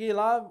eu cheguei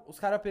lá,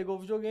 os caras pegou o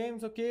videogame, não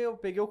sei o que, eu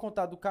peguei o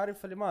contato do cara e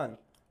falei, mano,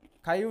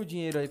 caiu o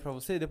dinheiro aí pra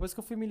você? Depois que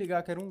eu fui me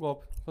ligar que era um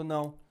golpe. Ele falou,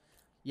 não.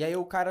 E aí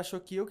o cara achou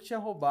que eu que tinha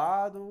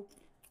roubado.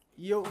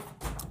 E eu...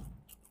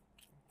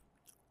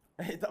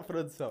 Eita,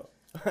 produção.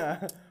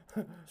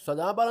 Só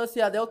dá uma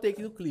balanceada, é o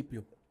take do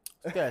clipe.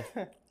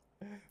 Esquece.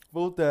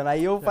 Voltando.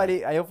 Aí eu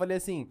falei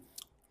assim,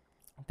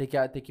 tem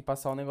que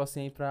passar um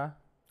negocinho aí pra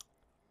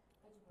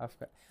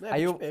ficar.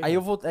 Aí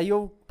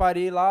eu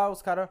parei lá,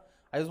 os caras...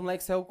 Aí os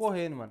moleques saíram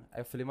correndo, mano.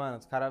 Aí eu falei, mano,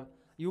 os caras...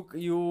 E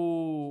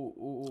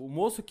o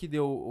moço que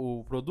deu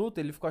o produto,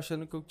 ele ficou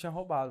achando que eu tinha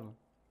roubado, mano.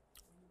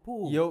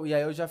 E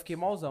aí eu já fiquei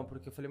malzão,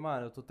 porque eu falei,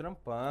 mano, eu tô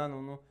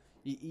trampando.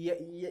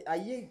 E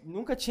aí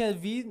nunca tinha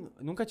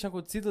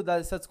acontecido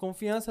essa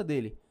desconfiança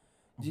dele.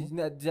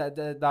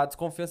 Da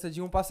desconfiança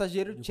de um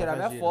passageiro tirar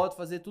minha foto,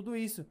 fazer tudo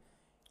isso.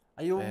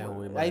 Aí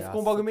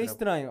ficou um bagulho meio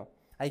estranho.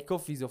 Aí o que eu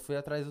fiz? Eu fui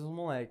atrás dos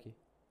moleques.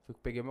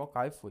 Peguei meu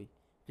carro e fui.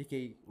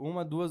 Fiquei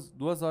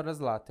 2 horas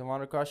lá. Tem uma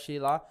hora que eu achei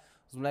lá,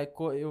 os moleques.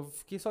 Eu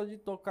fiquei só de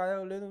tocar,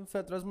 eu olhando, fui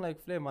atrás dos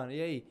moleques. Falei, mano, e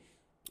aí?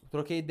 Eu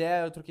troquei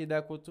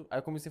ideia com outro. Aí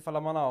eu comecei a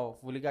falar, mano, ó,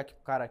 vou ligar aqui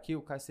pro cara aqui,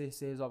 o cara você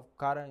resolve com o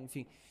cara,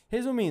 enfim.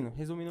 Resumindo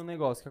o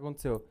negócio, o que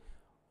aconteceu?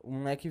 O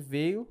moleque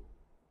veio,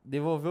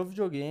 devolveu o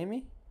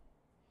videogame.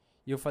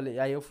 E eu falei,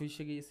 aí eu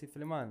cheguei assim,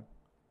 falei, mano,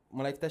 o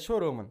moleque até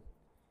chorou, mano.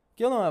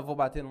 Que eu vou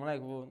bater no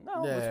moleque, vou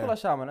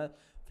esculachar, mano.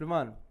 Falei,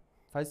 mano,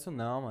 faz isso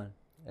não, mano.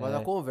 Mas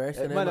a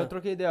conversa, né, mano? Eu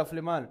troquei ideia, eu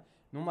falei, mano,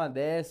 numa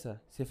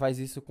dessa, você faz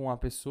isso com uma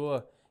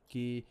pessoa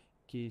que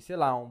sei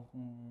lá,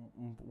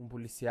 um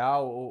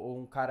policial ou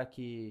um cara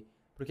que...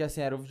 Porque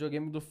assim, era o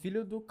videogame do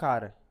filho do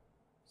cara.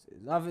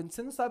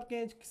 Você não sabe quem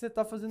é que você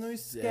tá fazendo um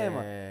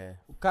esquema.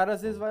 O cara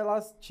às vezes vai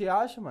lá, te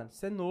acha, mano.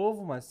 Você é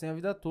novo, mano. Você tem a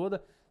vida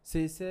toda.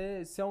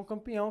 Você é um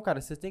campeão, cara.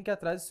 Você tem que ir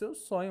atrás do seu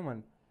sonho,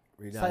 mano.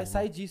 Verdade,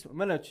 sai disso.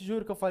 Mano, eu te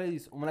juro que eu falei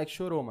isso. O moleque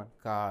chorou, mano.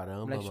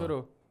 Caramba, O moleque mano.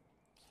 chorou.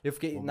 Eu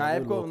fiquei... Pô, na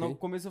época, louco, no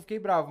começo eu fiquei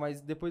bravo,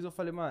 mas depois eu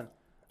falei, mano...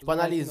 Tipo,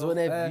 analisou,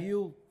 né?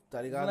 Viu,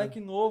 tá ligado? Moleque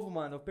novo,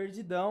 mano.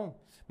 Perdidão.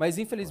 Mas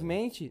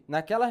infelizmente,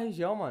 naquela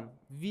região, mano,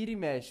 vira e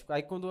mexe.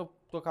 Aí quando eu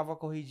tocava a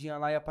corridinha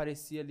lá e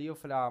aparecia ali, eu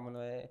falei, mano,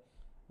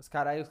 os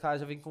caras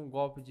já vêm com um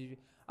golpe de...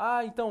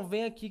 então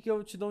vem aqui que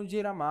eu te dou um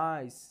dinheiro a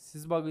mais.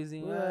 Esses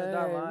bagulhozinhos,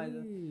 dá mais.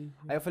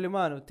 Aí eu falei,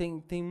 mano,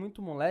 tem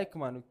muito moleque,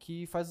 mano,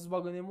 que faz os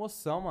bagulho de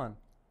emoção, mano.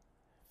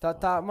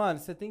 Mano,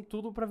 você tem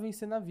tudo pra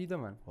vencer na vida,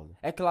 mano.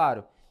 É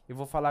claro, eu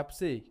vou falar pra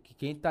você, que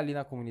quem tá ali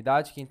na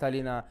comunidade, quem tá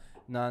ali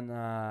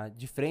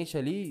de frente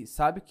ali,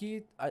 sabe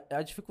que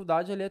a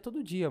dificuldade ali é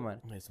todo dia,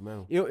 mano. É isso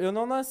mesmo. Eu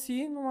não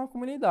nasci numa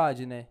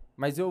comunidade, né?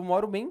 Mas eu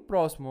moro bem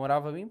próximo,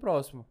 morava bem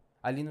próximo.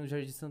 Ali no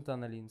Jardim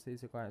Santana ali, não sei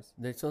se você conhece.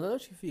 Jardim Santana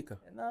onde que fica?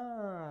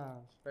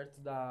 Perto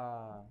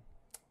da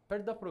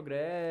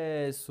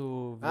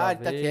Progresso, Vila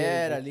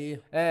Itaquera Verde.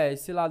 ali.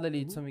 Esse lado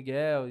ali de São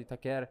Miguel,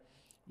 Itaquera.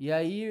 E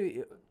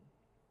aí,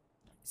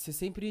 você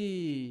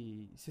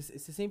sempre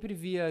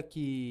via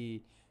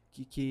que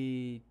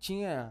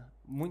tinha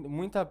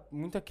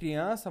muita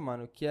criança,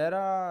 mano, que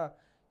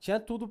tinha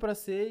tudo pra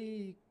ser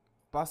e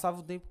passava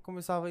o tempo e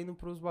começava indo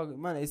pros bagulho.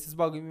 Mano, esses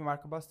bagulho me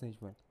marcam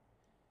bastante, mano.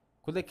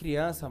 Quando é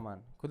criança,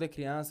 mano,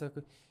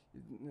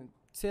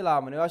 sei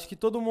lá, mano, eu acho que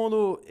todo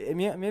mundo,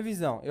 minha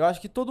visão, eu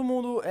acho que todo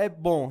mundo é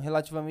bom,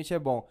 relativamente é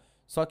bom.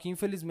 Só que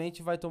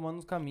infelizmente vai tomando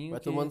os caminhos.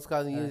 Tomando os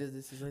caminhos e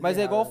decisões. Mas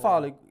é igual eu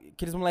erradas, falo,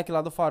 aqueles moleques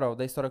lá do Farol,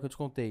 da história que eu te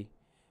contei.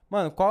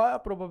 Mano, qual é a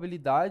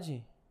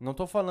probabilidade? Não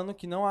tô falando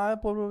que não há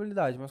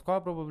probabilidade, mas qual é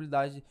a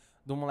probabilidade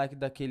do moleque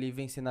daquele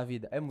vencer na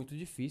vida? É muito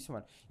difícil,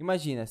 mano.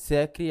 Imagina, você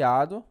é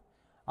criado,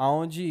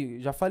 aonde,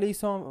 já falei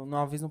isso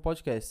uma vez no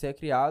podcast, você é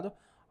criado,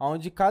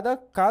 aonde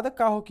cada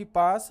carro que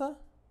passa,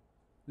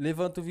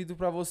 levanta o vidro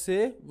pra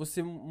você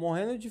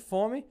morrendo de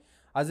fome,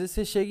 às vezes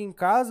você chega em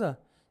casa,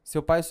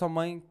 seu pai e sua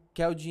mãe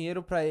quer o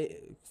dinheiro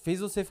fez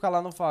você ficar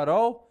lá no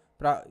farol,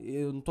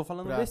 eu não tô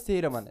falando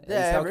besteira, mano. Isso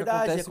É o que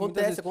verdade, acontece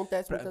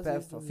muitas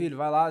vezes. Filho,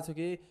 vai lá, não sei o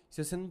que,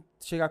 se você não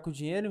chegar com o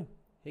dinheiro,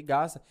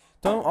 regaça.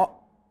 Então,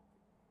 ó,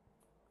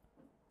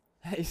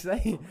 é isso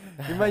aí.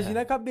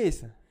 Imagina a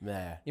cabeça.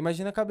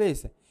 Imagina a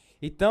cabeça.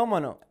 Então,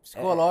 mano...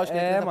 Psicológico,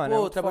 mano.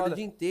 Pô, trabalho o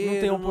dia inteiro.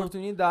 Não tem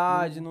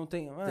oportunidade, não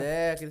tem... Mano,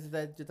 aquele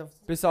cidade...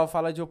 o pessoal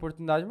fala de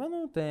oportunidade, mas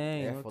não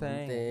tem, não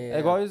tem. É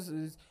igual...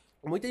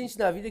 Muita gente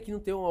na vida que não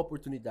tem uma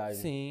oportunidade.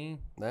 Sim,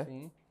 né?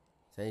 Sim.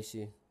 Se a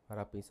gente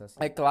parar pra pensar assim.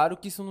 É claro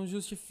que isso não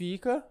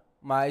justifica,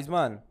 mas,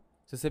 mano...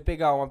 Se você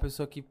pegar uma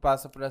pessoa que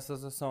passa por essa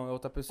situação e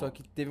outra pessoa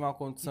que teve uma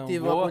condição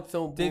boa,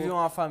 teve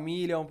uma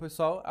família, um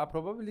pessoal, a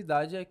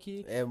probabilidade é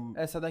que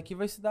essa daqui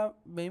vai se dar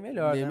bem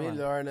melhor, bem né,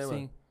 melhor, né, Sim.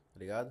 mano? Tá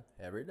ligado?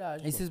 É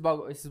verdade. Esses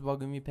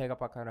bagulho me pega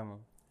pra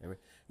caramba.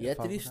 E é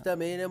triste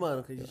também, né,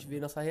 mano? Que a gente vê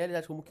nossa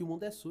realidade, como que o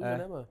mundo é sujo,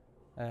 né, mano?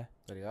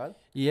 Tá ligado?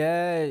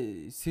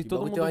 E se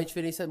todo mundo... tem uma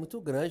diferença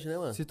muito grande, né,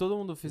 mano? Se todo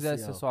mundo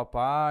fizesse a sua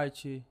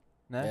parte,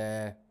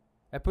 né?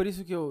 É por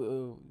isso que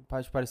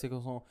pode parecer que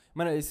eu sou...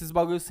 Mano, esses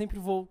bagulho eu sempre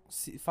vou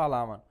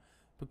falar, mano.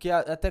 Porque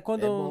até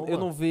quando eu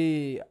não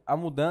ver a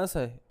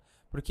mudança...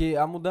 Porque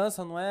a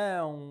mudança não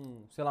é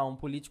um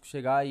político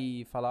chegar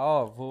e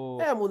falar,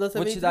 vou... a mudança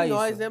vou vem te dar de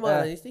nós, isso. né,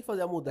 mano? A gente tem que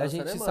fazer a mudança, a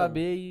gente né, mano?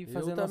 saber e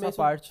fazer a nossa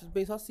parte. Eu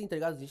penso assim, tá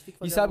ligado? A gente tem que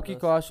fazer E sabe o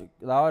que eu acho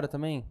da hora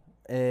também?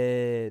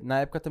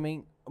 Na época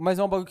também... Mas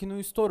é um bagulho que não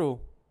estourou.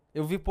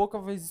 Eu vi pouca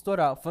vez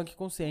estourar. Funk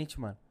consciente,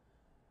 mano.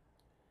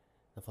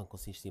 Na funk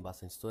consciente tem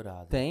bastante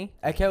estourado. Tem?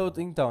 É que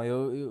então,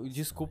 eu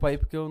desculpa aí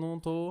porque eu não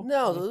tô...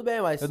 Não, tudo bem,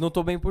 mas... Eu não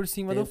tô bem por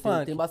cima do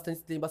funk.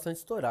 Tem bastante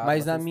estourado.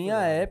 Mas bastante na minha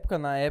época,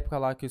 na época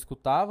lá que eu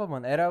escutava,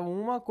 mano, era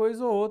uma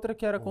coisa ou outra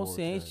que era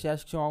consciente.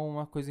 Acho que tinha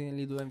alguma coisinha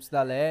ali do MC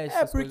da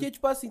Leste. Porque,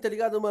 tipo assim, tá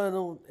ligado,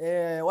 mano?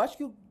 Eu acho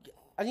que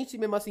a gente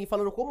mesmo assim,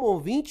 falando como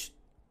ouvinte,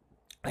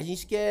 a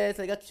gente quer,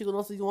 tá ligado, que chega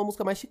uma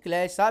música mais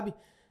chiclete, sabe?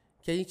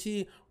 Que a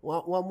gente...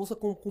 Uma música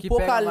com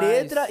pouca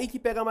letra e que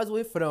pega mais o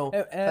refrão.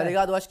 Tá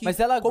ligado? Eu acho que... Mas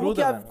ela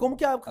gruda, como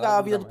que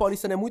a vida do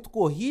paulistano é muito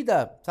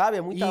corrida, sabe?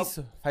 É muita...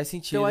 Isso, faz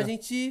sentido. Então a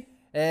gente...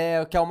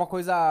 que é uma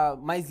coisa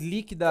mais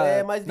líquida,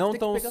 não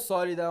tão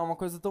sólida, é uma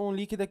coisa tão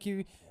líquida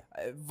que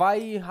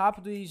vai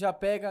rápido e já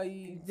pega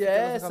e...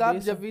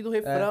 sabe? Já vem do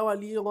refrão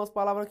ali, algumas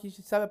palavras que a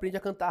gente, sabe, aprende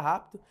a cantar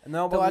rápido.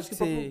 Não, então eu acho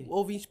que o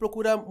ouvinte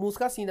procura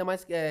música assim, ainda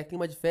mais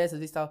clima de festa, às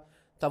vezes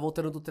tá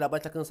voltando do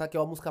trabalho, tá cansado, que é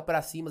uma música pra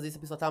cima, às vezes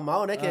a pessoa tá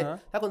mal, né?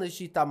 Sabe quando a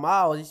gente tá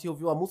mal, a gente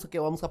ouviu uma música que é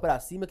uma música pra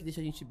cima, que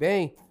deixa a gente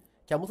bem?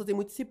 Que a música tem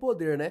muito esse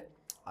poder, né?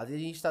 Às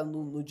vezes a gente tá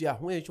no dia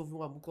ruim, a gente ouve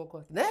uma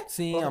música, né?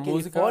 Sim, coloca a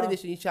música... fone,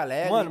 deixa a gente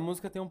alegre. Mano,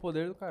 música tem um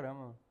poder do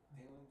caramba.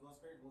 Tem duas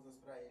perguntas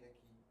pra ele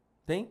aqui.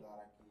 Tem? Qual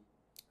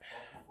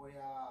que foi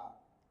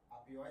a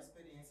pior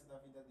experiência da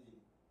vida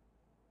dele?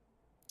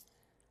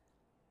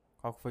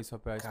 Qual que foi sua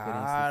pior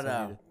experiência Cara, da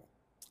sua vida?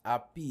 A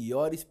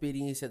pior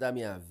experiência da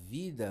minha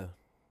vida...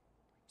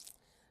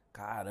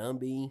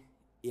 Caramba, hein?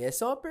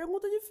 Essa é uma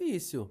pergunta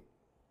difícil.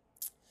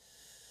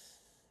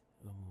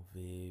 Vamos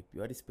ver.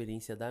 Pior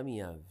experiência da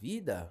minha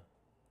vida?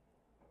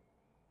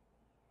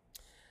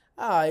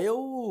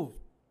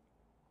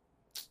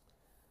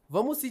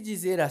 Vamos se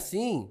dizer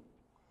assim,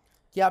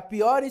 que a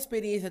pior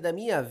experiência da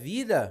minha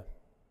vida,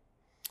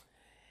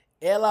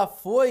 ela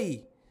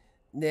foi,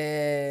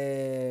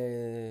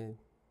 né...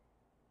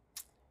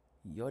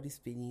 Pior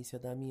experiência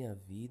da minha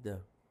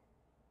vida...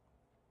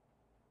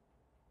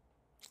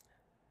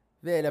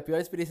 Velho, a pior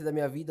experiência da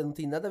minha vida não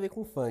tem nada a ver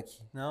com funk.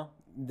 Não?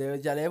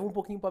 Eu já levo um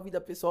pouquinho pra vida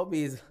pessoal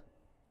mesmo.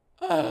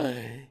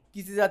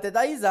 Que vocês até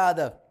dar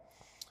risada.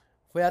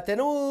 Foi até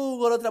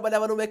quando eu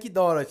trabalhava no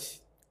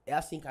McDonald's. É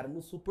assim, cara, eu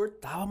não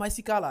suportava mais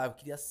ficar lá. Eu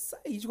queria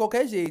sair de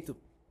qualquer jeito.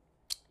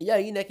 E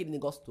aí, né, aquele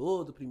negócio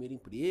todo, primeiro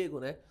emprego,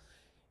 né?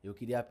 Eu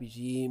queria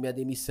pedir minha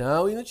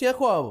demissão e não tinha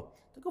como.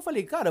 Então eu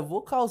falei, cara, eu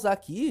vou causar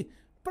aqui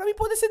pra mim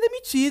poder ser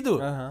demitido.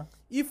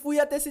 E fui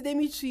até ser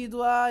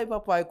demitido. Ai,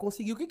 papai,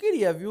 consegui o que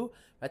queria, viu?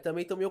 Mas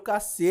também tomei o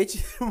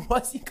cacete.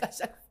 Posso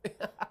encaixar.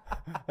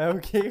 O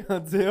que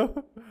aconteceu?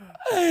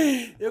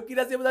 Eu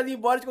queria ser mandado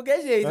embora de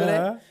qualquer jeito,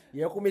 né? E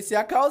aí eu comecei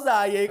a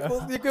causar. E aí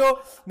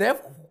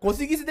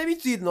consegui ser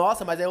demitido.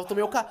 Nossa, mas aí eu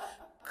tomei o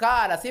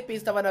Cara, você pensa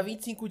que tava na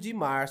 25 de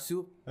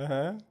março.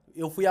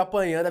 Eu fui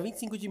apanhando a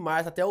 25 de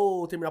março até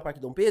o terminal Parque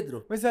Dom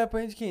Pedro. Mas você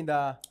apanha de quem?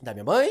 Da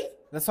minha mãe.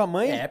 Da sua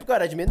mãe? Porque eu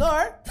era de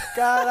menor.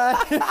 Caralho.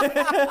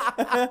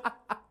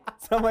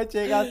 Sua mãe te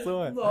arregaçou,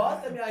 mano.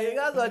 Nossa, me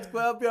arregaçou.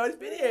 Foi a pior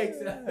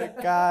experiência.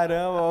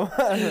 Caramba,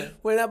 mano.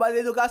 Foi na base da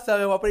educação.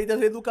 Eu aprendi a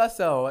fazer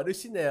educação. Era o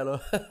chinelo.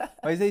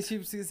 Mas aí,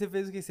 tipo, você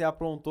fez o quê? Você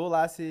aprontou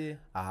lá, você...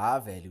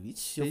 velho.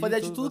 Ixi, eu fazia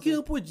de tudo que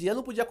não podia.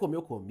 Não podia comer,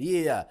 eu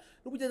comia.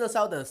 Não podia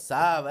dançar, eu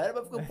dançava. Era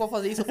pra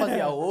fazer isso, eu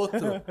fazia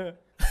outro.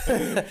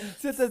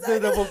 Você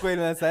trampou com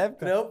ele nessa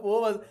época?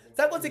 Trampou, mas...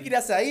 Sabe quando você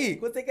queria sair?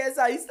 Quando você quer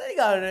sair, você tá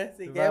ligado, né?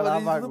 Você quer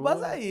fazer tudo pra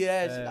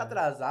sair, chega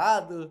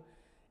atrasado.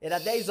 Era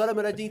 10 horas,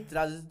 meu hora de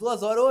entrada.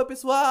 2 horas, oi,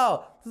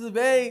 pessoal, tudo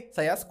bem?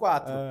 Saía às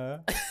 4.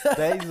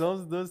 10,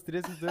 11, 12,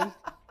 13, 14.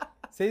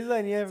 6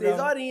 horinhas. 6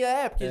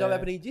 horinhas, porque jovem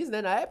aprendiz,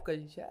 né? Na época a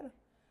gente era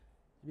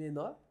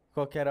menor.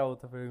 Qual que era a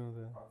outra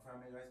pergunta? Qual foi a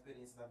melhor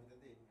experiência da vida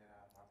dele?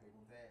 A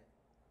pergunta é...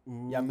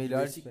 E a melhor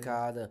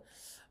diversificada.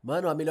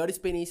 Mano, a melhor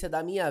experiência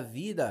da minha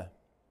vida...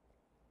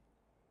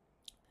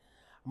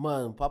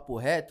 Mano, papo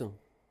reto...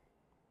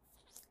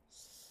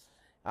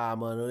 Ah,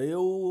 mano,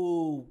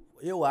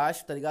 eu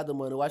acho, tá ligado,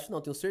 mano? Eu acho não,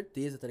 tenho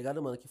certeza, tá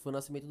ligado, mano? Que foi o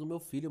nascimento do meu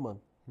filho, mano.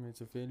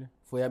 Seu filho?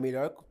 Foi a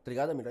melhor, tá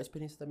ligado? A melhor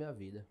experiência da minha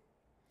vida.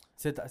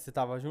 Você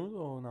tava junto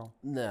ou não?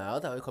 Não,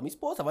 eu tava com a minha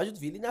esposa, tava junto,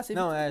 vi ele nascer.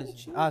 Não,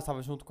 Ah, você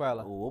tava junto com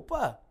ela?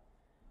 Opa!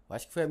 Eu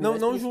acho que foi a melhor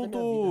Não experiência da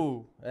minha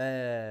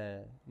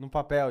vida. junto no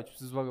papel, tipo,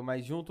 esses bagulho,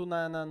 mas junto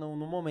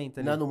no momento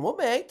ali. Não, no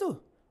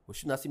momento. O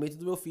nascimento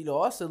do meu filho,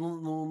 nossa, eu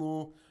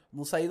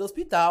não saí do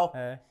hospital.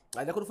 É.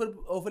 Aí quando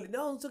eu falei,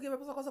 não sei o que, vai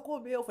pra casa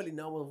comer. Eu falei,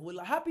 não, mano, vou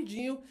lá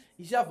rapidinho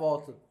e já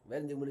volto.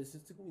 Velho, demorei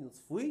 5 minutos.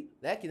 Fui,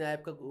 né, que na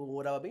época eu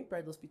morava bem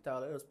perto do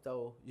hospital, né, no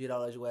Hospital Geral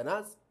lá de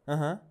Guaianazes.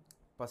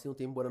 Passei um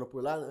tempo morando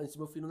por lá, antes do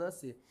meu filho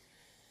nascer.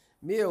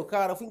 Meu,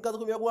 cara, eu fui em casa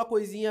comer alguma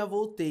coisinha,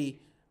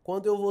 voltei.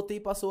 Quando eu voltei,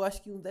 passou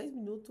acho que uns 10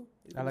 minutos,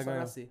 ele começou a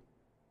nascer.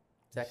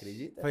 Você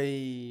acredita?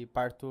 Foi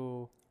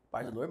parto...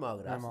 Parto normal,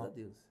 graças a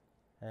Deus.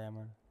 É,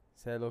 mano.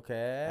 Você é louco,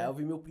 Aí eu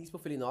vi meu príncipe, eu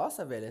falei,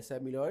 nossa, velho, essa é a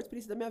melhor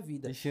experiência da minha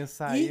vida. Deixa eu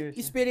sair. E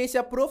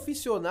experiência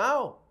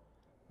profissional,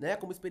 né,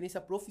 como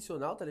experiência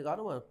profissional, tá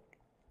ligado, mano?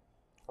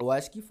 Eu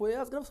acho que foi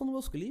as gravações dos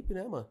meus clipes,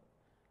 né, mano?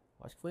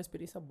 Eu acho que foi uma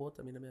experiência boa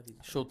também na minha vida.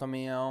 Show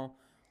também é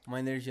uma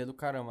energia do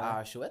caramba, né?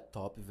 Ah, show é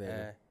top, velho.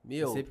 É.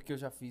 Meu, Sempre que eu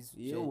já fiz.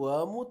 Eu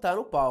amo tá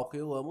no palco,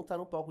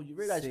 de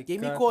verdade. Cê Quem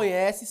canta. me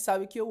conhece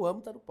sabe que eu amo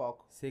tá no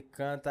palco. Você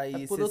canta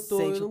aí, Quando você eu tô,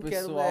 sente eu o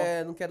pessoal.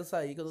 não quero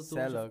sair, quando eu tô Cê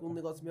é já louco. fico um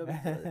negócio me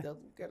habitando, então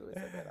eu não quero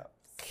saber,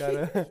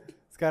 não.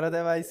 Os caras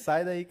até vai,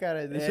 sai daí,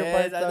 cara. Deixa eu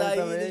sai participar daí,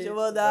 também. deixa eu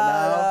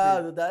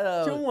mandar. Não dá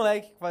não. Tinha um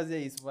moleque que fazia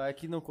isso.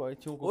 Aqui no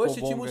tinha um Hoje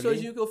tinha um cocobongo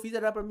showzinho que eu fiz,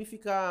 era pra mim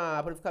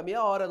ficar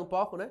meia hora no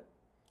palco, né?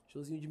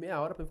 Showzinho de meia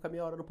hora, pra mim ficar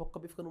meia hora no palco,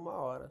 acabei ficando 1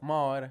 hora. 1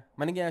 hora.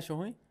 Mas ninguém achou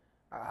ruim?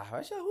 Ah,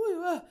 vai achar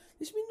ruim,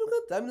 deixa o menino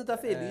cantar, o menino tá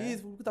feliz,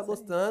 o público tá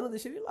gostando,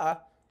 deixa ele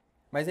lá.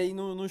 Mas aí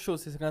no show,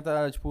 você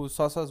canta, tipo,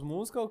 só suas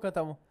músicas ou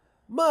canta...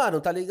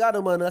 Mano, tá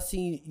ligado, mano?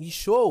 Assim, em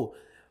show...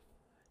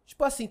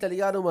 Tipo assim, tá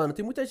ligado, mano?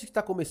 Tem muita gente que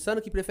tá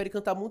começando que prefere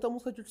cantar muita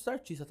música de outros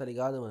artistas, tá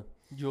ligado, mano?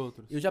 De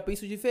outros. Eu já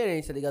penso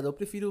diferente, tá ligado? Eu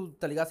prefiro,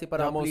 tá ligado,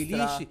 separar Já uma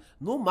mostrar. playlist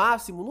no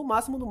máximo,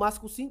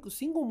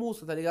 5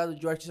 músicas, tá ligado?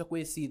 De um artista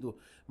conhecido.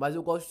 Mas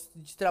eu gosto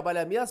de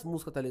trabalhar minhas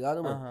músicas, tá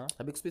ligado, mano? Aham.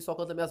 Saber que os pessoal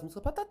canta minhas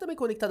músicas pra estar também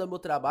conectado ao meu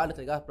trabalho, tá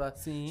ligado? Pra,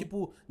 Sim.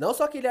 tipo, não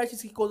só aquele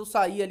artista que quando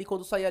sair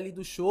ali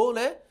do show,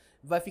 né?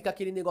 Vai ficar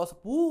aquele negócio,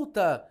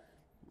 puta,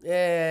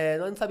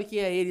 nós não sabe quem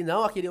é ele,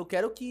 não. Eu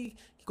quero que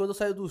quando eu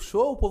saio do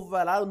show, o povo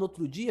vai lá no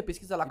outro dia,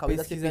 pesquisa lá, Kauê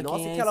da CP, nossa,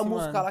 quem é aquela esse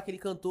música mano. lá que ele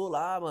cantou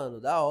lá, mano,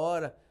 da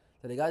hora,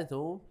 tá ligado?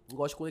 Então, eu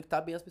gosto de conectar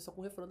bem as pessoas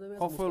com o refrão da minha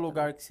Qual música. foi o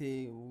lugar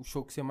o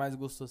show que você mais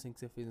gostou, assim, que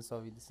você fez na sua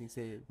vida, assim, que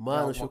você... Mano, o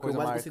alguma show que eu coisa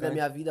mais gostei da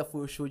marcante? minha vida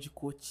foi o show de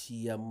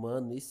Cotia,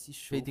 mano, esse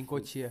show Feito em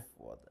foi Cotia.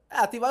 foda.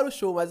 Ah, tem vários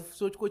shows, mas o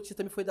show de Cotia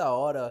também foi da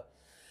hora.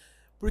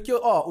 Porque,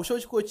 ó, o show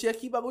de Cotia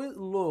aqui, bagulho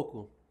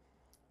louco.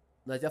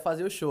 Nós ia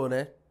fazer o show,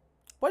 né?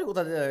 Pode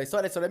contar a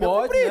história? A história é meio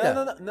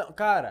comprida. Não,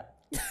 cara.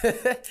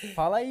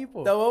 Fala aí,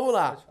 pô. Então vamos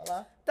lá. Pode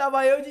falar.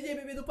 Tava eu e o DJ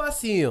Bebê do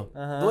Passinho.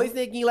 Aham. 2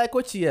 neguinhos lá em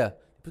Cotia.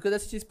 Porque eu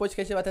assisti esse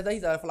podcast, ele vai até dar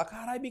risada. Vai falar,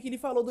 caralho, bem que ele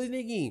falou 2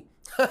 neguinhos.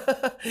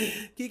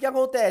 O que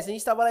acontece? A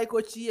gente tava lá em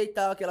Cotia e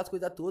tal, aquelas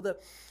coisas todas.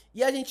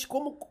 E a gente,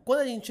 quando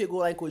a gente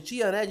chegou lá em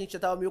Cotia, né? A gente já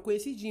tava meio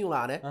conhecidinho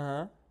lá, né?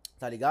 Aham.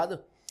 Tá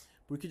ligado?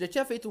 Porque eu já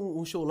tinha feito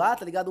um show lá,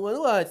 tá ligado? 1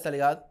 ano antes, tá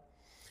ligado?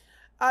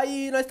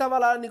 Aí nós tava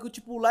lá,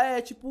 tipo, lá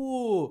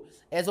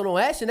é Zona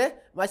Oeste, né?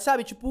 Mas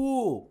sabe,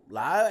 tipo,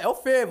 lá é o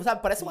fervo,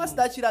 sabe? Parece uma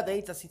cidade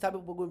Tiradentes, assim, sabe?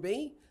 Um bagulho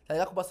bem, tá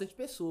ligado? Com bastante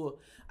pessoa.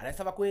 Aí nós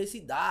tava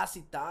conhecidaço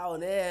e tal,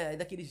 né? Aí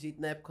daquele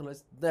jeito, na época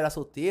nós não era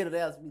solteiro,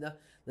 né? As meninas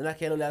dando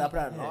aquela olhada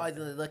pra nós,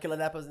 dando aquela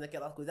olhada fazendo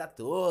aquela coisa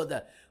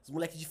toda. Os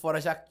moleques de fora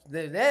já,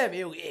 né?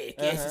 Meio,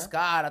 quem é esses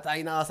caras? Tá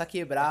aí na nossa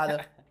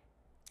quebrada.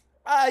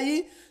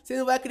 Aí, você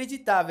não vai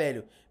acreditar,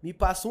 velho. Me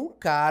passou um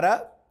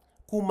cara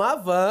com uma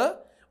van...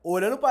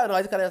 olhando pra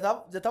nós, o cara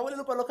já tava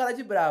olhando pra nós, cara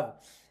de bravo.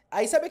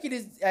 Aí sabe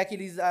aqueles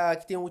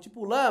que tem um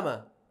tipo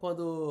lama?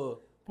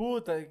 Quando...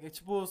 Puta,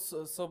 tipo,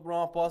 sobrou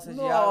uma poça de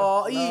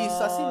água.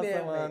 Isso, assim Nossa,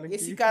 mesmo, mano, velho.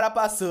 Esse cara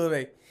passou,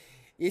 velho.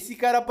 Esse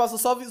cara passou,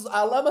 só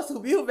a lama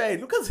subiu,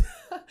 velho.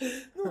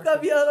 Nunca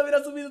vi a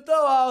lama subindo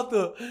tão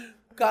alto.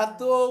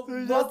 Catou,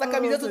 mostra a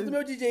camisa tudo do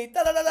meu DJ.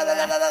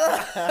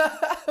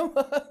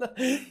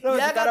 Não,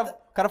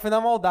 o cara foi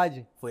na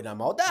maldade. Foi na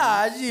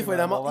maldade, foi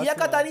na maldade. Ia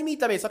catar em mim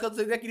também, só que eu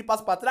dei aquele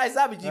passo pra trás,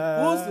 sabe? De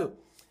impulso.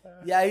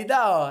 E aí,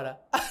 da hora.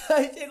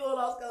 Aí chegou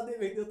lá, os caras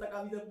devendo, tá com a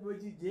camisa pro meu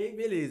DJ,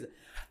 beleza.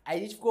 Aí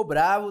a gente ficou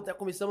bravo,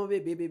 começamos a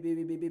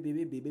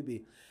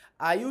beber.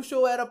 Aí o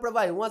show era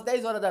pra, umas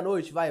 10 horas da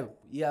noite,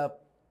 ia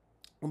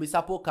começar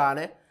a pocar,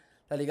 né?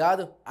 Tá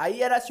ligado?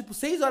 Aí era tipo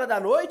 6 horas da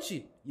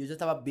noite e eu já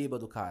tava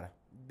bêbado, cara.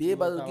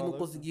 Bêbado, que não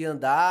conseguia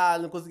andar,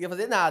 não conseguia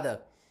fazer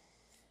nada.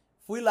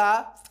 Fui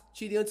lá,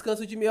 tirei um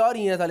descanso de meia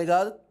horinha, tá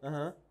ligado?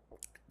 Aham.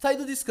 Saí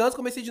do descanso,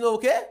 comecei de novo o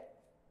quê?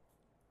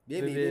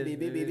 Beber.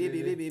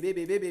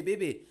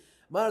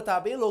 Mano, eu tava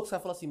bem louco. Os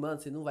caras falaram assim, mano,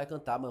 você não vai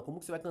cantar, mano. Como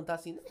que você vai cantar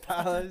assim?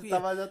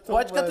 Não,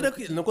 pode ficar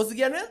tranquilo. Não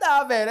conseguia nem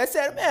andar, velho. É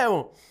sério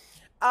mesmo.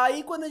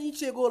 Aí, quando a gente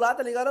chegou lá,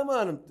 tá ligado,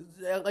 mano?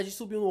 A gente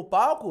subiu no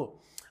palco.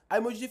 Aí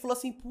meu DJ falou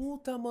assim,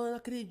 puta, mano,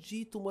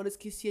 acredito, mano,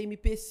 esqueci a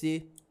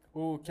MPC.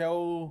 O que é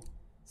o...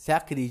 Você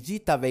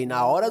acredita, velho?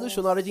 Na hora do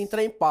show, na hora de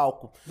entrar em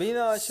palco. Bem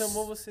na hora,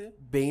 chamou você.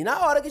 Bem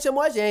na hora que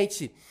chamou a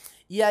gente.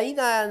 E aí,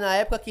 na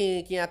época,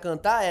 quem ia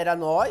cantar era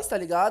nós, tá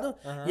ligado?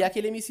 Aham. E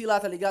aquele MC lá,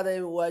 tá ligado?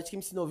 Eu acho que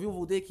MC não viu o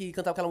Vulde que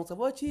cantava aquela música,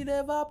 vou te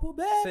levar pro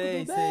beco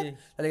Sei, do beco, sei.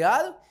 tá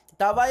ligado?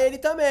 Tava ele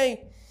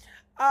também.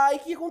 Aí, o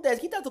que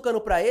acontece? Quem tá tocando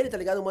pra ele, tá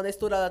ligado? Mano, é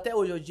estourado até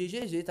hoje, é o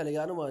GGG, tá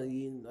ligado, mano?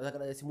 E nós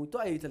agradecemos muito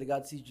a ele, tá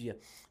ligado, esse dia.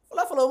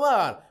 Falou,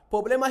 mano,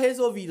 problema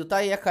resolvido, tá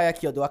aí a Kai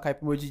aqui, ó, deu a Kai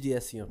pro meu DJ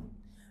assim, ó.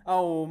 Ah,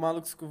 o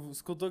maluco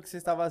escutou que você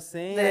estava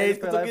sem. É, aí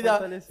escutou foi lá que e dá.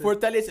 fortaleceu.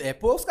 Fortaleceu. É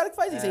poucos caras que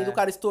faz isso, ainda o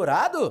cara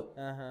estourado...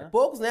 Aham. É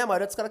poucos, né? A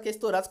maioria dos caras que é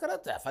estourado, os caras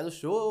faz o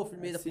show,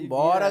 firmeza, Se foi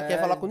embora, vira, quer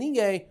falar com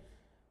ninguém.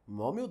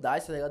 Mó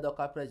humildade, tá ligado? Deu o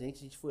cara pra gente,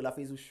 a gente foi lá,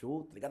 fez o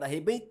show, tá ligado?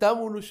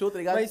 Arrebentamos no show, tá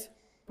ligado? Mas,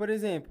 por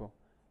exemplo,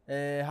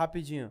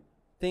 rapidinho,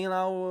 tem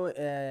lá o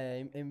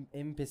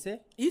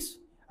MPC?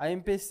 Isso. A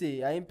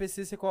MPC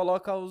você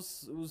coloca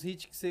os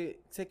hits que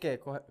você quer,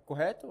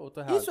 correto ou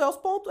tô errado? Isso, é os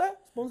pontos,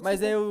 Os pontos Mas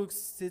que aí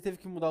você você teve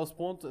que mudar os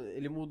pontos,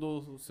 ele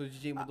mudou, o seu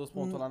DJ mudou os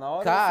pontos lá na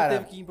hora, cara, ou você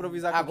teve que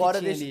improvisar com agora o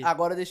que tinha deixa, ali?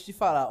 agora deixa eu te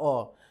falar,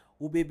 ó.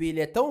 O bebê,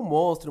 ele é tão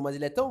monstro, mas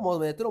ele é tão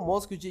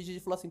monstro que o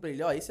DJ falou assim pra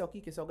ele, ó, esse é o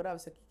kick, esse é o grave,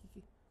 esse é o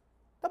kick.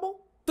 Tá bom.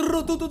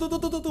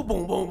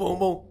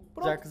 Bum.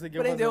 Pronto, Já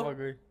conseguiu prendeu. fazer o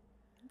bagulho.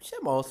 Bicho é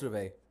monstro,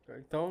 velho.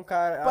 Então,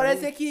 cara...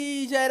 Parece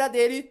que já era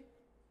dele,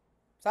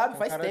 sabe? É um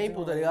Faz cara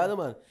tempo, tá desenrolado. ligado,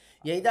 mano?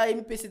 E ainda a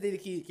MPC dele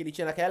que ele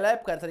tinha naquela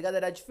época, tá ligado?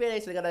 Era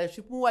diferente, tá ligado? Era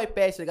tipo um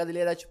iPad, tá ligado? Ele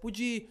era tipo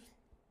de...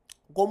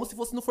 Como se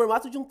fosse no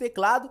formato de um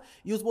teclado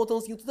e os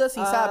botãozinhos tudo assim,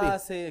 sabe? Ah,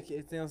 sei.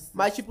 Aqui tem uns...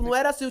 Mas, tipo, não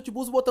era assim, tipo,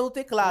 os botões do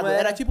teclado. Não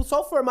Era era? tipo só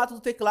o formato do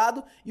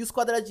teclado e os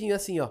quadradinhos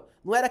assim, ó.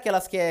 Não era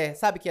aquelas que é,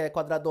 sabe, que é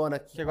quadradona.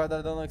 Que é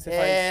quadradão que você É,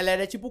 faz. ela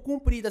era tipo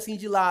comprida, assim,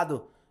 de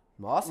lado.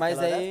 Nossa, Mas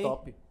aquela aí- era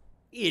top.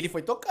 E ele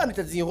foi tocando,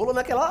 ele desenrolou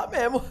naquela lá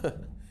mesmo.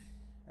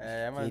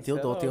 Mano. Quem tem o cê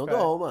é dom, tem o louco,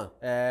 dom, mano.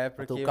 É,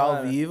 Pra porque, tocar ao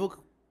mano,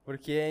 vivo,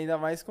 porque ainda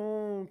mais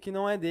com que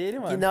não é dele,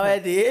 mano. que não é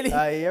dele,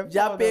 Aí é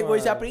já foda, pegou e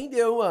mano. já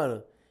aprendeu,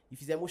 mano. E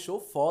fizemos um show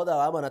foda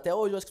lá, mano. Até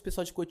hoje eu acho que o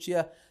pessoal de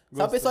Cotia... Sabe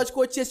Gostou. o pessoal de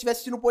Cotia, se estiver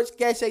assistindo o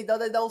podcast aí,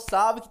 dá um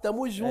salve, que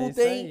tamo junto,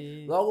 isso hein?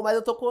 aí. Logo mais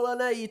eu tô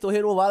colando aí, tô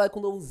renovado com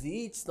novos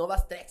hits,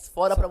 novas tracks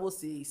fora pra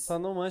vocês. Só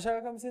não mancha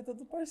a camiseta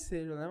do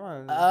parceiro, né,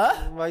 mano?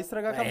 Ah? Não vai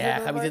estragar a camiseta É,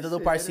 a camiseta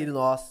do parceiro,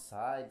 nossa.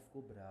 Ai, ele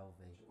ficou bravo,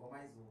 velho. Chegou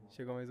mais uma.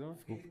 Chegou mais um? O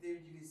que ele teve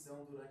de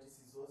lição durante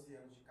esses 12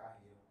 anos de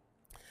carreira?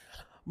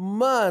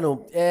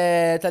 Mano,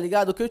 tá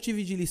ligado? O que eu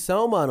tive de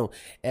lição, mano,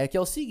 é que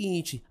é o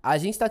seguinte, a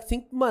gente tá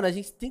sempre, mano, a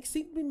gente tem que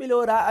sempre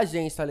melhorar a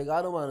gente, tá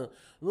ligado, mano?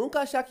 Nunca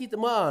achar que,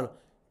 mano,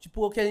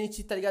 tipo, que a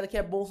gente, tá ligado, que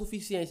é bom o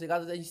suficiente, tá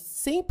ligado? A gente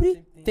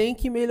sempre tem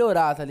que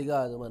melhorar, tá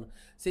ligado, mano?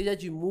 Seja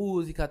de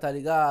música, tá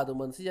ligado,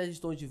 mano? Seja de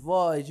tom de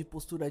voz, de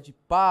postura de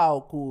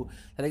palco,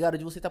 tá ligado?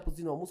 De você tá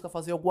produzindo uma música,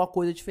 fazer alguma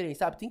coisa diferente,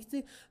 sabe? Tem que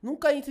ter,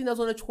 nunca entre na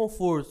zona de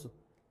conforto,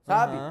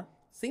 sabe? Aham.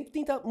 Sempre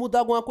tenta mudar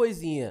alguma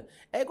coisinha.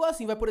 É igual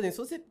assim, vai, por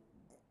exemplo, se você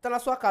tá na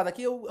sua casa,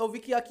 aqui eu vi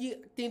que aqui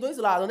tem dois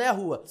lados, né, a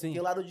rua? Sim. Tem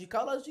o lado de cá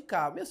e o lado de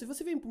cá. Meu, se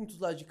você vem muito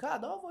do lado de cá,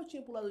 dá uma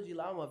voltinha pro lado de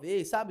lá uma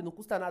vez, sabe? Não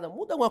custa nada,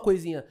 muda alguma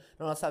coisinha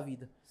na nossa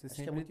vida. Você Acho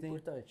que é sempre muito tem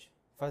importante.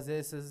 fazer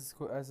essas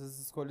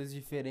escolhas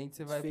diferentes,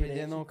 você vai Diferente,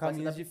 aprendendo vai se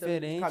caminhos adaptando,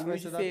 diferentes, vai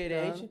caminhos se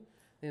diferentes, adaptando.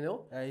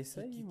 entendeu? É isso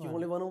aí, Que mano. vão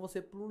levando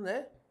você pro,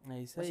 né? É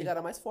isso Pra aí. chegar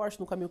mais forte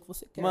no caminho que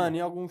você quer. Mano,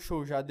 em algum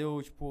show já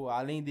deu, tipo,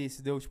 além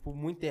desse, deu, tipo,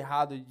 muito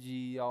errado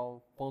ao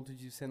ponto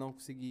de você não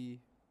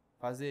conseguir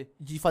fazer?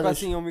 de Tipo fazer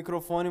assim, o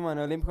microfone,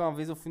 mano, eu lembro que uma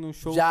vez eu fui num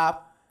show,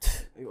 já.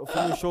 eu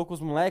fui num show com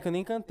os moleques, eu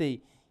nem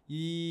cantei.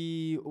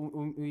 E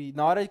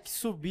na hora que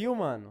subiu,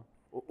 mano,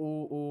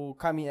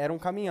 era um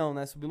caminhão,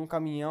 né? Subiu num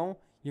caminhão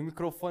e o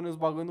microfone, os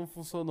bagulho não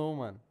funcionou,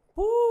 mano.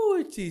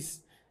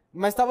 Putz!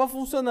 Mas tava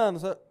funcionando,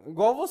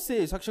 igual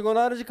você, só que chegou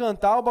na hora de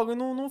cantar, o bagulho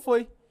não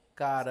foi.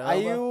 Caramba.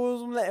 Aí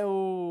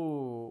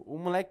o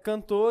moleque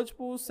cantou,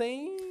 tipo,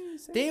 sem...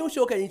 Tem um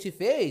show que a gente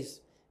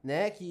fez,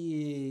 né?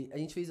 Que a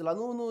gente fez lá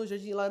no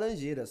Jardim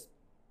Laranjeiras.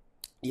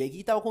 E aí, o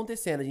que tava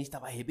acontecendo? A gente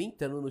tava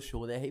arrebentando no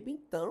show, né?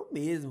 Arrebentando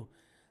mesmo,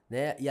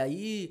 né? E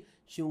aí,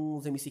 tinha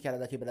uns MC que era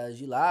da quebrada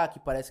de lá, que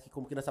parece que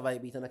como que nós tava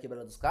arrebentando a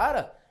quebrada dos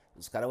caras,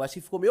 eu acho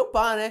que ficou meio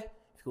pá, né?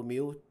 Ficou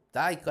meio,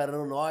 tá,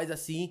 encarando nós,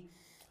 assim.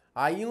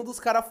 Aí, um dos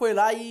caras foi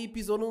lá e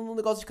pisou num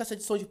negócio de caixa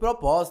de som de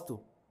propósito,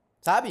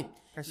 sabe?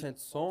 Caixinha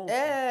de som?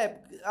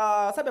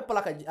 Sabe a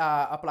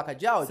placa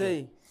de áudio?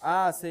 Sei.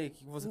 Ah, sei,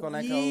 que você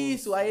conecta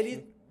Isso, aí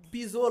ele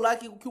pisou lá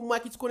que o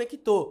mic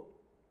desconectou.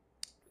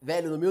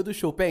 Velho, no meio do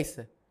show,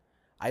 pensa.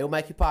 Aí o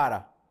mic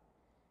para.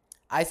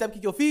 Aí sabe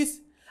o que eu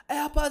fiz?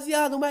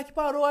 Rapaziada, o mic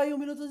parou aí, 1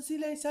 minuto de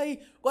silêncio aí.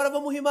 Agora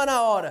vamos rimar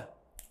na hora.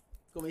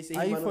 Comecei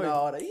Aí rimando foi.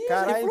 na hora. Ih,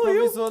 Caralho, fluiu.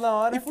 improvisou na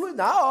hora. E flui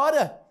na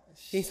hora.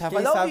 Quem sabe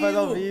faz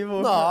ao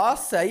vivo.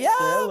 Nossa, e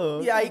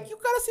aí que o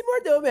cara se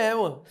mordeu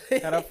mesmo.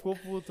 O cara ficou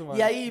puto, mano.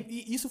 E aí,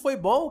 isso foi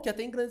bom, que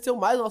até engrandeceu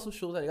mais o nosso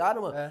show, tá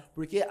ligado, mano?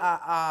 Porque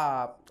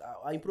a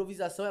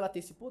improvisação, ela tem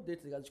esse poder,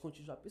 tá ligado? De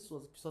contagiar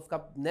pessoas. A pessoa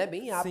fica, né,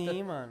 bem apta.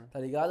 Sim, mano. Tá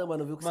ligado,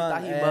 mano? Viu que Mano, você tá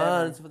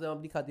rimando, você fazer uma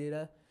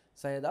brincadeira.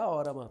 Isso aí é da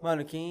hora, mano.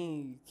 Mano,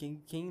 quem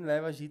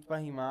leva jeito pra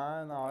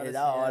rimar na hora. É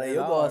da hora,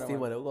 eu gosto, hein,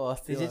 mano. Eu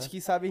gosto. Tem gente que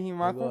sabe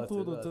rimar com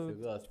tudo. Eu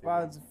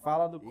gosto.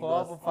 Fala do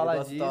copo,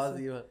 fala disso.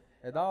 Mano.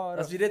 É da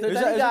hora. Os diretores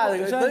tá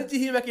ligado. Tanto de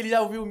rima que ele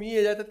já ouviu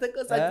minha, já tá até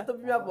cansado de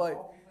ouvir minha voz.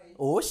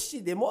 Oxi,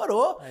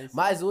 demorou.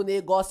 Mas o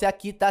negócio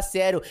aqui tá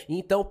sério,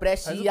 então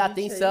preste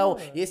atenção.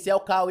 Aí, esse é o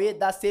Kauê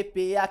da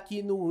CP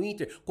aqui no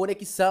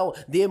Interconexão.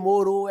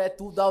 Demorou, é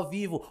tudo ao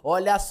vivo.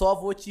 Olha só,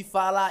 vou te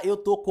falar, eu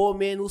tô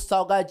comendo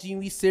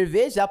salgadinho e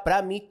cerveja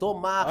pra mim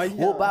tomar.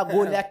 Olha, o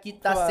bagulho aqui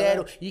tá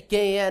sério e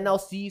quem é não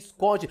se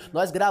esconde.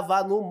 Nós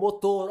gravar no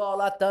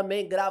Motorola,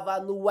 também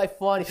gravar no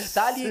iPhone.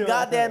 Tá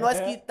ligado? É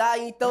nós que tá,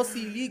 então se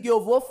liga, eu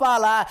vou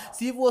falar.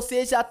 Se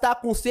você já tá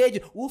com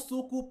sede, o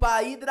suco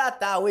pra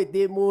hidratar. Oi,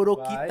 demorou.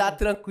 Que tá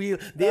tranquilo,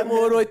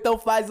 demorou, então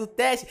faz o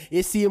teste.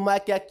 Esse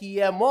mic aqui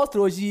é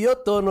monstro, hoje eu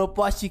tô no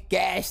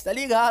podcast, tá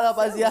ligado,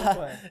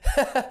 rapaziada?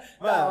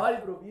 Da hora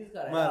improviso,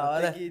 cara, mano, é da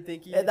hora. Tem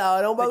que, é da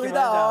hora, é um bagulho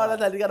da hora,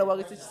 tá ligado? É um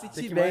bagulho que você se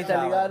sentir bem,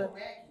 tá ligado?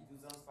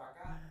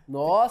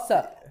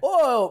 Nossa,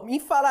 ô, em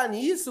falar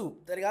nisso,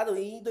 tá ligado?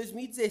 Em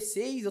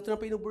 2016 eu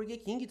trampei no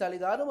Burger King, tá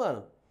ligado,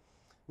 mano?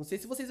 Não sei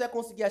se vocês vão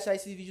conseguir achar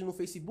esse vídeo no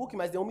Facebook,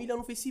 mas deu 1 milhão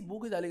no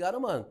Facebook, tá ligado,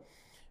 mano?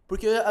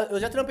 Porque eu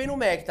já trampei no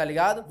Mac, tá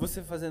ligado?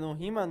 Você fazendo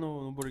rima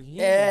no Burger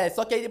King? É,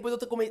 só que aí depois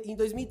em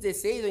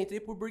 2016 eu entrei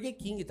pro Burger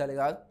King, tá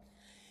ligado?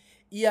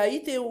 E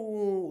aí tem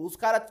os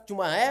caras de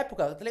uma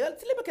época, tá ligado?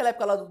 Você lembra aquela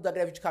época lá da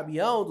greve de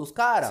caminhão, dos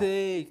caras?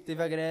 Sei, que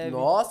teve a greve.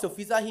 Nossa, eu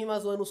fiz a rima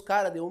zoando os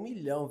caras, deu 1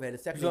 milhão, velho.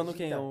 Você acredita? Zoando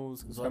quem?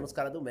 Zoando os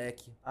caras do Mac.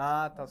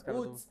 Ah, tá, os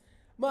caras do...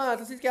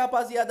 Mano, vocês que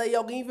rapaziada aí,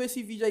 alguém viu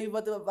esse vídeo aí,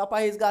 vai pra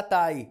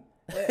resgatar aí.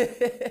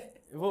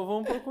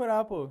 Vamos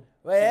procurar, pô.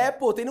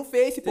 Pô, tem no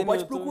Face, pô,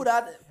 pode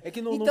procurar. É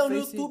que no então,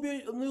 Face...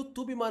 no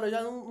YouTube, mano, eu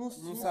já não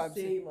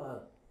sei,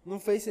 mano. No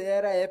Face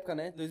era a época,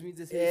 né?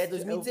 2016. É,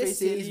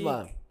 2016,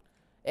 mano.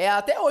 É,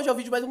 até hoje é o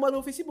vídeo mais um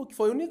no Facebook.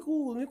 Foi o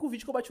único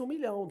vídeo que eu bati 1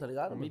 milhão, tá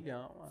ligado? 1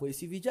 milhão, mano. Foi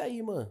esse vídeo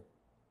aí, mano.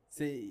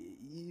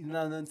 E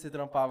onde você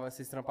trampava?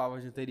 Vocês trampavam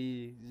junto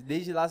ali?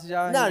 Desde lá você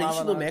já rimava? Não, a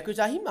gente no Mac eu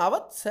já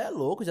rimava, você é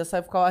louco, já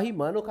ficava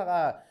rimando,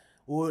 cara...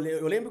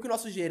 Eu lembro que o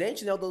nosso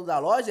gerente, né, o dono da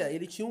loja,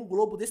 ele tinha um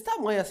globo desse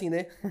tamanho, assim,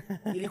 né?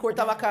 E ele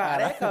cortava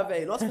careca,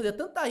 velho. Nossa, fazia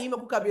tanta rima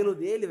com o cabelo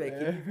dele, velho,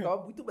 que ele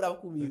ficava muito bravo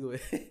comigo,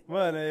 velho.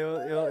 Mano,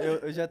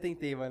 eu já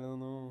tentei, mano.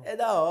 Não... É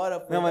da hora,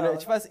 pô. Não, mano,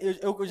 tipo assim,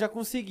 eu já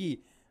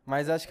consegui.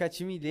 Mas acho que a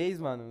timidez,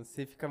 mano,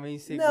 você fica meio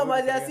inseguro. Não,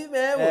 mas tá é ligado? assim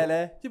mesmo. É,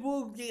 né?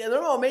 Tipo,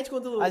 normalmente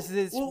quando... Às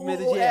vezes, tipo,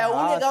 medo de errar,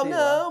 o legal... sei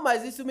Não, lá.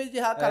 mas isso medo de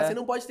errar, cara, você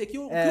não pode ter. Que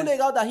o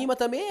legal da rima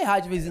também é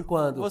errar de vez em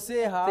quando.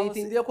 Você errar... Você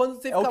entendeu? Quando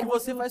você é o que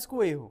você faz com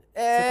o erro.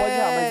 Você pode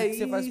errar, mas é o que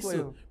você faz com o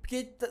erro.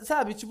 Porque,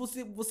 sabe, tipo,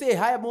 se você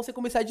errar, é bom você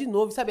começar de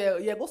novo, sabe?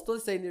 E é gostoso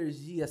essa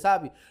energia,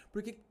 sabe?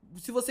 Porque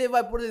se você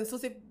vai, por exemplo, se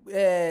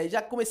você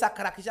já começar a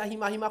craque, já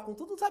rimar com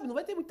tudo, sabe? Não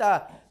vai ter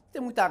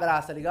muita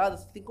graça, tá ligado?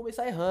 Você tem que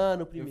começar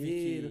errando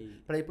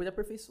primeiro, pra depois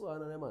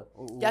aperfeiçoando, né, mano?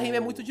 Porque a rima é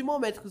muito de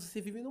momento, porque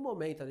você vive no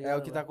momento, tá ligado? É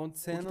o que tá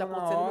acontecendo, o que tá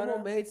acontecendo na hora. no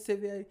momento, você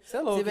vê aí. Você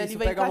é louco, você vê isso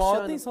ali, pega a vai maior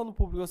encaixando. atenção do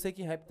público. Eu sei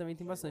que rap também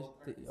tem bastante.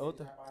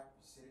 Outra?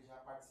 Se ele já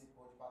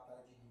participou de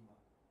batalha de rima.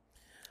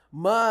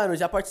 Mano,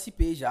 já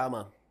participei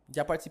mano.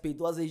 Já participei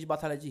 2 vezes de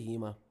batalha de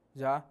rima.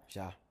 Já?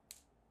 Já.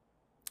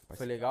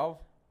 Foi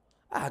legal?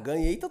 Ah,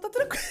 ganhei, então tá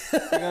tranquilo.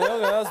 Você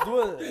ganhou as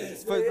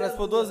duas?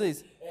 Participou 2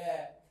 vezes?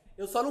 É.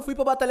 Eu só não fui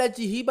pra batalha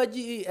de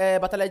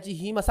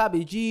rima,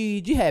 sabe?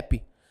 De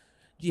rap.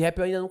 De rap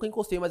eu ainda nunca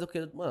encostei, mas eu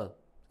quero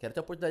ter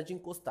a oportunidade de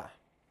encostar.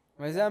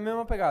 Mas é a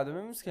mesma pegada, o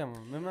mesmo esquema.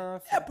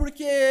 É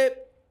porque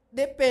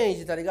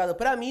depende, tá ligado?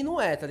 Pra mim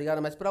não é, tá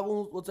ligado? Mas pra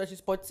alguns outros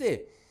artistas pode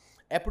ser.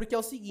 É porque é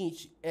o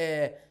seguinte,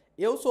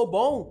 eu sou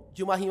bom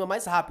de uma rima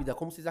mais rápida,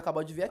 como vocês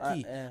acabaram de ver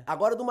aqui.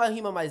 Agora, de uma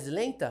rima mais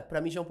lenta,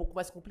 pra mim já é um pouco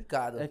mais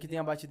complicado. É que tem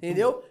a batida.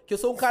 Entendeu? Que eu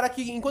sou um cara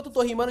que, enquanto eu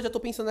tô rimando, eu já tô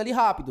pensando ali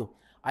rápido.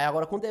 Aí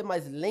agora, quando é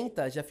mais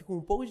lenta, já fica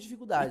um pouco de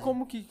dificuldade. E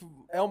como que...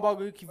 É um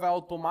bagulho que vai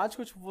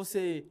automático, tipo,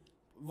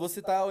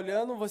 você tá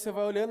olhando, você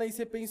vai olhando, aí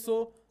você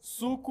pensou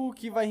suco,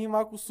 que vai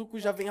rimar com suco,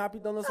 já vem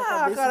rapidão na sua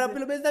cabeça. Cara, você...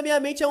 pelo menos na minha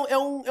mente é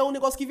um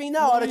negócio que vem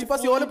na hora. Tipo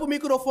assim, eu olho pro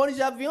microfone e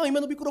já vem a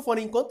rima no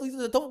microfone. Enquanto isso,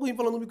 eu tô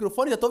falando no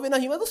microfone, já tô vendo a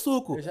rima do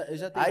suco. Eu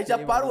já tentei, aí já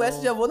paro essa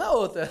e já vou na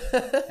outra.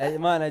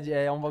 Mano,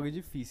 é um bagulho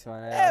difícil,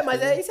 mano.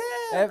 Mas isso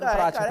é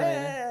prática também,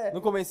 né?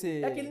 Não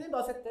comecei... É aquele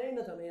negócio,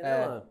 treina também,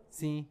 né, mano?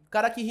 Sim. O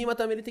cara que rima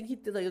também, ele tem que,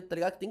 tá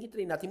ligado? Tem que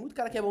treinar. Tem muito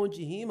cara que é bom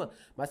de rima,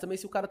 mas também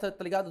se o cara tá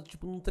ligado,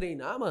 tipo, não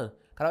treinar, mano,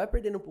 o cara vai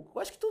perdendo um pouco.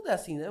 Eu acho que tudo é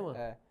assim, né, mano?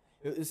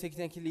 Eu sei que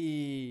tem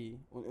aquele...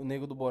 O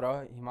Nego do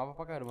Boró rimava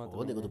pra caramba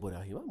também, O Nego né? do Boró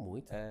rima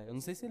muito. Eu não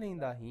sei se ele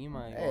ainda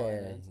rima.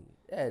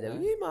 Deve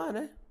rimar,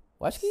 né?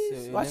 Eu acho que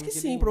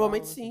sim, rimava,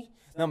 provavelmente sim.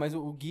 Não, mas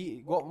o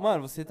Gui...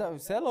 Mano, você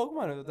é louco,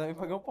 mano. Eu também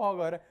paguei um pau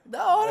agora.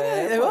 Da hora,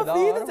 né? É meu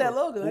filho, você é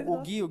louco, né?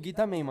 O Gui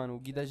também, mano. O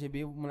Gui da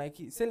GB, o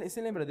moleque...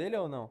 Você lembra dele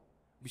ou não?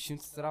 bichinho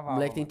O destravava.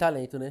 moleque tem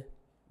talento, né?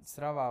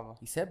 Destravava.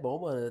 Isso é bom,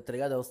 mano, tá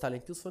ligado? É os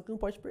talentos que os funk não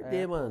pode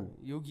perder, mano.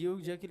 E o Gui, o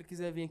dia que ele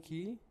quiser vir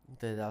aqui...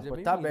 Entendeu? A seja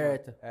porta tá bem-vindo,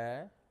 aberta. mano.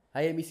 É.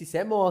 Aí, MC, você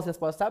é monstro, as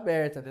portas tá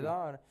abertas. É da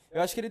hora.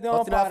 Eu acho que ele deu Só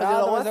uma se ele vai fazer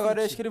parada, uma mas agora eu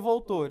feat. acho que ele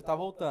voltou. Ele tá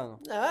voltando.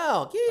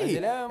 Não, que Mas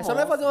ele é só monstro.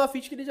 vai fazer uma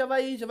feat que ele já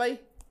vai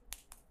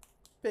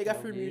pegar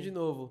Não, firminho Gui. de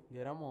novo. Ele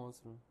era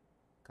monstro, mano.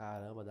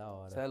 Caramba, da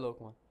hora. Você é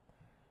louco, mano.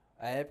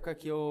 A época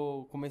que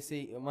eu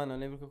comecei... Mano, eu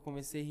lembro que eu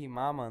comecei a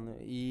rimar, mano.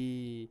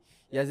 E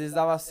às vezes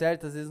dava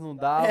certo, às vezes não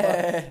dava.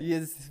 E às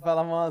vezes você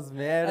falava umas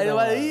merda, Aí ele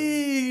mano. vai,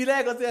 ih,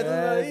 né? Quando você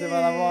Você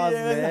falava umas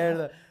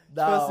merda.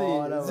 Da Tipo assim,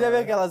 hora, você já viu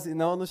mano. aquelas...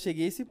 Não, eu não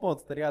cheguei a esse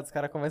ponto, tá ligado? Os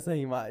caras começam a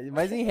rimar.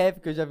 Mas em rap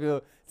que eu já vi...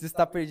 Se você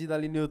tá perdido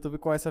ali no YouTube e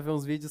começa a ver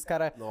uns vídeos, os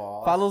caras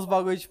Nossa. falam uns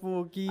bagulho,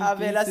 tipo, que... Ah, que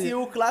velho, você- assim,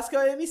 o clássico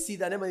é o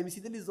Emicida, né, mano? O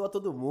Emicida, ele zoa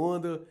todo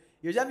mundo.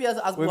 E eu já vi as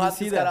burradas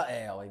que os Emicida? caras...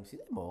 É, o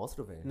Emicida é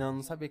monstro, velho. Não,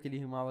 não sabia que ele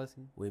rimava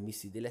assim. O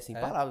Emicida, ele é sem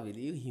palavras,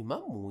 ele rima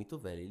muito,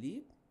 velho.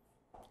 Ele...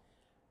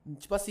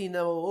 Tipo assim,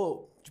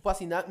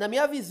 na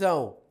minha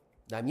visão,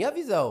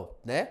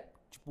 né?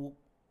 Tipo,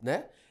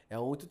 né? É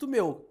um intuito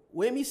meu.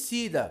 O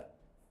Emicida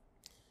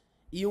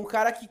e um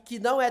cara que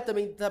não é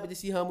também, sabe,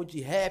 desse ramo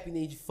de rap,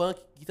 nem de funk,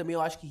 que também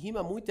eu acho que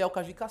rima muito, é o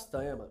Caju e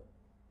Castanha, mano.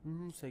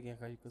 Não sei quem é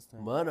Caio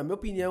Castanho. Mano, a minha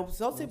opinião,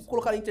 só você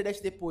colocar na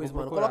internet depois, Vou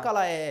mano. procurar. Coloca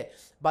lá,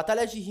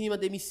 Batalha de rima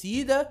de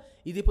Emicida,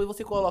 e depois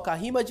você coloca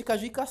rima de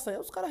Caju e Castanha.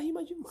 Os caras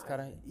rimam demais. Os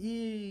cara...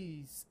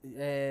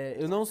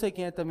 eu não sei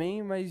quem é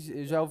também, mas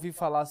eu já ouvi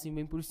falar assim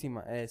bem por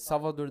cima. É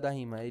Salvador da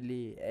Rima.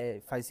 Ele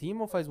faz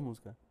rima ou faz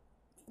música?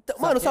 Então,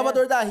 Sabe mano, o quem é?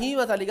 Salvador da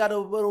Rima, tá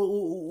ligado? Mano,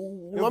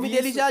 o Eu nome vi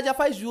dele isso. já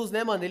faz jus,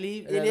 né, mano?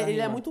 Ele Ele é da é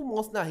rima. muito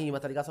monstro na rima,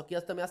 tá ligado? Só que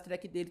também as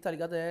tracks dele, tá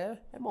ligado? É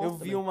monstro. Eu vi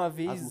também. uma As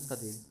vez, músicas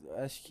dele.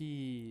 acho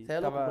que... Cê é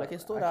louco, o moleque é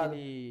estourado.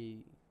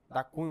 Aquele...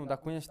 o da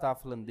Cunha estava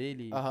falando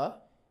dele.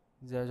 Aham.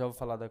 Já ouviu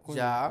falar da Cunha?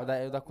 Já.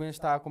 O da Cunha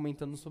estava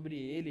comentando sobre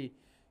ele,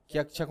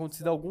 que tinha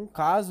acontecido algum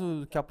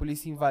caso que a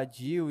polícia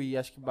invadiu e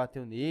acho que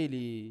bateu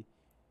nele.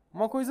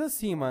 Uma coisa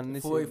assim, mano.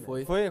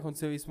 Foi.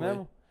 Aconteceu isso Foi.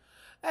 mesmo?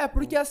 É,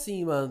 porque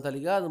assim, mano, tá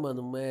ligado,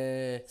 mano?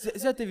 Você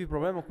já teve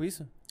problema com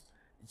isso?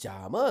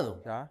 Já,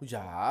 mano.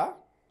 Já?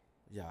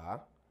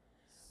 Já.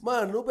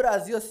 Mano, no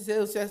Brasil, assim,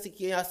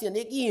 assim,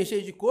 neguinho,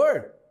 cheio de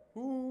cor.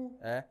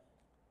 É.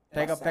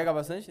 Pega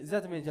bastante?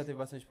 Exatamente, já teve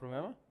bastante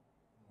problema?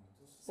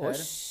 Sério?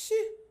 Oxi.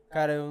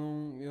 Cara, eu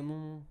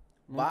não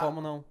Bah.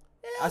 tomo, não.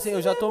 Assim,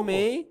 eu já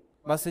tomei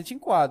bastante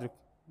enquadro.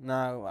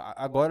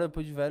 Agora,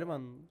 depois de velho,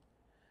 mano.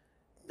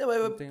 Não,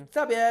 mas, Não tenho.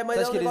 sabe, mas Você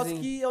é acha um que eles negócio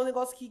que é um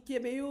negócio que é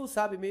meio,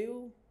 sabe,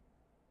 meio...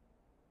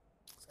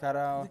 Os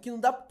caras... Que não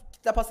dá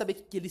pra saber o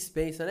que eles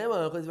pensam, né,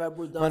 mano? Quando você vai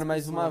abordar Mano, umas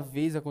mas pessoas. uma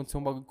vez aconteceu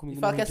um bagulho E comigo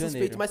no fala Rio que é de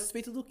suspeito, Janeiro. mas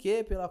suspeito do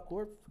quê? Pela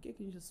cor? Por que a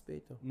gente é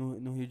suspeita?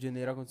 No Rio de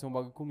Janeiro aconteceu um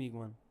bagulho comigo,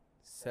 mano.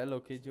 Cê é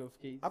louco, eu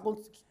fiquei...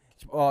 Aconte-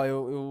 Tipo, ó,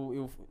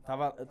 eu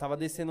tava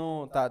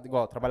descendo... Tá,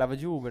 igual, trabalhava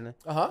de Uber, né?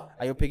 Aham.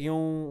 Aí eu peguei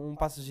um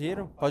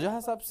passageiro. Pode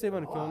arrastar pra você,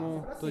 mano, que eu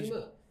não Pra tô...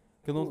 cima.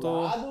 Que eu não Do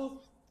tô... lado,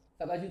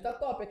 salgadinho tá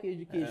top aqui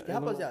de queijo. Que eu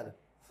não- rapaziada?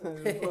 Eu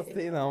não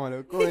gostei não, mano.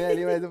 Eu corri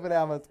ali, mas eu falei,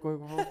 mas tu correu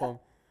com fome.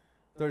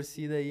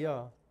 Torcida aí,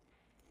 ó.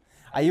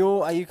 Aí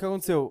o que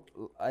aconteceu?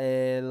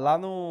 Lá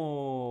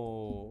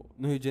no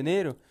Rio de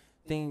Janeiro,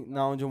 tem,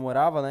 na onde eu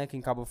morava, né, que é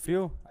em Cabo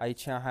Frio, aí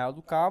tinha Arraial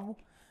do Cabo.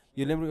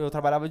 E eu lembro, eu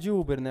trabalhava de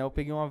Uber, né? Eu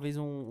peguei uma vez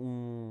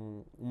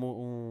um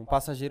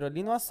passageiro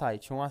ali no açaí.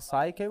 Tinha um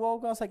açaí que é igual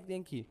o açaí que tem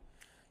aqui.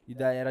 E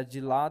daí era de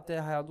lá até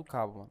Arraial do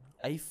Cabo, mano.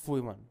 Aí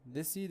fui, mano.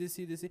 Desci.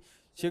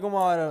 Chega uma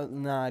hora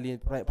ali,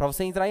 pra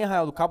você entrar em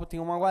Arraial do Cabo tem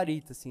uma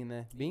guarita, assim,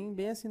 né? Bem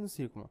assim no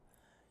círculo.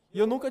 E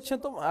eu nunca tinha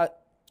tomado...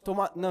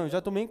 Não, eu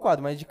já tomei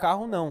enquadro, mas de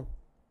carro não.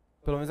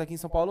 Pelo menos aqui em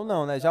São Paulo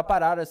não, né? Já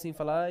pararam assim,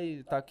 falaram,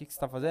 tá, o que você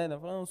tá fazendo?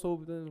 Eu falei, não,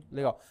 sou...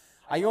 Legal.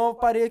 Aí eu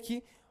parei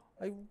aqui,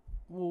 aí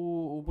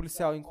o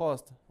policial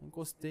encosta.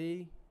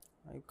 Encostei,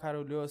 aí o cara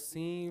olhou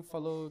assim,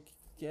 falou, o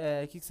que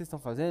vocês estão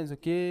fazendo, isso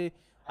aqui.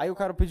 Aí o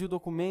cara pediu o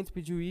documento,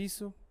 pediu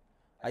isso.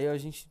 Aí a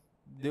gente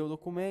deu o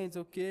documento,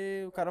 o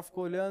que, o cara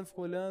ficou olhando.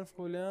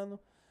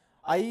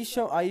 Aí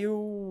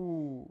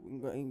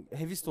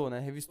revistou, né?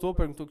 Revistou,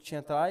 perguntou o que tinha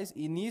atrás.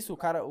 E nisso,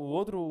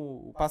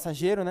 o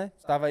passageiro, né?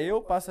 Tava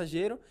eu,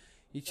 passageiro,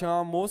 e tinha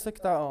uma moça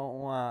que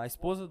tava, a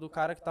esposa do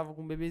cara que tava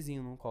com um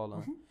bebezinho no colo,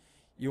 né?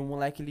 E o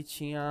moleque, ele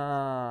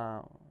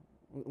tinha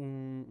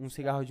um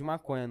cigarro de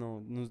maconha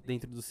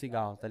dentro do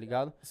cigarro, tá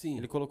ligado? Sim.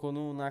 Ele colocou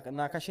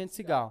na caixinha de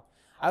cigarro.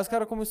 Aí os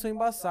caras começaram a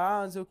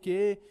embaçar, não sei o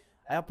quê.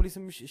 Aí a polícia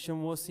me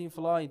chamou assim e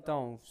falou,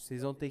 então,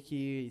 vocês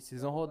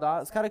vão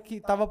rodar. Os caras que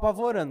tava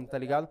apavorando, tá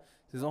ligado?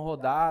 Vocês vão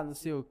rodar, não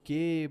sei o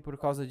quê, por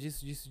causa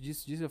disso.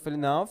 Eu falei,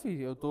 não,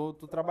 filho, eu tô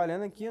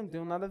trabalhando aqui, eu não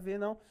tenho nada a ver,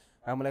 não.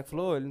 Aí o moleque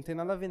falou, ele não tem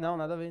nada a ver,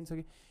 não sei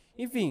o quê.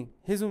 Enfim,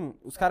 resumo,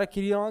 os caras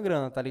queriam a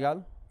grana, tá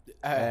ligado?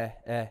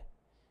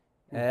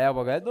 O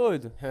bagulho é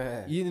doido.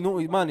 E,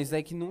 mano, isso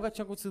aí que nunca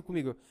tinha acontecido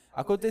comigo.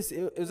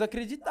 Aconteceu, eu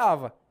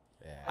desacreditava.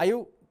 Aí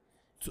eu...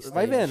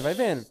 Vai vendo.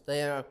 Isso daí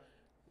é...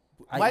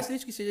 Aí- Mais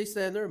triste que seja, isso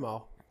daí é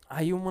normal.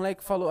 Aí o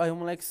moleque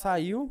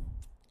saiu,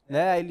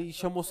 né? Aí ele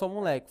chamou só o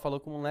moleque, falou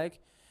com o moleque.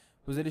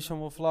 Depois ele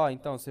chamou e falou,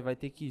 então, você vai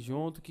ter que ir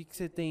junto, o que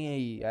você tem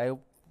aí? Aí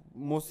eu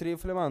mostrei, eu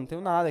falei, mano, não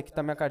tenho nada, aqui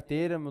tá minha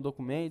carteira, meu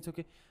documento, não sei o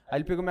quê. Aí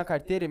ele pegou minha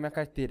carteira e minha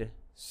carteira.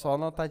 Só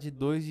nota de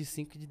 2, de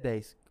 5 e de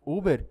 10.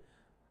 Uber,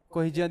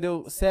 corridinha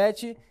deu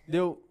 7,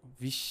 deu...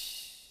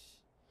 Vixe.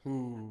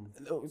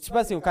 Tipo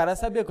assim, o cara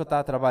sabia que eu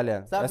tava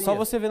trabalhando. Sabia. É só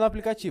você ver no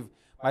aplicativo.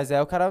 Mas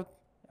aí o cara...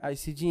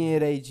 esse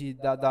dinheiro aí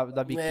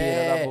da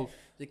biqueira, da boca.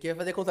 Você quer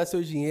fazer contar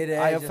seu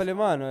dinheiro, Aí eu falei,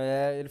 mano,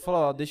 ele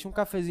falou, ó, deixa um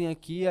cafezinho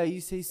aqui,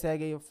 aí vocês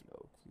seguem aí. Eu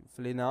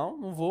falei,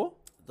 não vou.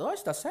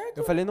 Oxe, tá certo?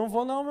 Eu falei, não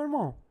vou não, meu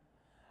irmão.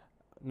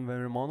 Meu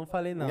irmão não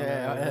falei não.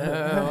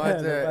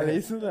 Mas não falei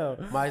isso não.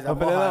 Mas eu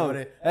falei, não.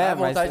 né? É,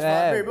 mas vontade de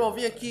falar, meu irmão,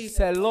 vim aqui.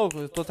 Você é louco?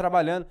 Eu tô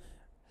trabalhando.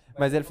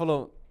 Mas ele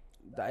falou,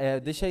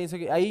 deixa aí isso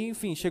aqui. Aí,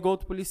 enfim, chegou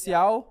outro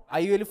policial,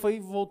 aí ele foi e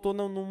voltou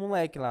no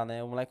moleque lá,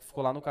 né? O moleque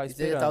ficou lá no carro Você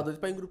esperando. tava doido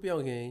pra engrupir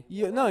alguém, hein?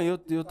 E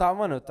eu tava,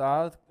 mano, eu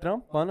tava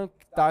trampando,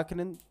 tava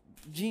querendo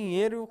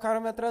dinheiro e o cara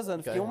me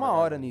atrasando. Fiquei uma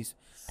hora nisso.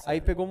 Aí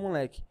pegou o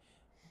moleque.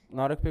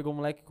 Na hora que pegou o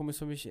moleque,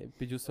 começou a mexer.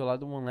 Pediu o celular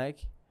do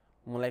moleque.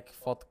 O moleque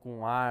foto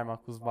com arma,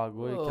 com os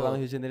bagulho, que lá no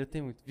Rio de Janeiro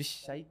tem muito.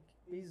 Vixe, aí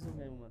peso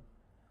mesmo, mano.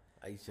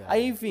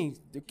 Aí, enfim,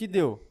 o que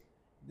deu?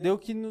 Deu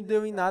que não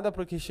deu em nada,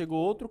 porque chegou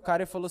outro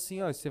cara e falou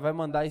assim, ó, você vai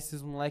mandar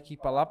esses moleque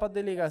pra lá pra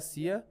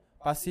delegacia,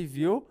 pra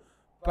civil,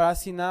 pra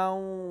assinar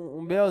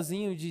um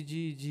BOzinho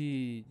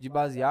de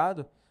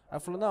baseado. Aí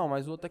falou, não,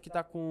 mas o outro aqui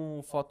tá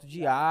com foto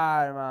de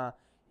arma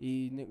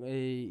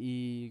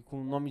e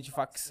com nome de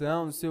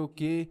facção, não sei o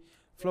quê.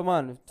 Falou,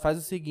 mano, faz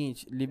o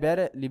seguinte,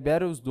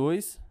 libera os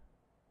dois,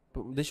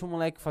 deixa o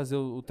moleque fazer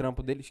o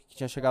trampo dele, que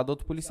tinha chegado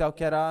outro policial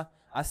que era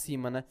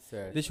acima, né?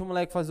 Certo. Deixa o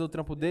moleque fazer o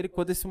trampo dele,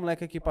 quando esse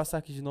moleque aqui passar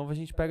aqui de novo, a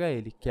gente pega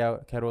ele, que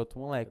era outro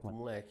moleque, mano.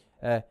 Moleque.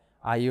 É,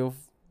 aí eu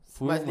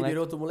fui... Mas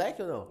liberou outro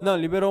moleque ou não? Não,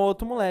 liberou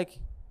outro moleque.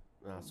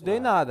 Ah, Deu em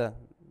nada.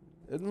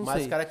 Eu não Mas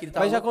sei. o cara que ele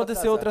tava Mas já louco pra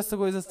aconteceu atrasar. outras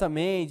coisas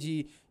também,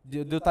 de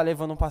eu estar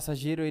levando um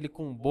passageiro, ele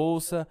com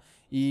bolsa,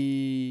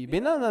 e bem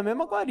na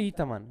mesma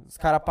guarita, mano. Os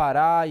caras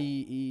parar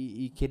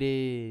e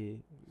querer...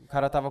 O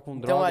cara tava com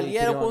droga. Então ali e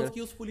era o queria ponto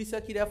que os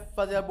policiais queriam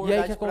fazer a E aí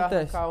abordagem que pra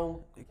acontece? arrancar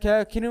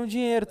um... Queria um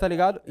dinheiro, tá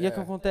ligado? E aí o que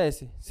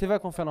acontece? Você vai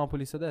confiar numa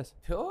polícia dessa?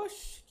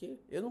 Oxi,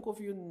 eu não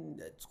confio...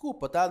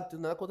 Desculpa, tá? Não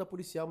tenho nada contra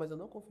policial, mas eu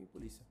não confio em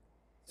polícia.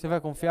 Você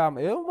vai confiar?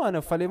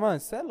 Eu falei, mano,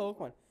 você é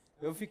louco, mano.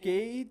 Eu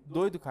fiquei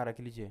doido, cara,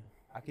 aquele dia.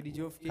 Aquele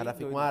dia eu O fiquei cara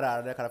fica doido. um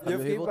arara, né? O cara fica E eu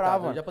meio fiquei revoltado.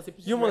 bravo, Eu mano. já passei por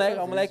isso E o moleque,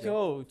 diversas vezes,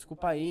 já.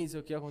 desculpa aí, não sei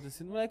o que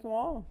aconteceu. O moleque,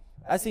 ó,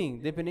 assim,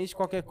 independente de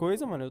qualquer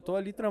coisa, mano, eu tô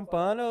ali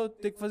trampando, eu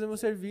tenho que fazer meu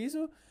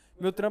serviço.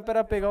 Meu trampo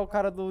era pegar o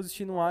cara do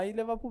destino A e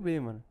levar pro B,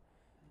 mano.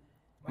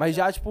 Mas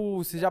já, tipo,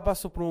 você já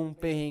passou por um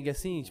perrengue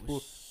assim, tipo,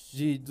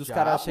 dos já,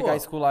 caras pô. chegar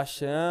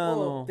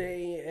esculachando? Pô,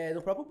 tem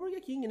no próprio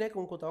Burger King, né?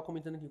 Como eu tava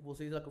comentando aqui com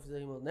vocês lá que eu fiz a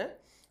rima, né?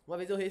 Uma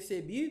vez eu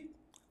recebi.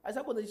 Aí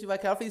sabe quando a gente vai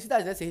criar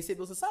felicidade, né? Você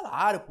recebeu seu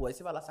salário, pô. Aí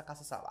você vai lá sacar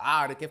seu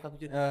salário, quer ficar com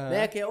dinheiro,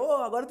 né? Quer,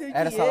 agora eu tenho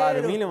Era dinheiro.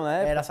 salário mínimo,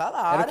 né? Era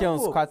salário, Era o quê?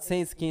 Uns pô.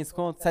 400, 500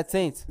 conto?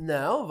 700?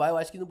 Não, vai, eu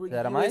acho que no Burger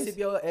Era King eu mais?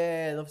 recebia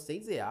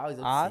R$900,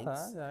 800. Ah,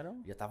 tá, já era.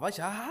 Já tava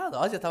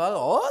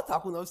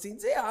com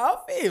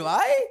R$900, filho,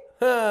 vai.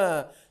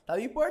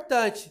 Tava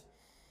importante.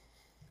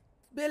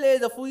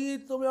 Beleza, fui,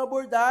 tomei uma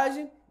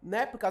abordagem,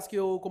 né? Por causa que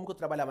como que eu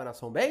trabalhava na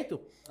São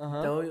Bento,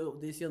 então eu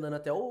desci andando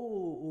até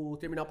o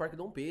terminal Parque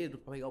Dom Pedro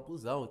pra pegar o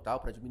busão e tal,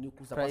 pra diminuir o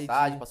custo da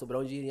passagem, pra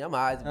sobrar um dinheirinho a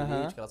mais,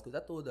 bilhete, aquelas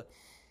coisas todas.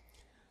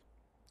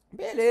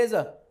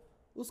 Beleza.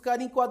 Os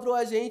caras enquadrou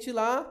a gente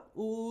lá,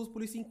 os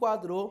polícia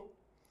enquadrou,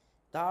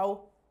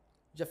 tal.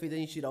 Já fez a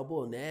gente tirar o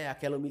boné,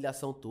 aquela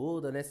humilhação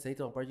toda, né?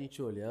 Senta uma parte de gente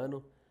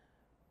olhando.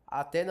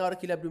 Até na hora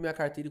que ele abriu minha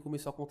carteira e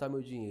começou a contar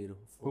meu dinheiro.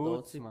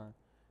 Putz, mano.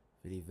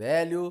 Falei,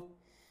 velho...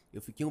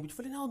 Eu fiquei um vídeo,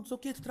 falei, não sei o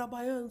que, tô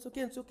trabalhando, não sei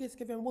o que, você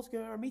quer ver minha moça, quer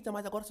ver minha marmita,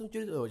 mas agora você não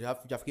tira... Eu já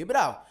fiquei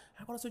bravo.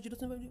 Agora seu dinheiro,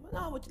 você não vai...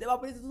 Não, vou te levar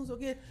preso, não sei o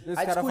que. Os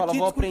caras falam,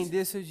 vou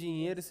aprender seu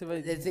dinheiro, você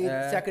vai...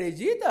 Você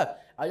acredita?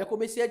 Aí eu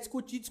comecei a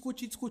discutir,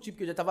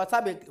 porque eu já tava,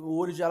 sabe, o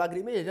olho já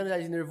lagrimejando, já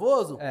de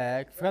nervoso.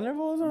 É, que fica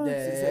nervoso, mano.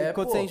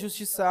 Quando pô. você é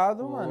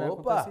injustiçado, mano,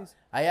 acontece isso.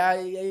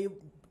 Aí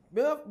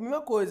mesma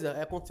coisa,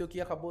 aconteceu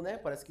que acabou, né,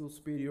 parece que o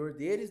superior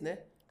deles, né,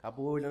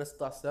 acabou olhando a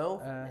situação.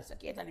 Isso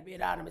aqui tá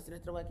liberado, mas você vai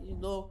trabalhar aqui de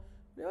novo.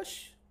 Falei,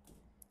 oxi.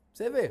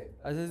 Você vê.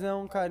 Às vezes é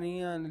um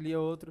carinha ali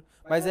ou outro.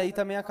 Mas aí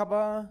também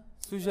acaba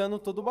sujando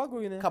todo o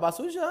bagulho, né? Acabar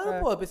sujando,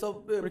 pô. A pessoa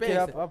Porque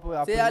pensa. a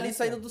Você ali polícia-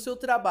 saindo do seu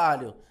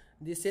trabalho,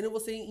 descendo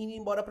você indo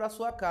embora pra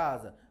sua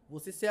casa,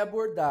 você ser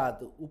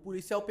abordado, o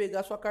policial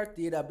pegar sua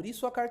carteira, abrir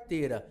sua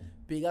carteira,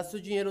 pegar seu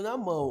dinheiro na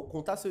mão,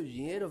 contar seu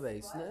dinheiro, velho,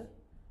 isso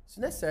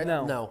não é certo.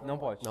 Não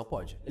pode. Não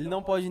pode. Ele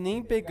não pode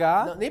nem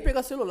pegar Não, nem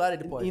pegar celular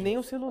ele pode. e nem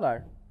o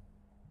celular.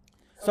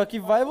 Só que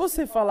vai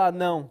você falar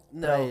não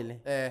pra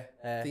ele.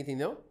 Você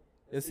entendeu?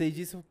 Eu sei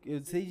disso.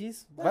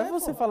 Vai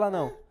você falar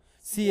não.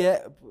 Se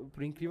é,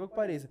 por incrível que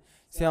pareça,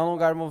 se é um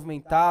lugar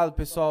movimentado,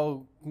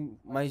 pessoal com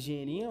mais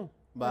dinheirinho,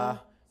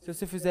 Bah. se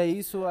você fizer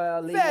isso, a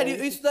lei...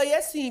 Velho, isso daí é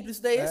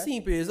simples, ó.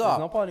 Eles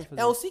não podem fazer.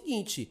 É o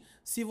seguinte,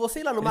 se você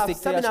ir lá no Eles têm MASP, que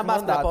ter, sabe acho na que,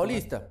 MASP da mandato,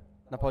 Paulista?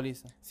 Na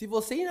Paulista. Se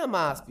você ir na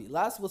MASP,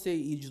 lá se você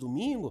ir de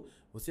domingo,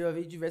 você vai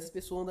ver diversas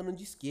pessoas andando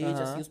de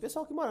skate, assim, os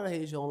pessoal que moram na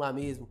região lá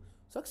mesmo.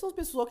 Só que são as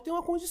pessoas que têm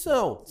uma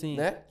condição, Sim.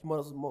 né?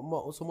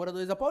 Que são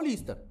moradores da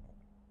Paulista.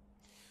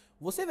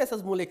 Você vê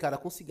essas molecadas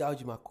com cigarro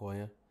de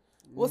maconha.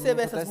 Você Não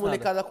vê essas acontece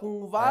molecadas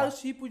com vários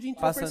tipos de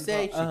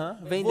entorpecente.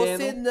 Vendendo.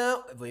 Você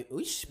não...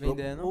 Ixi,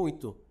 Vendendo.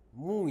 muito.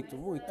 Muito,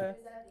 muito.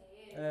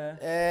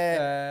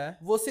 É.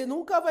 Você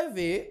nunca vai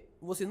ver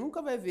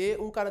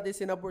um cara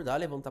descendo a abordar,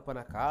 levando um tapa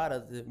na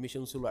cara,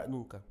 mexendo no celular.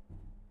 Nunca.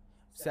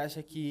 Você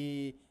acha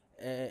que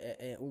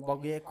o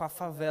bagulho é com a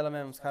favela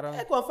mesmo? Os caras...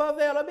 É com a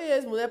favela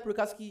mesmo, né? Por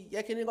causa que é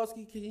aquele negócio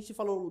que a gente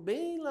falou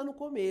bem lá no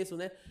começo,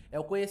 né? É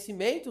o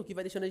conhecimento que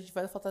vai deixando a gente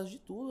fazer falta de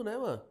tudo, né,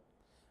 mano?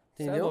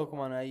 Entendeu? Você é louco,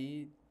 mano.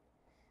 Aí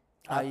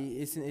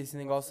esse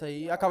negócio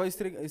aí acaba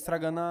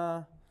estragando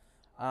a...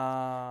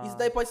 Isso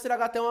daí pode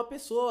estragar até uma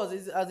pessoa.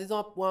 Às vezes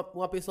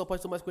uma pessoa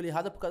pode tomar a escolha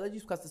errada por causa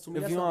disso, por causa dessa Eu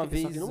humilhação. vi uma porque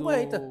a pessoa vez que não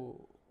aguenta.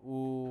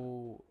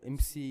 o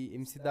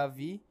MC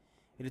Davi,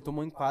 ele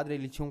tomou enquadro,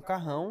 ele tinha um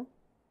carrão.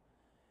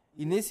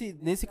 E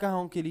nesse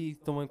carrão que ele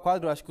tomou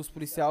enquadro, eu acho que os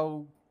policiais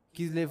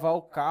quis levar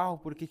o carro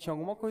porque tinha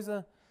alguma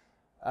coisa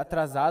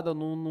atrasada,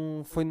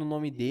 não foi no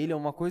nome dele,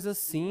 uma coisa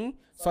assim.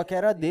 Só que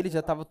era dele,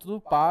 já tava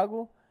tudo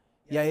pago.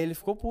 E aí ele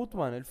ficou puto,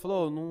 mano. Ele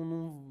falou,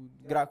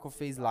 Graco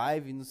fez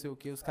live, não sei o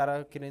que, os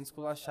caras querendo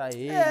esculachar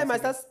ele.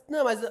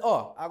 Mas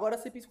ó, agora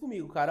você pensa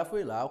comigo, o cara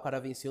foi lá, o cara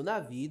venceu na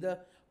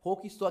vida,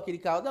 conquistou aquele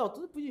carro. Não,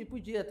 tudo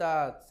podia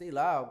tá, sei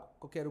lá,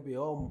 qualquer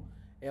UBO,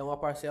 uma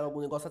parcela, algum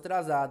negócio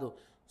atrasado.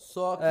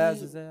 Só que, às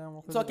vezes é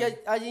uma coisa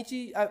a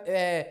gente,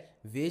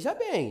 veja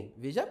bem,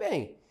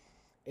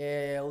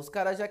 os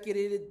caras já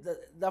querem,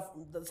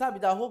 sabe,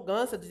 da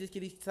arrogância, do jeito que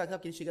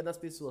ele chega nas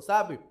pessoas,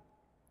 sabe?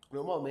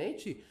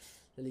 Normalmente...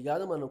 Tá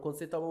ligado, mano? Quando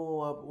você toma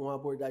uma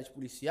abordagem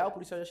policial, o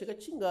policial já chega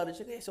te xingando. Ele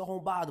chega, seu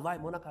arrombado, vai,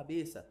 mão na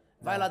cabeça.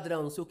 Vai,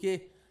 ladrão, não sei o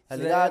quê. Tá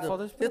ligado?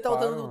 Você tá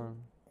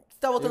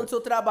voltando do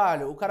seu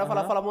trabalho. O cara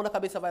fala, mão na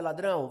cabeça, vai,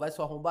 ladrão. Vai,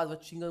 seu arrombado, vai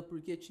te xingando. Por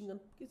quê?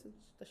 Xingando. Por que você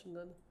tá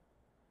xingando?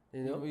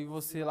 Entendeu? E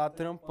você lá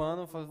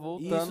trampando,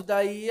 voltando. Isso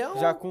daí é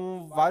já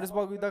com vários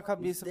bagulho da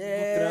cabeça do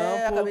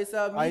trampo. A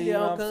cabeça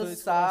milhão,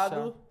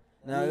 cansado.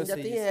 Não, eu já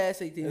sei tem disso.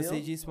 essa, entendeu? Eu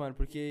sei disso, mano,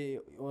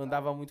 porque eu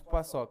andava muito com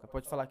paçoca.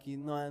 Pode falar que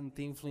não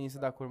tem influência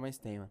da cor, mas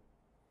tem, mano.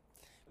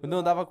 Quando eu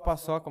andava com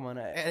paçoca, mano,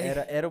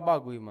 era o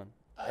bagulho, mano.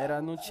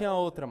 Não tinha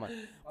outra, mano.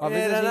 Uma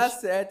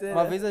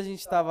vez a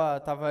gente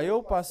tava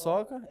eu,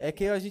 paçoca, é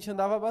que a gente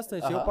andava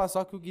bastante. Eu,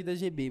 paçoca e o Gui da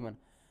GB, mano.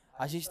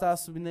 A gente tava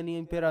subindo a linha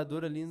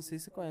Imperador ali, não sei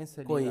se você conhece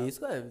ali.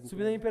 Conheço, cara.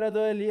 Subindo a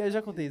Imperador ali, eu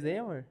já contei isso aí,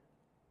 amor?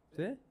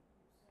 Você?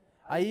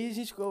 Aí a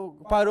gente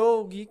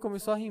parou, o Gui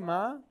começou a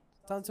rimar.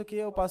 Tá, não sei o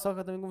que, o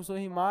Paçoca também começou a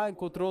rimar,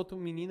 encontrou outro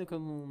menino que eu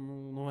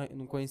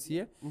não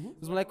conhecia.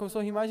 Os moleques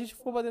começaram a rimar, a gente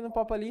ficou batendo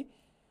papo ali.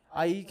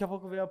 Aí daqui a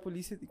pouco veio a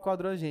polícia e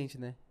enquadrou a gente,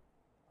 né?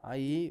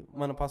 Aí,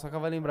 mano, o Paçoca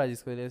vai lembrar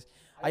disso, beleza?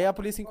 Aí a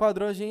polícia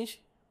enquadrou a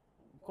gente,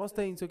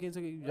 encosta aí, não sei o que,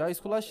 já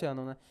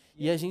esculachando, né?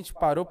 E a gente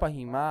parou pra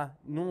rimar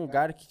num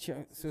lugar que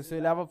tinha, se você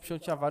olhava pro chão,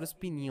 tinha vários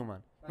pininhos,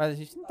 mano. Mas a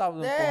gente não tava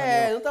dando porra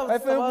nenhuma. Não tava. Aí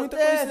foi muita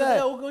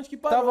coisa, onde que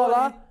parou, tava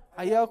lá.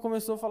 Aí ela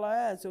começou a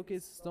falar, não sei o que,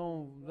 vocês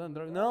estão dando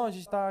droga. Não, a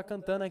gente tá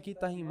cantando aqui,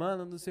 tá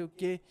rimando, não sei o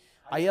que.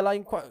 Aí ela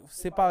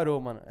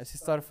separou, mano. Essa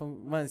história foi...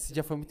 Mano, esse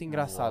dia foi muito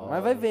engraçado.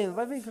 Mas vai vendo o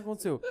que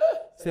aconteceu.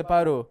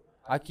 Separou.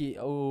 Aqui,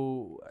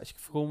 acho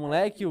que ficou o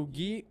moleque, o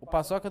Gui, o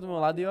Paçoca do meu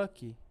lado e eu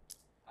aqui.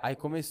 Aí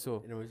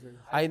começou.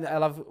 Aí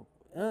ela...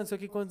 não sei o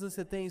que, quantos anos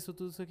você tem, isso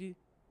tudo, isso aqui.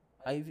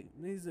 Aí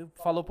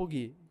falou pro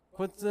Gui.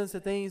 Quantos anos você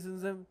tem, isso,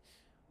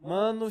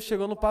 mano,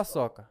 chegou no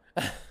Paçoca.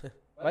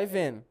 Vai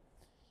vendo.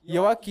 E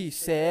eu aqui,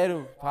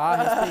 sério,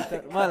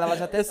 respeitando. Mano, ela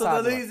já até sabe.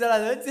 Eu tô dando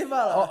risada antes de você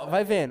falar. Ó,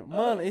 vai vendo.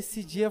 Mano,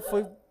 esse dia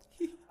foi...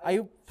 Aí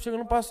eu chego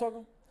no Paçoca.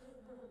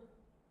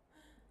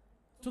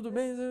 Tudo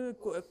bem? O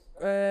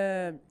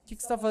que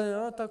você tá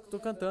fazendo? Tô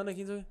cantando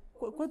aqui.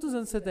 Quantos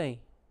anos você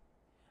tem?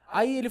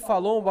 Aí ele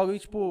falou um bagulho,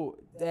 tipo,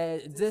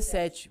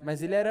 17.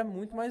 Mas ele era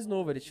muito mais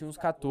novo, ele tinha uns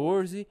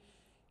 14.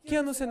 Que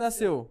ano você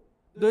nasceu?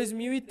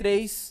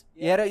 2003.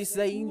 E era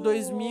isso aí em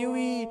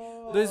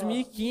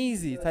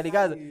 2015, tá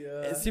ligado?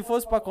 Se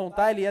fosse pra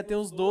contar, ele ia ter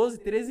uns 12,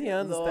 13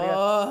 anos, tá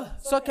ligado?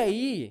 Só que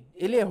aí,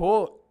 ele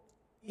errou.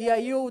 E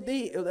aí eu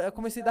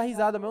comecei a dar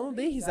risada, mas eu não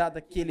dei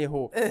risada que ele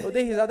errou. Eu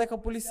dei risada que o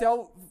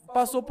policial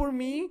passou por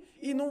mim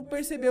e não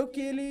percebeu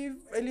que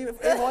ele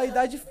errou a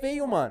idade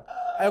feio, mano.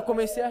 Aí eu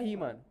comecei a rir,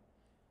 mano.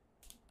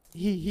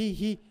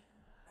 Ri.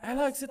 Aí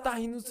ela, que você tá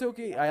rindo, não sei o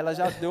que. Aí ela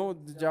já deu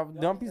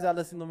uma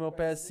pisada assim no meu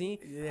pé assim.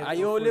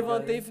 Aí eu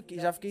levantei,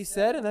 já fiquei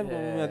sério, né? Porque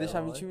eu não ia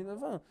deixar me intimidar.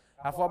 Ela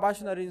falou,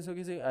 abaixa o nariz, não sei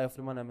o que. Aí eu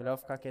falei, mano, é melhor eu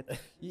ficar quieto.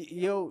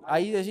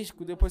 Aí a gente,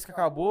 depois que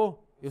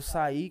acabou, eu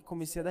saí e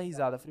comecei a dar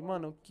risada. Eu falei,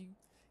 mano,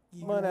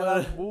 mano,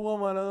 ela é boa,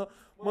 mano.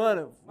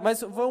 Mano,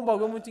 mas foi um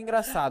bagulho muito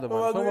engraçado,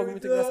 mano. Foi um bagulho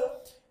muito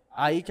engraçado.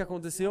 Aí o que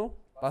aconteceu?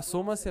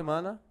 Passou uma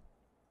semana.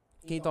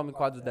 Quem toma o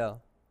quadro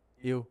dela?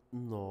 Eu.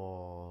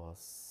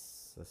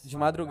 Nossa. De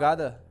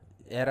madrugada.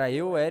 Era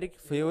eu, o Eric,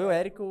 foi eu, o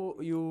Eric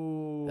e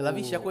o... Ela,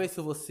 vixe, já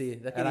conheceu você.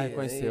 Ela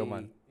reconheceu,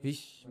 mano.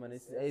 Vixe, mano,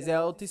 essa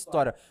é outra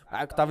história.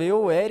 Aí tava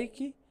eu, o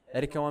Eric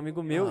é um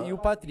amigo meu, e o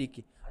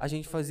Patrick. A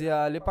gente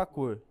fazia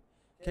lepacor.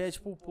 Que é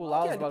tipo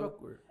pular os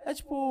bagulhos. É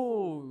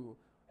tipo...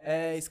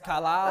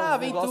 escalar,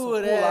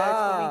 aventura,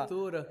 pular, tipo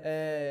aventura.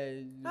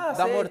 dar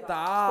sei,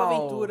 mortal. tipo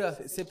aventura.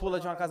 Você pula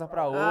de uma casa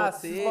pra outra,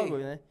 esses sei.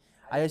 bagulho, né?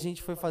 Aí a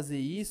gente foi fazer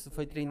isso,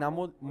 foi treinar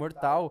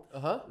mortal.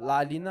 Lá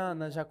ali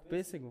na Jaco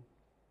Pêssego.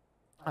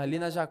 Ali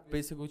na Jaco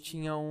Pêssego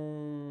tinha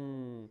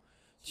um,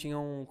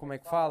 como é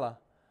que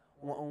fala?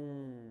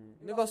 Um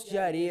negócio de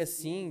areia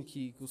assim,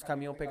 que os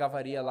caminhões pegavam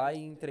areia lá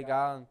e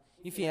entregar.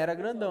 Enfim, era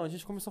grandão. A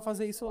gente começou a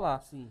fazer isso lá.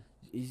 Sim.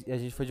 E a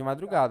gente foi de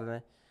madrugada,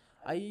 né?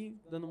 Aí,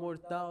 dando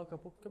mortal, daqui a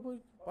pouco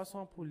passa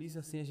uma polícia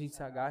assim, a gente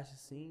se agacha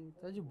assim,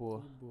 tá de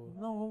boa.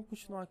 Não, vamos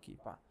continuar aqui,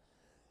 pá.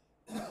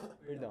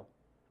 Perdão.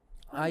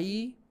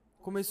 Aí,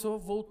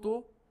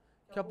 voltou.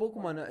 Daqui a pouco,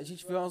 mano, a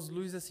gente vê umas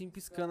luzes assim,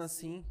 piscando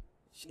assim,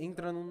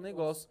 entrando no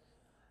negócio.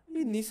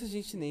 E nisso a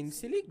gente nem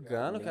se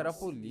ligando, que era a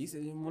polícia,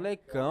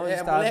 molecão, a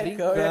gente tava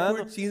brincando.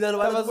 Curtindo, dando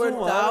Tava zoando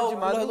mortal, de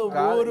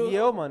madrugada. E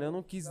eu, mano, eu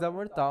não quis dar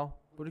mortal.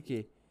 Por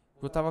quê?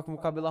 Porque eu tava com o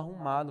cabelo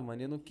arrumado,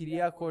 mano. Eu não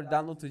queria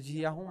acordar no outro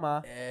dia e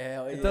arrumar.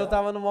 Então eu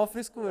tava no maior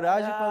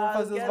frescuragem pra não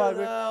fazer os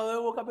bagulhos.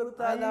 Não, meu cabelo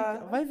tá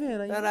vai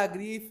vendo aí. Tá na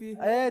grife.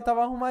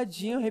 Tava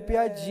arrumadinho,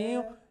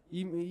 arrepiadinho.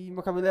 E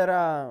meu cabelo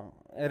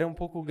era um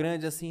pouco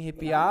grande, assim,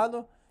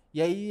 arrepiado.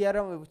 E aí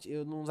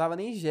eu não usava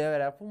nem gel,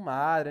 era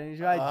pomada, era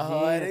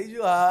enjoadinho. Era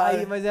enjoado.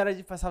 Aí, mas era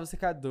de passar o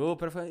secador,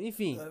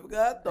 enfim.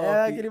 Top.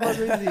 Aquele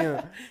bagulhozinho.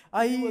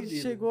 Aí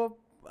chegou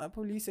a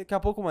polícia, daqui a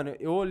pouco, mano,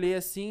 eu olhei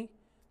assim,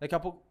 daqui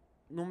a pouco,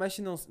 não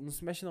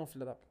se mexe não,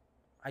 filha da...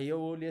 Aí eu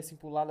olhei assim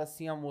pro lado,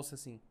 assim, a moça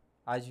assim,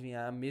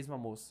 adivinha, a mesma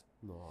moça.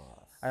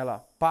 Nossa. Aí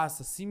ela,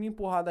 passa, se me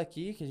empurrar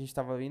daqui, que a gente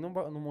tava vindo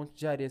num monte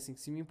de areia assim,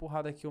 se me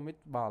empurrar daqui eu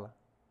meto bala.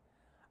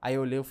 Aí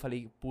eu olhei e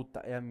falei, puta,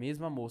 é a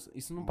mesma moça.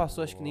 Isso não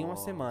passou acho que nem uma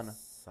semana.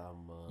 Nossa,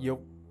 mano. E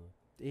eu,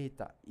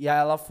 eita. E aí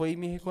ela foi e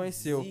me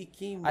reconheceu.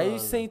 Aí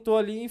sentou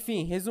ali,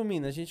 enfim,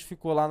 resumindo, a gente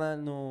ficou lá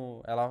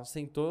ela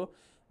sentou,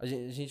 a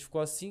gente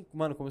ficou assim,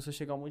 mano, começou a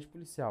chegar um monte de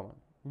policial, mano.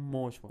 Um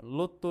monte, mano.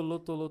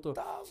 Lotou.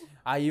 Tá.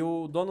 Aí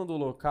o dono do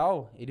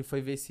local, ele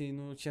foi ver se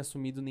não tinha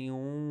sumido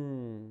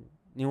nenhum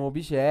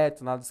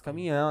objeto, nada dos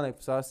caminhão, né?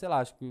 Precisava, sei lá,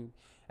 acho que...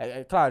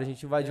 claro, a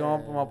gente invadiu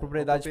uma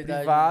propriedade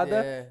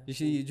privada,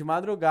 de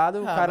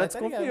madrugada, o cara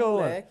desconfiou.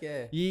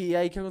 E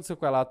aí o que aconteceu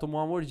com ela? Ela tomou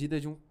uma mordida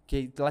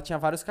que lá tinha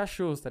vários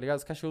cachorros, tá ligado?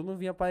 Os cachorros não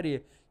vinham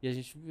parir. E a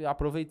gente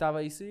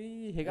aproveitava isso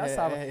e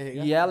regaçava.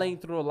 E ela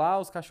entrou lá,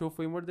 os cachorros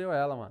foi e mordeu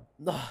ela, mano.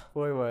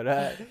 Foi, mano.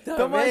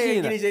 Então imagina.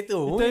 Aquele jeito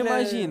ruim, então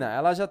imagina,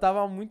 ela já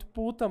tava muito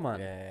puta,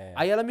 mano.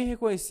 Aí ela me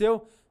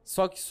reconheceu,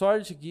 só que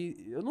sorte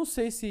que... Eu não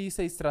sei se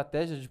isso é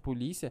estratégia de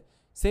polícia.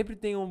 Sempre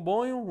tem um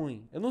bom e um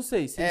ruim. Eu não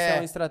sei se isso é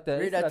uma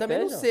estratégia. Verdade, também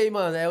não sei,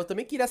 mano. Eu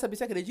também queria saber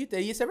se acredita.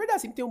 E isso é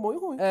verdade, sempre tem um bom e um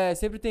ruim.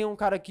 Sempre tem um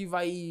cara que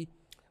vai...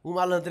 Um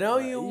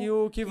malandrão e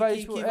o que vai,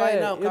 tipo...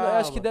 eu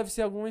acho que deve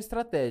ser alguma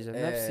estratégia, não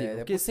é possível.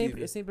 Porque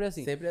sempre é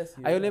assim. Sempre é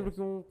assim. Aí eu lembro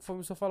que um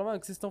começou a falar, mano, o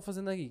que vocês estão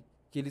fazendo aqui?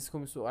 Que eles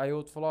começou... Aí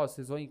outro falou,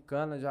 vocês vão em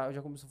cana,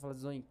 já começou a falar,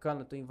 vocês vão em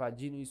cana, tô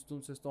invadindo isso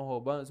tudo, vocês estão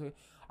roubando, não sei o quê.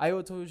 Aí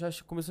outro já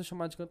começou a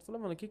chamar de canto, falou,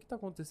 mano, o que tá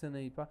acontecendo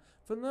aí, pá?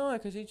 Falou, não, é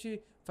que a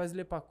gente faz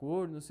ler pra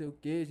cor, não sei o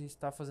que, a gente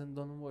tá fazendo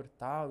dano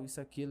mortal, isso,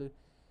 aquilo.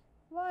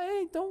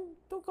 Então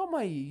calma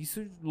aí.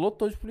 Isso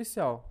lotou de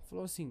policial.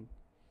 Falou assim,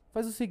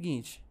 faz o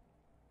seguinte,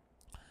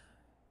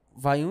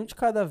 vai um de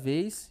cada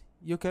vez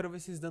e eu quero ver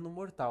vocês dando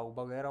mortal. O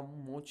bagulho era um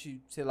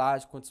monte, sei lá,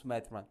 de quantos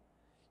metros, mano.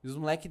 E os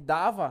moleque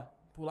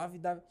pulava e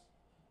dava.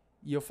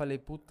 E eu falei,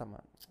 puta,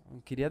 mano,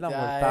 não queria dar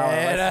mortal,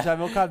 vai sujar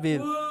meu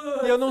cabelo.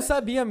 E eu não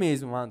sabia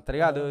mesmo, mano, tá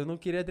ligado? Eu não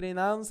queria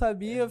treinar, eu não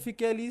sabia, eu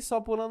fiquei ali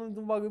só pulando de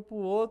um bagulho pro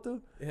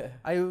outro.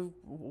 Aí o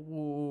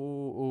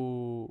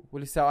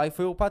policial, aí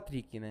foi o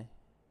Patrick, né?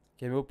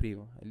 Que é meu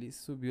primo. Ele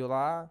subiu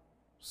lá,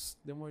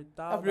 deu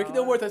mortal. Primeiro que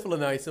deu mortal, ele falou,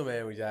 não, isso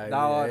mesmo, já.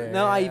 Da hora.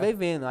 Não, aí vai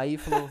vendo, aí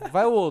falou,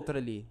 vai o outro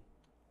ali.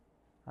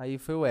 Aí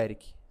foi o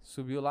Eric,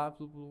 subiu lá,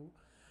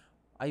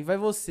 aí vai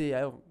você,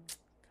 aí eu...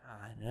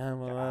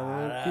 Caramba,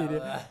 mano, eu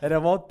queria. Era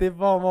mal tempo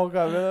pra arrumar o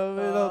cabelo.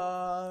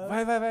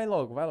 Vai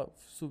logo.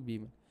 Subi,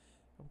 mano.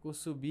 Eu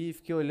subi,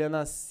 fiquei olhando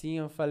assim,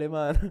 eu falei,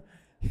 mano,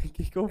 o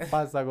que eu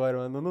faço agora,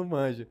 mano? Eu não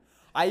manjo.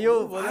 Aí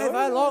eu,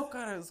 vai logo,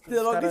 cara.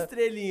 Deu logo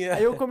estrelinha.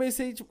 Aí eu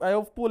comecei, tipo, aí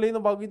eu pulei no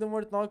bagulho do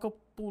mortal, na hora que eu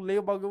pulei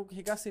o bagulho, eu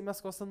regacei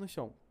minhas costas no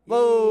chão.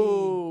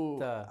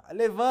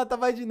 Levanta,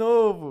 vai de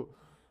novo.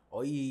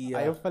 Olha.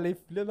 Aí eu falei,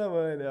 filha da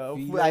mãe, né?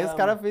 Aí os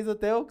caras fez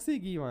até eu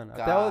conseguir, mano.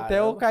 Até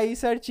eu cair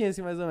certinho,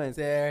 assim, mais ou menos.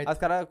 Certo. Aí os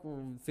caras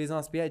fez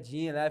umas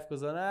piadinhas, né? Ficou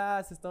zoando,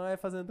 vocês estão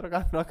fazendo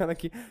troca-troca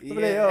aqui. Eu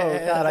falei,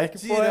 caralho,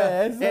 que porra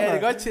é essa? Ele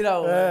gosta de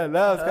tirar um.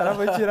 Não, os caras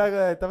vão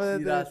tirar.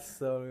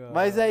 Tiração,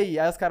 mas aí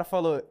os caras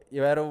falaram,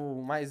 eu era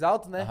o mais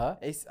alto, né?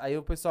 Aí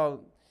o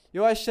pessoal,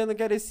 eu achando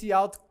que era esse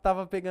alto que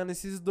tava pegando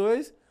esses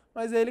dois.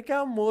 Mas ele que é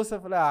a moça.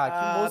 Eu falei,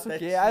 que moço o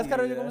quê? Aí os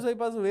caras já começaram a ir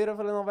pra zoeira. Eu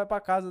falei, não, vai pra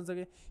casa, não sei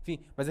o quê.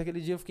 Enfim, mas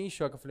aquele dia eu fiquei em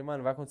choque. Eu falei,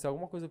 mano, vai acontecer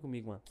alguma coisa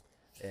comigo, mano.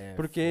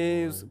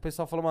 Porque o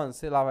pessoal falou, mano,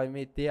 sei lá, vai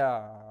meter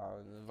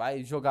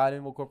vai jogar ali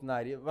no meu corpo na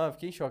areia. Mano, eu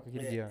fiquei em choque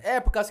aquele dia.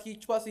 Por causa que,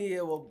 tipo assim,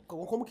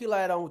 como que lá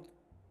era um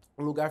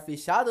lugar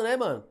fechado, né,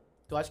 mano?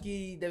 Então acho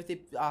que deve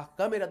ter. A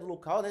câmera do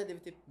local, né?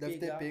 Deve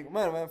ter pego.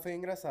 Mano, mas foi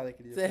engraçado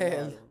aquele dia.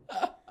 Sério.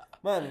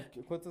 Mano,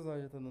 quantas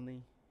horas já tá dando aí?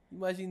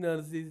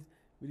 Imaginando,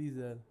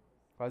 Brisando.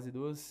 Quase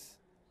 2.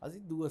 Quase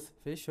 2.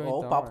 Fechou, Ó, então.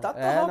 o papo mano. tá top,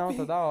 É, não, hein?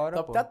 tá da hora, O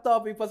papo pô. tá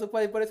top, hein? Passou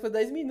parece que foi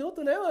 10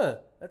 minutos, né, mano?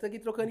 Eu tô aqui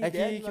trocando É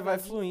ideia. que vai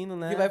fluindo,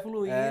 né? Que vai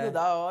fluindo, É.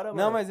 da hora,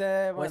 mano. Não, mas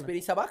é, Uma mano,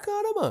 experiência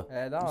bacana, mano.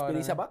 é da Uma hora,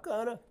 experiência né?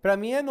 bacana. Pra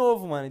mim é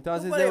novo, mano. Então,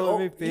 às vezes falei, eu ô,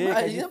 me perco,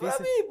 é imagina pra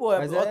difícil. mim, pô.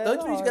 Mas Ó, é tanto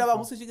da de hora, gravar pô.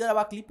 música, de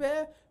gravar clipe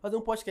é fazer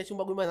um podcast, um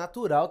bagulho mais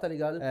natural, tá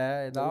ligado?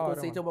 É da O hora,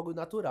 conceito é mano. um bagulho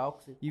natural.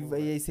 que você- E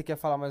aí, você quer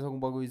falar mais algum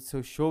bagulho do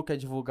seu show? Quer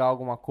divulgar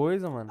alguma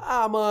coisa, mano?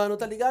 Ah, mano,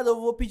 tá ligado? Eu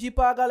vou pedir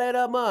pra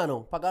galera,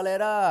 mano, pra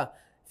galera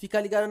ficar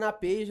ligada na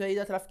page aí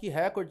da Traffic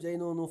Records aí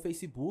no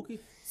Facebook.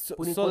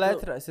 Por enquanto-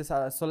 Soletra, você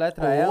sabe,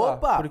 soletra Opa!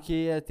 ela,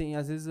 porque tem,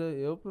 às vezes,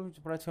 eu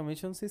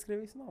praticamente eu não sei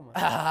escrever isso não, mano.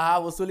 Ah,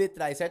 vou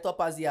soletrar, certo,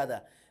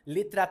 rapaziada?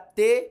 Letra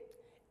T,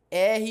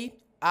 R,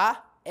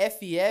 A,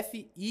 F,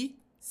 F, I,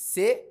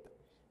 C,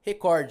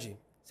 Record,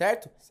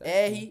 certo?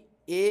 R,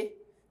 E,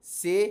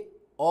 C,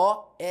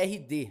 O, R,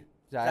 D.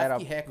 Já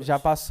Traffic era, Records. já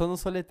passou no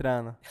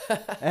soletrando.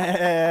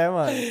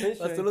 mano.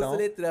 Fechou, Passou no então.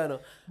 soletrando.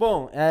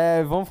 Bom,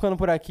 vamos ficando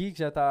por aqui, que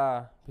já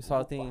tá... O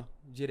pessoal tem... O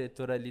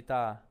diretor ali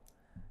tá...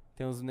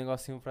 Tem uns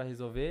negocinhos pra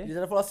resolver. Ele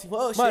falou assim, ô,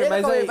 Mano, chega,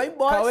 mas Cauê, aí, vai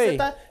embora, Cauê, você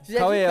tá... Você já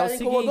Cauê, de é o cara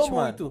incomodou seguinte,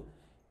 mano. muito.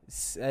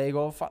 É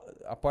igual eu falo,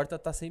 a porta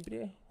tá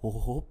sempre...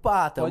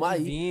 Opa, tamo Pode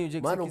aí. vir, o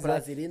dia que Mano, você um quiser,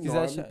 prazer quiser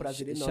enorme, um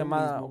prazer enorme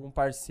chamar mesmo. algum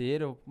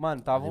parceiro,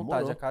 mano, tá à vontade,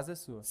 Demorou. a casa é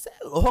sua. Você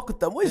é louco,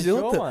 tamo Fechou,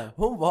 junto. mano?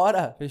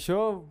 Vambora.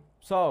 Fechou?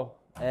 Pessoal,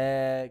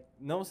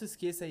 não se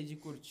esqueça aí de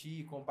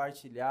curtir,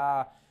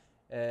 compartilhar.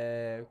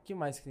 O que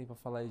mais que tem pra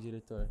falar aí,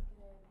 diretor?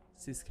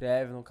 Se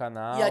inscreve no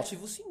canal. E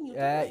ativa o sininho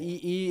também.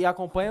 E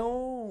acompanha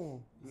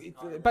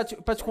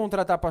Pra te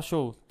contratar pra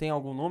show, tem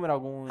algum número,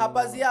 algum...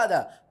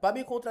 Rapaziada, pra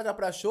me contratar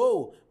pra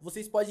show,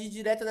 vocês podem ir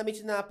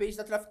diretamente na page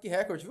da Traffic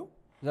Record, viu?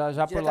 Já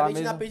por lá Diretamente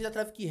mesmo. na page da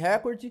Traffic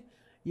Record.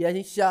 E a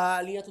gente já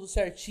alinha tudo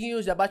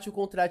certinho, já bate o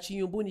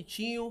contratinho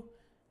bonitinho.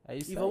 É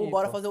isso E aí, vamos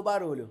embora pô. fazer o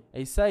barulho.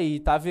 É isso aí,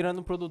 tá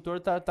virando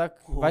produtor, vai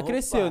Opa,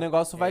 crescer, o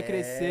negócio vai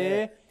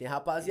crescer. Tem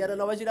rapaziada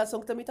nova geração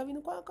que também tá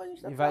vindo com a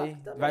gente na E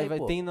Traffic também,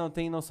 pô.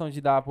 tem noção de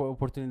dar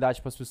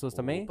oportunidade pras pessoas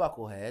também? Opa,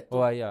 correto.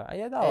 Ou aí, ó,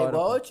 aí é da É hora.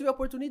 igual pô. eu tive a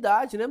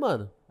oportunidade, né,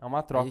 mano? É uma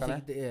A troca, gente né?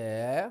 tem que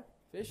ter-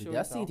 Fechou, É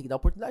assim, então. tem que dar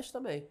oportunidade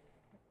também.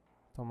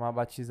 Tomar uma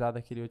batizada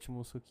aquele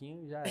último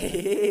suquinho, já é.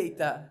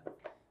 Eita!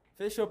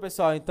 Fechou,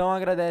 pessoal. Então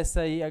agradeço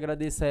aí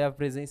a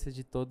presença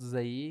de todos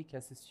aí que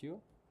assistiu.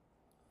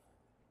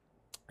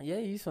 E é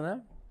isso,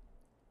 né?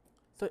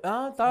 Tá.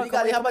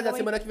 Obrigado, hein, rapaziada. calma aí.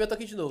 Semana que vem eu tô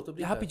aqui de novo. Tô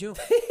brincando. Rapidinho.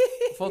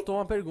 Faltou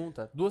uma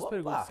pergunta. Duas Opa.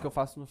 perguntas que eu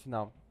faço no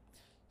final.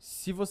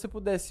 Se você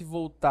pudesse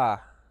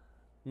voltar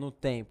no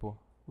tempo,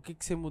 o que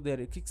você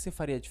mudaria? O que você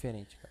faria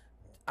diferente, cara?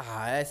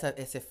 Ah, essa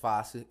é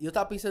fácil. E eu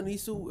tava pensando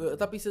isso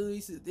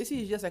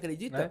esses dias, você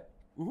acredita? Né?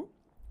 Uhum.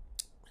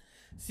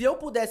 Se eu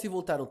pudesse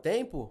voltar no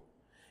tempo,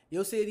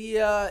 eu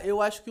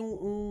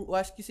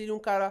acho que seria um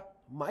cara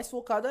mais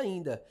focado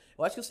ainda.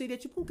 Eu acho que eu seria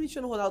tipo um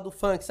Cristiano Ronaldo do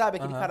funk, sabe?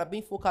 Aquele cara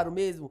bem focado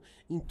mesmo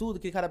em tudo,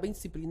 aquele cara bem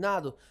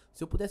disciplinado.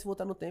 Se eu pudesse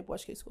voltar no tempo, eu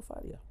acho que é isso que eu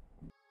faria.